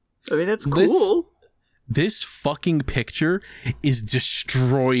 I mean, that's This- cool. This fucking picture is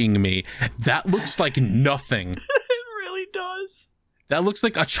destroying me. That looks like nothing. It really does. That looks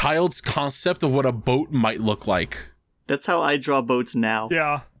like a child's concept of what a boat might look like. That's how I draw boats now.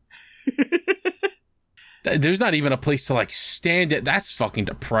 Yeah. There's not even a place to like stand it. That's fucking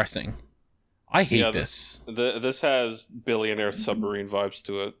depressing. I hate Yeah, this. This has billionaire submarine vibes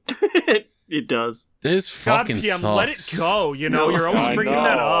to it. It does. This God, fucking PM, sucks. let it go. You know, No. you're always I bringing know,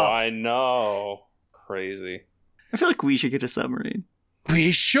 that up. I know. Crazy. I feel like we should get a submarine.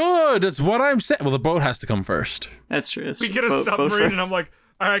 We should. That's what I'm saying. Well, the boat has to come first. That's true. That's We true. get a Boat submarine, and I'm like,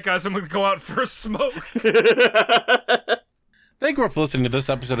 all right, guys, I'm gonna go out for a smoke. Thank you for listening to this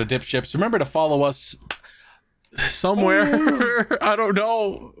episode of DipShips. Remember to follow us somewhere. I don't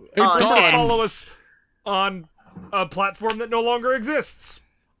know. It's On gone. X. Follow us on a platform that no longer exists.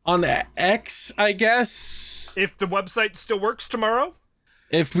 On X, I guess. If the website still works tomorrow,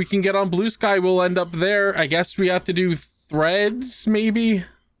 If we can get on Blue Sky, we'll end up there. I guess we have to do Threads, maybe.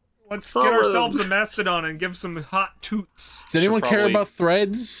 let's Follow. get ourselves a Mastodon and give some hot toots. Does anyone care probably- about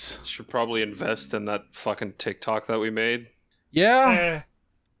Threads? Should probably invest in that fucking TikTok that we made. Yeah.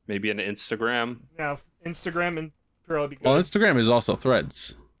 Maybe an Instagram. Yeah, Instagram and probably be good. Well, Instagram is also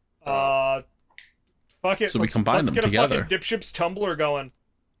Threads. Fuck it. So we let's, combine let's them get together. a fucking DipShips Tumblr going.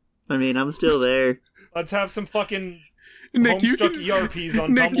 I mean, I'm still there. Let's have some fucking Nick, you Homestuck can, ERPs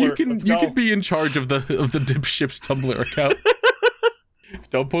on Nick, Tumblr. you can Let's you go. can be in charge of the DipShips Tumblr account.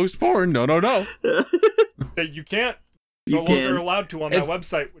 Don't post porn. No. That you can't. You No longer can. allowed to on that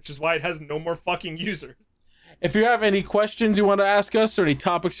website, which is why it has no more fucking users. If you have any questions you want to ask us or any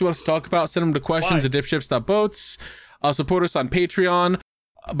topics you want us to talk about, send them to questions Why? at dipships.boats. Support us on Patreon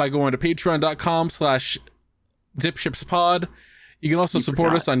by going to patreon.com/dipshipspod. You can also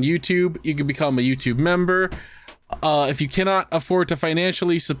support us on YouTube. You can become a YouTube member. If you cannot afford to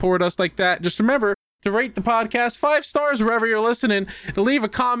financially support us like that, just remember to rate the podcast 5 stars wherever you're listening, to leave a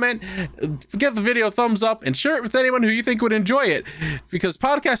comment, give the video a thumbs up, and share it with anyone who you think would enjoy it, because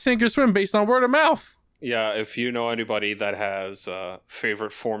podcasts sink or swim based on word of mouth. Yeah, if you know anybody that has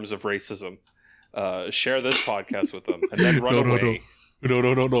favorite forms of racism, share this podcast with them and then run away.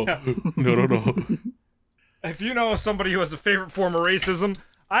 No. If you know somebody who has a favorite form of racism,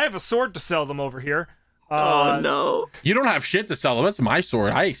 I have a sword to sell them over here. Oh no! You don't have shit to sell them. That's my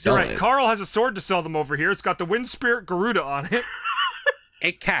sword. I sell You're right. it. Carl has a sword to sell them over here. It's got the Wind Spirit Garuda on it.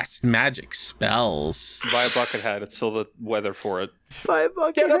 It casts magic spells. Buy a bucket hat. It's still the weather for it. Buy a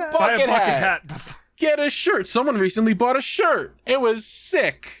bucket Get a hat. Buy a bucket bucket hat. hat. Get a shirt. Someone recently bought a shirt. It was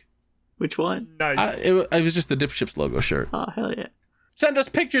sick. Which one? Nice. It was just the DipShips logo shirt. Oh, hell yeah. Send us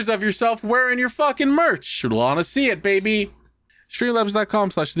pictures of yourself wearing your fucking merch. We'll want to see it, baby.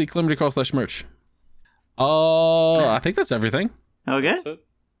 Streamlabs.com/thecalamity.com/merch. I think that's everything. Okay. That's it.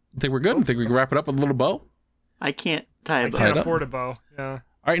 I think we're good. I think we can wrap it up with a little bow. I can't tie a I bow. can't it up. afford a bow. Yeah. All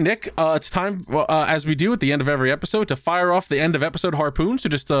right, Nick, it's time, as we do at the end of every episode, to fire off the end of episode harpoon. So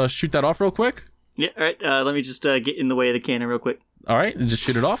just shoot that off real quick. Yeah, alright. Let me just get in the way of the cannon real quick. All right, and just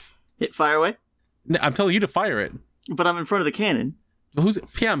shoot it off. Hit fire away. I'm telling you to fire it. But I'm in front of the cannon. Who's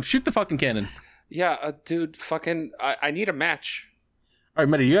PM? Shoot the fucking cannon. Yeah, dude, fucking, I need a match. All right,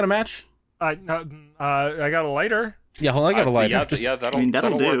 Medi, you got a match? I got a lighter. Yeah, hold on, I got a lighter. Yeah, Just- yeah, that'll, I mean,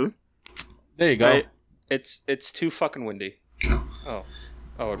 that'll do. work. There you go. Right. It's too fucking windy. Oh,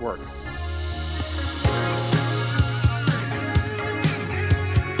 it worked.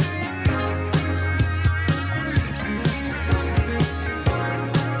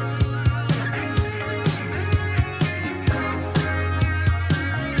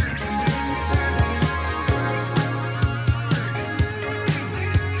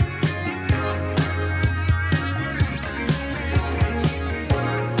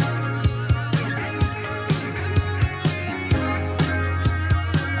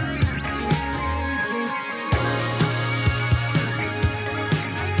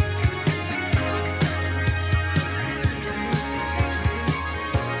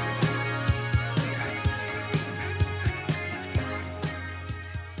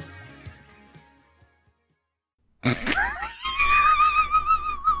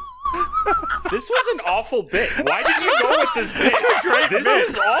 This was an awful bit. Why did you go with this bit? This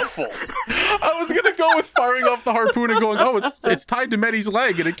was awful. I was gonna go with firing off the harpoon and going, oh, it's tied to Medi's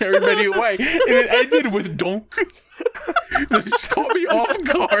leg and it carried Medi away, and it ended with donk. That just caught me off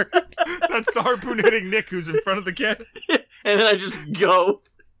guard. That's the harpoon hitting Nick, who's in front of the cannon. And then I just go.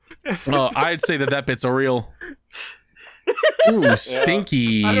 I'd say that bit's a real. Ooh,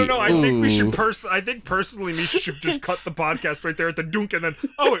 stinky. I don't know. I think we should Ooh. I think personally, Misha should just cut the podcast right there at the dunk, and then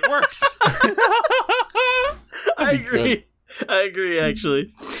it worked. I be agree. I agree,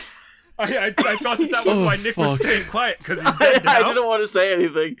 actually. I thought that was why Nick was fuck. staying quiet, because he's dead now. I didn't want to say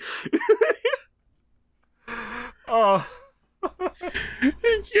anything. Oh,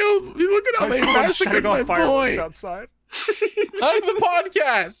 Yo, look at how they massacred setting my off fireworks boy. outside. Out of the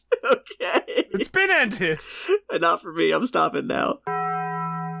podcast. Okay. It's been ended. Not for me. I'm stopping now.